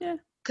 Yeah.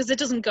 Because it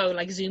doesn't go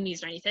like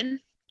zoomies or anything.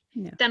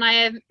 Yeah. Then I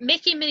have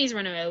Mickey and Minnie's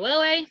Runaway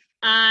Railway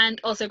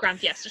and also Grand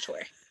Fiesta Tour.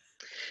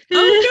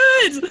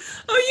 Oh, good.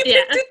 Oh, you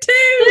picked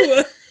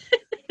it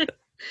too.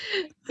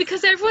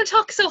 Because everyone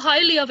talks so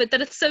highly of it,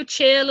 that it's so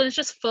chill and it's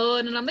just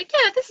fun, and I'm like,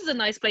 yeah, this is a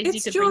nice place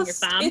you could bring your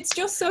fam. It's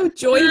just so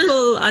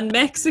joyful and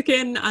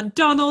Mexican, and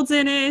Donald's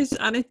in it,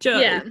 and it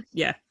just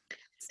yeah.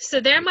 So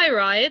they're my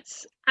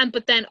rides,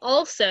 but then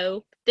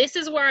also this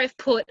is where I've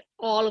put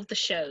all of the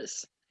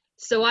shows.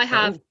 So I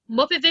have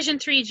Muppet Vision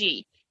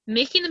 3G,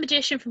 Mickey and the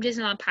Magician from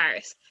Disneyland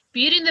Paris,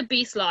 Beauty and the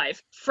Beast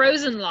Live,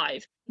 Frozen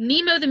Live,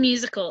 Nemo the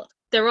Musical.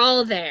 They're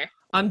all there.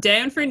 I'm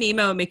down for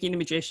Nemo and Mickey and the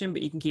Magician,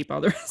 but you can keep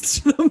all the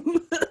rest of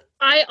them.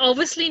 I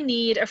obviously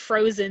need a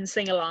Frozen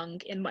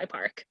sing-along in my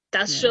park.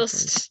 That's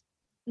just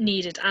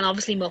needed. And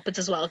obviously Muppets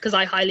as well, because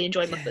I highly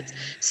enjoy Muppets.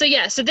 So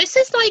so this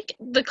is like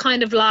the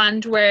kind of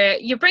land where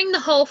you bring the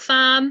whole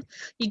fam,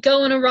 you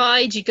go on a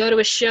ride, you go to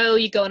a show,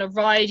 you go on a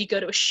ride, you go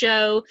to a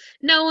show.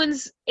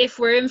 If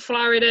we're in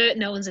Florida,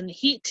 no one's in the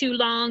heat too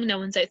long, no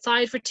one's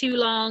outside for too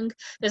long.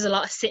 There's a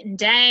lot of sitting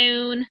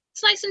down.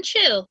 It's nice and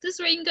chill. This is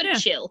where you can go to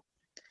chill.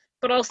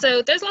 But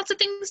also, there's lots of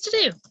things to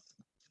do.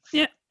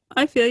 Yeah,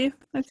 I feel you.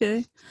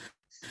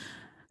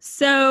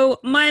 So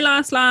my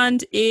last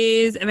land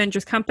is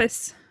Avengers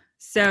Campus.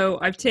 So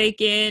I've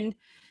taken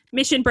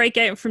Mission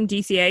Breakout from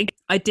DCA.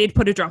 I did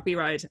put a droppy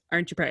ride.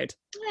 Aren't you proud?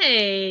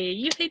 Hey,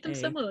 you hate them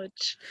so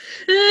much.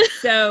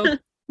 So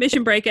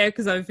Mission Breakout,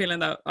 because I'm feeling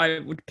that I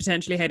would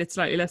potentially hate it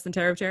slightly less than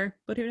Tower of Terror,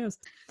 but who knows?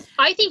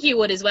 I think you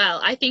would as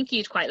well. I think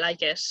you'd quite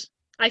like it.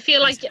 I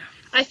feel like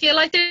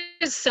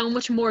there's so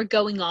much more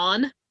going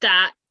on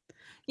that.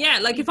 Yeah,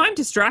 like if I'm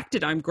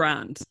distracted, I'm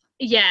grand.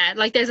 Yeah,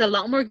 like there's a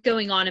lot more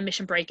going on in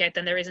Mission Breakout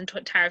than there is in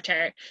Tower of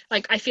Terror.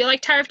 Like I feel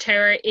like Tower of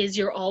Terror is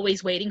you're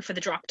always waiting for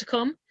the drop to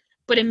come.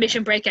 But in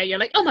Mission Breakout, you're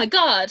like, oh my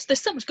God,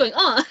 there's so much going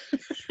on.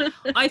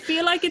 I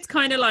feel like it's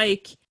kind of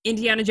like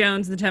Indiana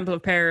Jones and the Temple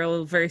of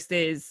Peril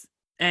versus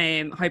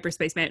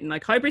Hyperspace Mountain.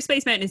 Like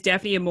Hyperspace Mountain is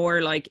definitely a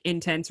more like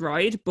intense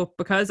ride, but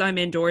because I'm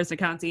indoors and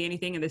I can't see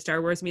anything and the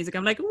Star Wars music,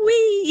 I'm like,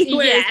 wee!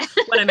 Whereas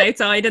when I'm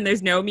outside and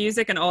there's no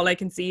music and all I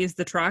can see is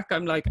the track,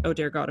 I'm like, oh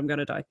dear God, I'm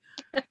gonna die.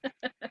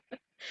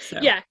 So.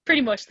 Yeah,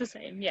 pretty much the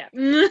same. Yeah.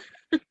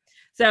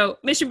 So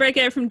Mission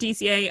Breakout from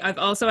DCA. I've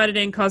also added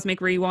in Cosmic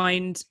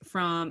Rewind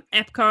from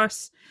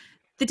Epcot.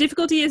 The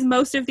difficulty is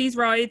most of these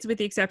rides, with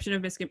the exception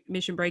of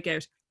Mission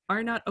Breakout,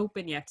 are not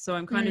open yet. So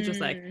I'm kind of just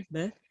like,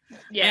 bleh.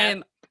 Yeah.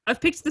 I've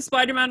picked the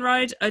Spider-Man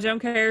ride. I don't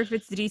care if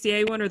it's the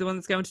DCA one or the one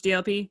that's going to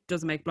DLP.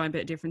 Doesn't make a blind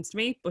bit of difference to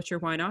me, but sure,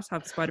 why not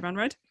have the Spider-Man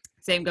ride?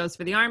 Same goes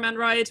for the Iron Man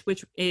ride,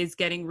 which is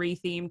getting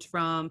rethemed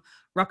from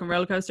Rock and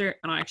Roller Coaster,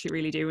 and I actually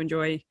really do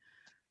enjoy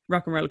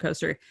Rock and Roller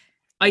Coaster.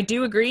 I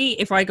do agree,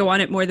 if I go on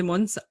it more than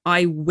once,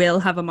 I will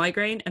have a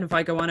migraine, and if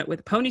I go on it with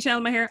a ponytail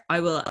in my hair, I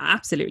will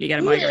absolutely get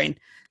a migraine.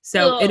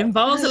 So it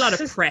involves a lot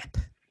of prep.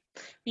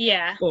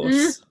 Yeah. But,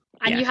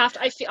 and you have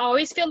to, I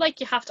always feel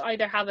like you have to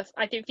either have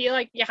I feel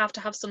like you have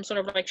to have some sort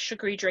of like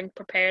sugary drink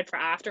prepared for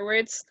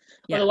afterwards.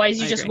 Yeah, otherwise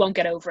you just won't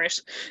get over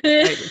it.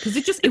 Because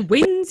it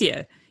wins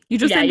you. You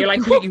just end up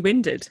like completely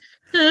winded.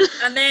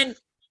 And then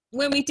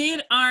when we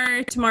did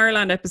our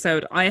Tomorrowland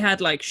episode, I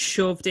had like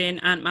shoved in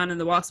Ant-Man and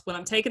the Wasp. Well,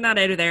 I'm taking that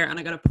out of there and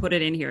I'm going to put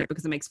it in here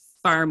because it makes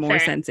far more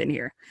sense in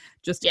here.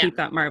 Just to keep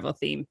that Marvel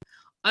theme.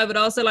 I would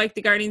also like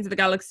the Guardians of the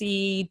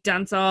Galaxy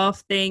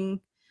dance-off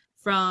thing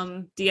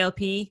from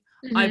DLP.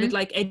 Mm-hmm. I would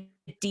like a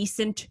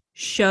decent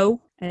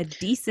show.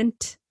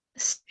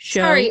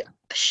 Sorry,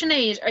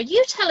 Sinead, are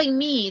you telling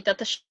me that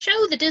the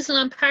show the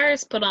Disneyland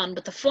Paris put on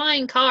with the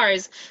flying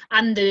cars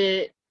and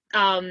the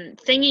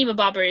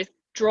thingy-mabobbers,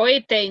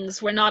 droid things,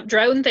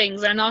 drone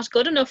things, are not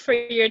good enough for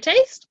your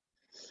taste?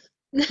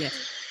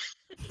 Yes.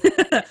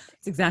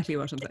 That's exactly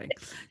what I'm saying.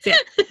 So yeah,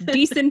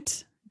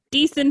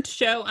 decent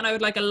show, and I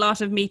would like a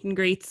lot of meet and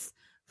greets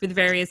for the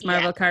various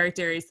Marvel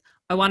characters.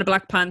 I want a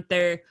Black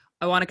Panther,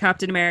 I want a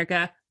Captain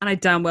America, and I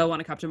damn well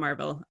want a Captain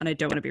Marvel, and I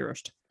don't want to be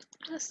rushed.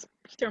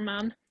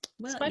 Spider-Man.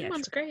 Well,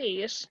 Spider-Man's great.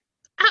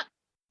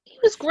 He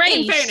was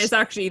great. In fairness,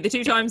 actually, the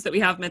two times that we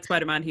have met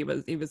Spider-Man, he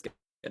was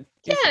good.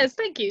 Yes,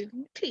 thank you.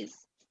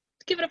 Please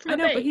give it up for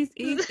my but he's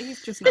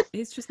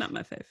just not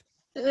my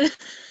fave.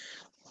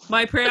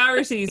 My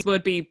priorities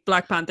would be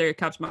Black Panther,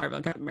 Captain Marvel,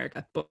 and Captain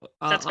America. But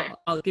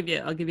I'll give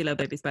you little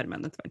baby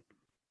Spider-Man. That's fine.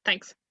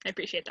 Thanks, I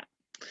appreciate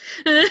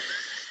that.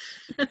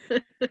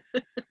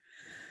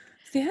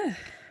 Yeah,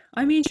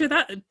 I mean, sure.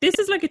 This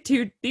is like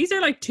these are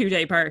like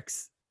 2-day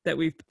parks that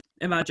we've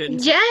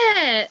imagined.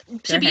 Yeah,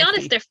 to be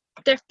honest,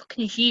 they're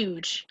fucking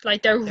huge.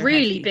 Like they're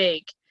really heavy.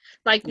 Big.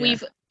 Like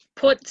we've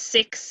put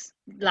 6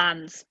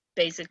 lands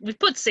we've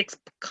put 6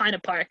 kind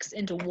of parks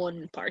into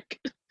one park.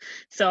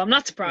 So I'm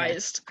not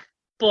surprised.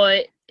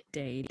 But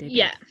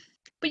yeah.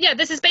 But yeah,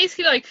 this is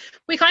basically like,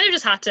 we kind of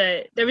just had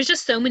to, there was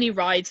just so many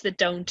rides that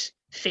don't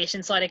fit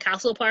inside a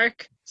castle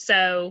park.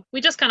 So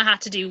we just kind of had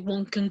to do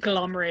one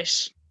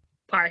conglomerate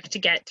park to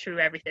get through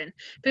everything.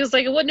 Because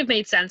like, it wouldn't have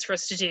made sense for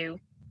us to do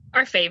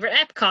our favourite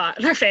Epcot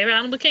and our favourite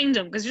Animal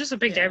Kingdom, because we just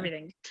picked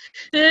everything.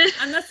 And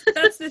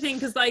that's the thing,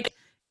 because like,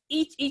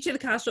 each of the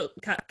castle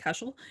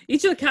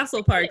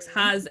parks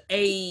has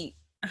a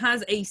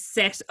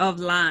set of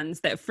lands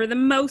that for the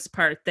most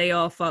part they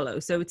all follow,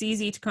 so it's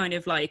easy to kind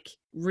of like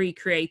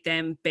recreate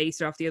them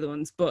based off the other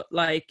ones. But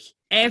like,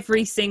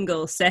 every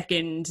single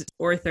second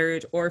or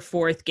third or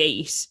fourth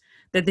gate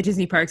that the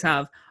Disney parks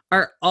have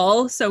are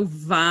all so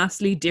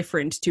vastly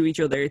different to each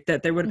other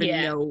that there would have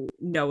been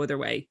no other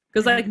way,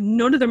 because like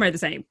none of them are the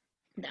same.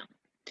 No.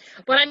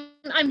 But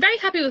I'm very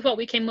happy with what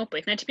we came up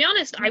with. Now, to be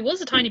honest, I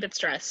was a tiny bit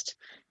stressed.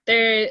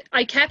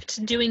 I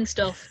kept doing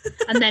stuff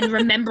and then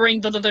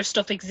remembering that other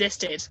stuff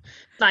existed.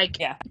 Like,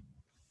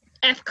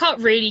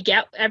 Epcot really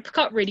got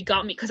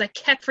me, because I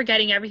kept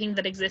forgetting everything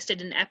that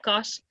existed in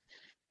Epcot,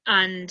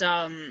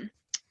 and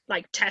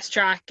like Test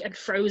Track and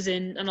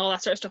Frozen and all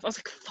that sort of stuff. I was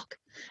like, fuck.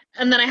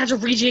 And then I had to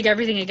rejig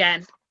everything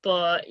again.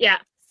 But yeah.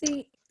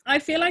 See, I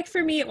feel like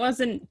for me it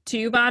wasn't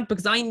too bad,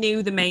 because I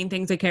knew the main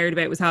things I cared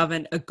about was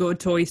having a good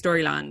Toy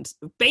Story Land.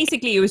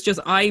 Basically, it was just,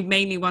 I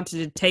mainly wanted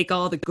to take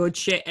all the good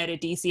shit out of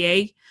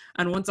DCA,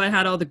 and once I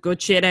had all the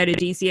good shit out of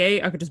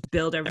DCA, I could just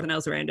build everything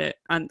else around it,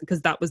 and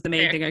because that was the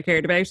main thing I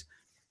cared about.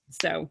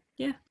 So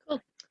yeah.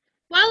 Cool.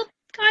 Well,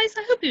 guys,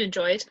 I hope you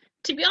enjoyed.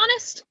 To be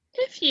honest,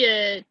 if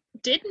you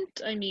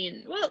didn't, I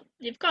mean, well,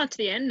 you've gone to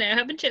the end now,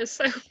 haven't you?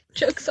 So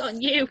joke's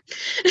on you.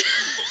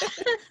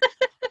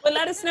 Well,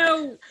 let us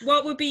know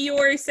what would be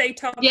your, say,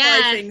 top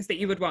 5 things that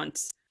you would want.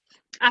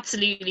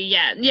 Absolutely,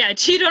 yeah.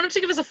 You don't have to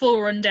give us a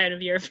full rundown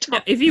of your top. No,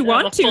 if you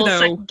want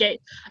to,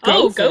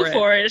 though, go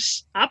for it.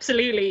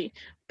 Absolutely.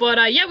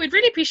 But yeah, we'd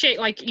really appreciate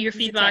like your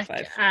feedback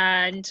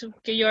and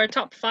your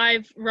top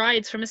 5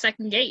 rides from a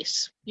second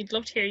gate. You'd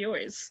love to hear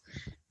yours.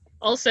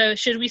 Also,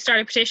 should we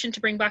start a petition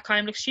to bring back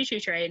Heimlich's Choo Choo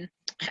Train?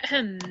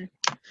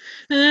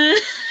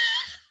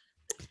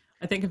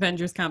 I think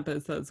Avengers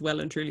Campus has well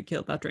and truly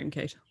killed that dream,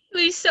 Kate.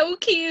 He's so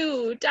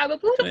cute. I'm a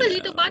beautiful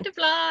little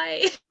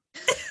butterfly.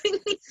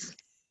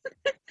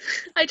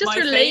 I just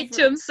relate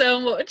to him so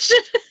much.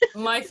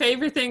 My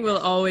favourite thing will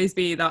always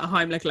be that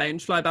Heimlich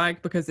Loungefly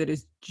bag, because it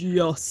is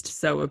just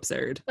so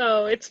absurd.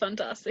 Oh, it's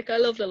fantastic. I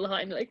love little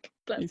Heimlich.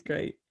 He's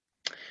great.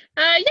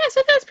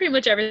 So that's pretty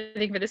much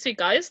everything for this week,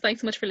 guys.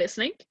 Thanks so much for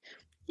listening.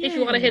 Yay. If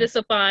you want to hit us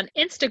up on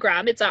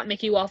Instagram, it's at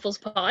Mickey Waffles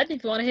Pod.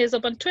 If you want to hit us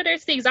up on Twitter,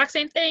 it's the exact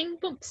same thing,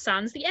 but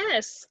sans the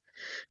S.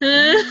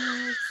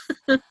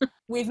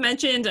 We've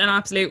mentioned an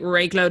absolute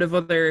rake load of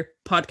other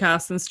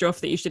podcasts and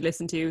stuff that you should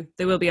listen to.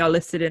 They will be all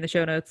listed in the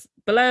show notes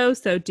below,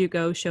 so do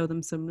go show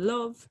them some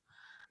love.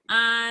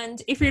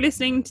 And if you're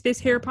listening to this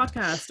here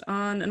podcast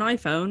on an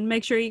iPhone,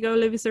 make sure you go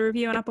leave us a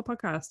review on Apple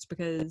Podcasts,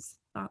 because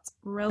that's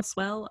real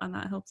swell and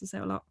that helps us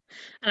out a lot.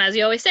 And as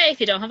you always say, if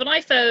you don't have an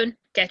iPhone,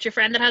 get your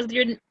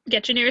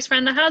nearest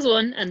friend that has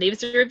one and leave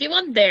us a review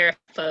on their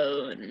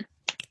phone.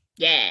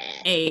 Yeah.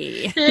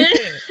 Hey.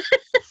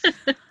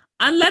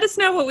 And let us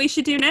know what we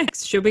should do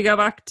next. Should we go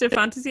back to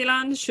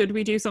Fantasyland? Should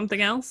we do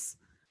something else?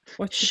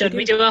 What should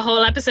we do a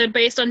whole episode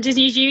based on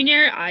Disney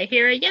Junior? I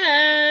hear a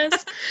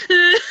yes.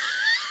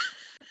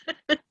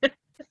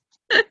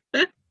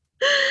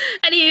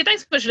 Anyway,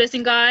 thanks so much for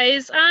listening,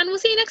 guys, and we'll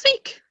see you next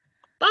week.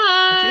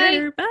 Bye. See you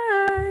later.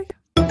 Bye.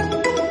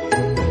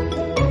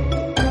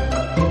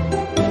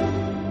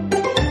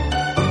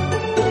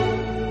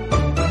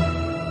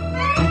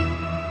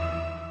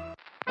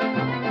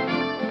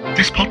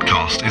 This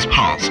podcast is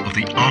part of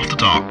the After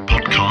Dark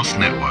Podcast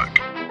Network.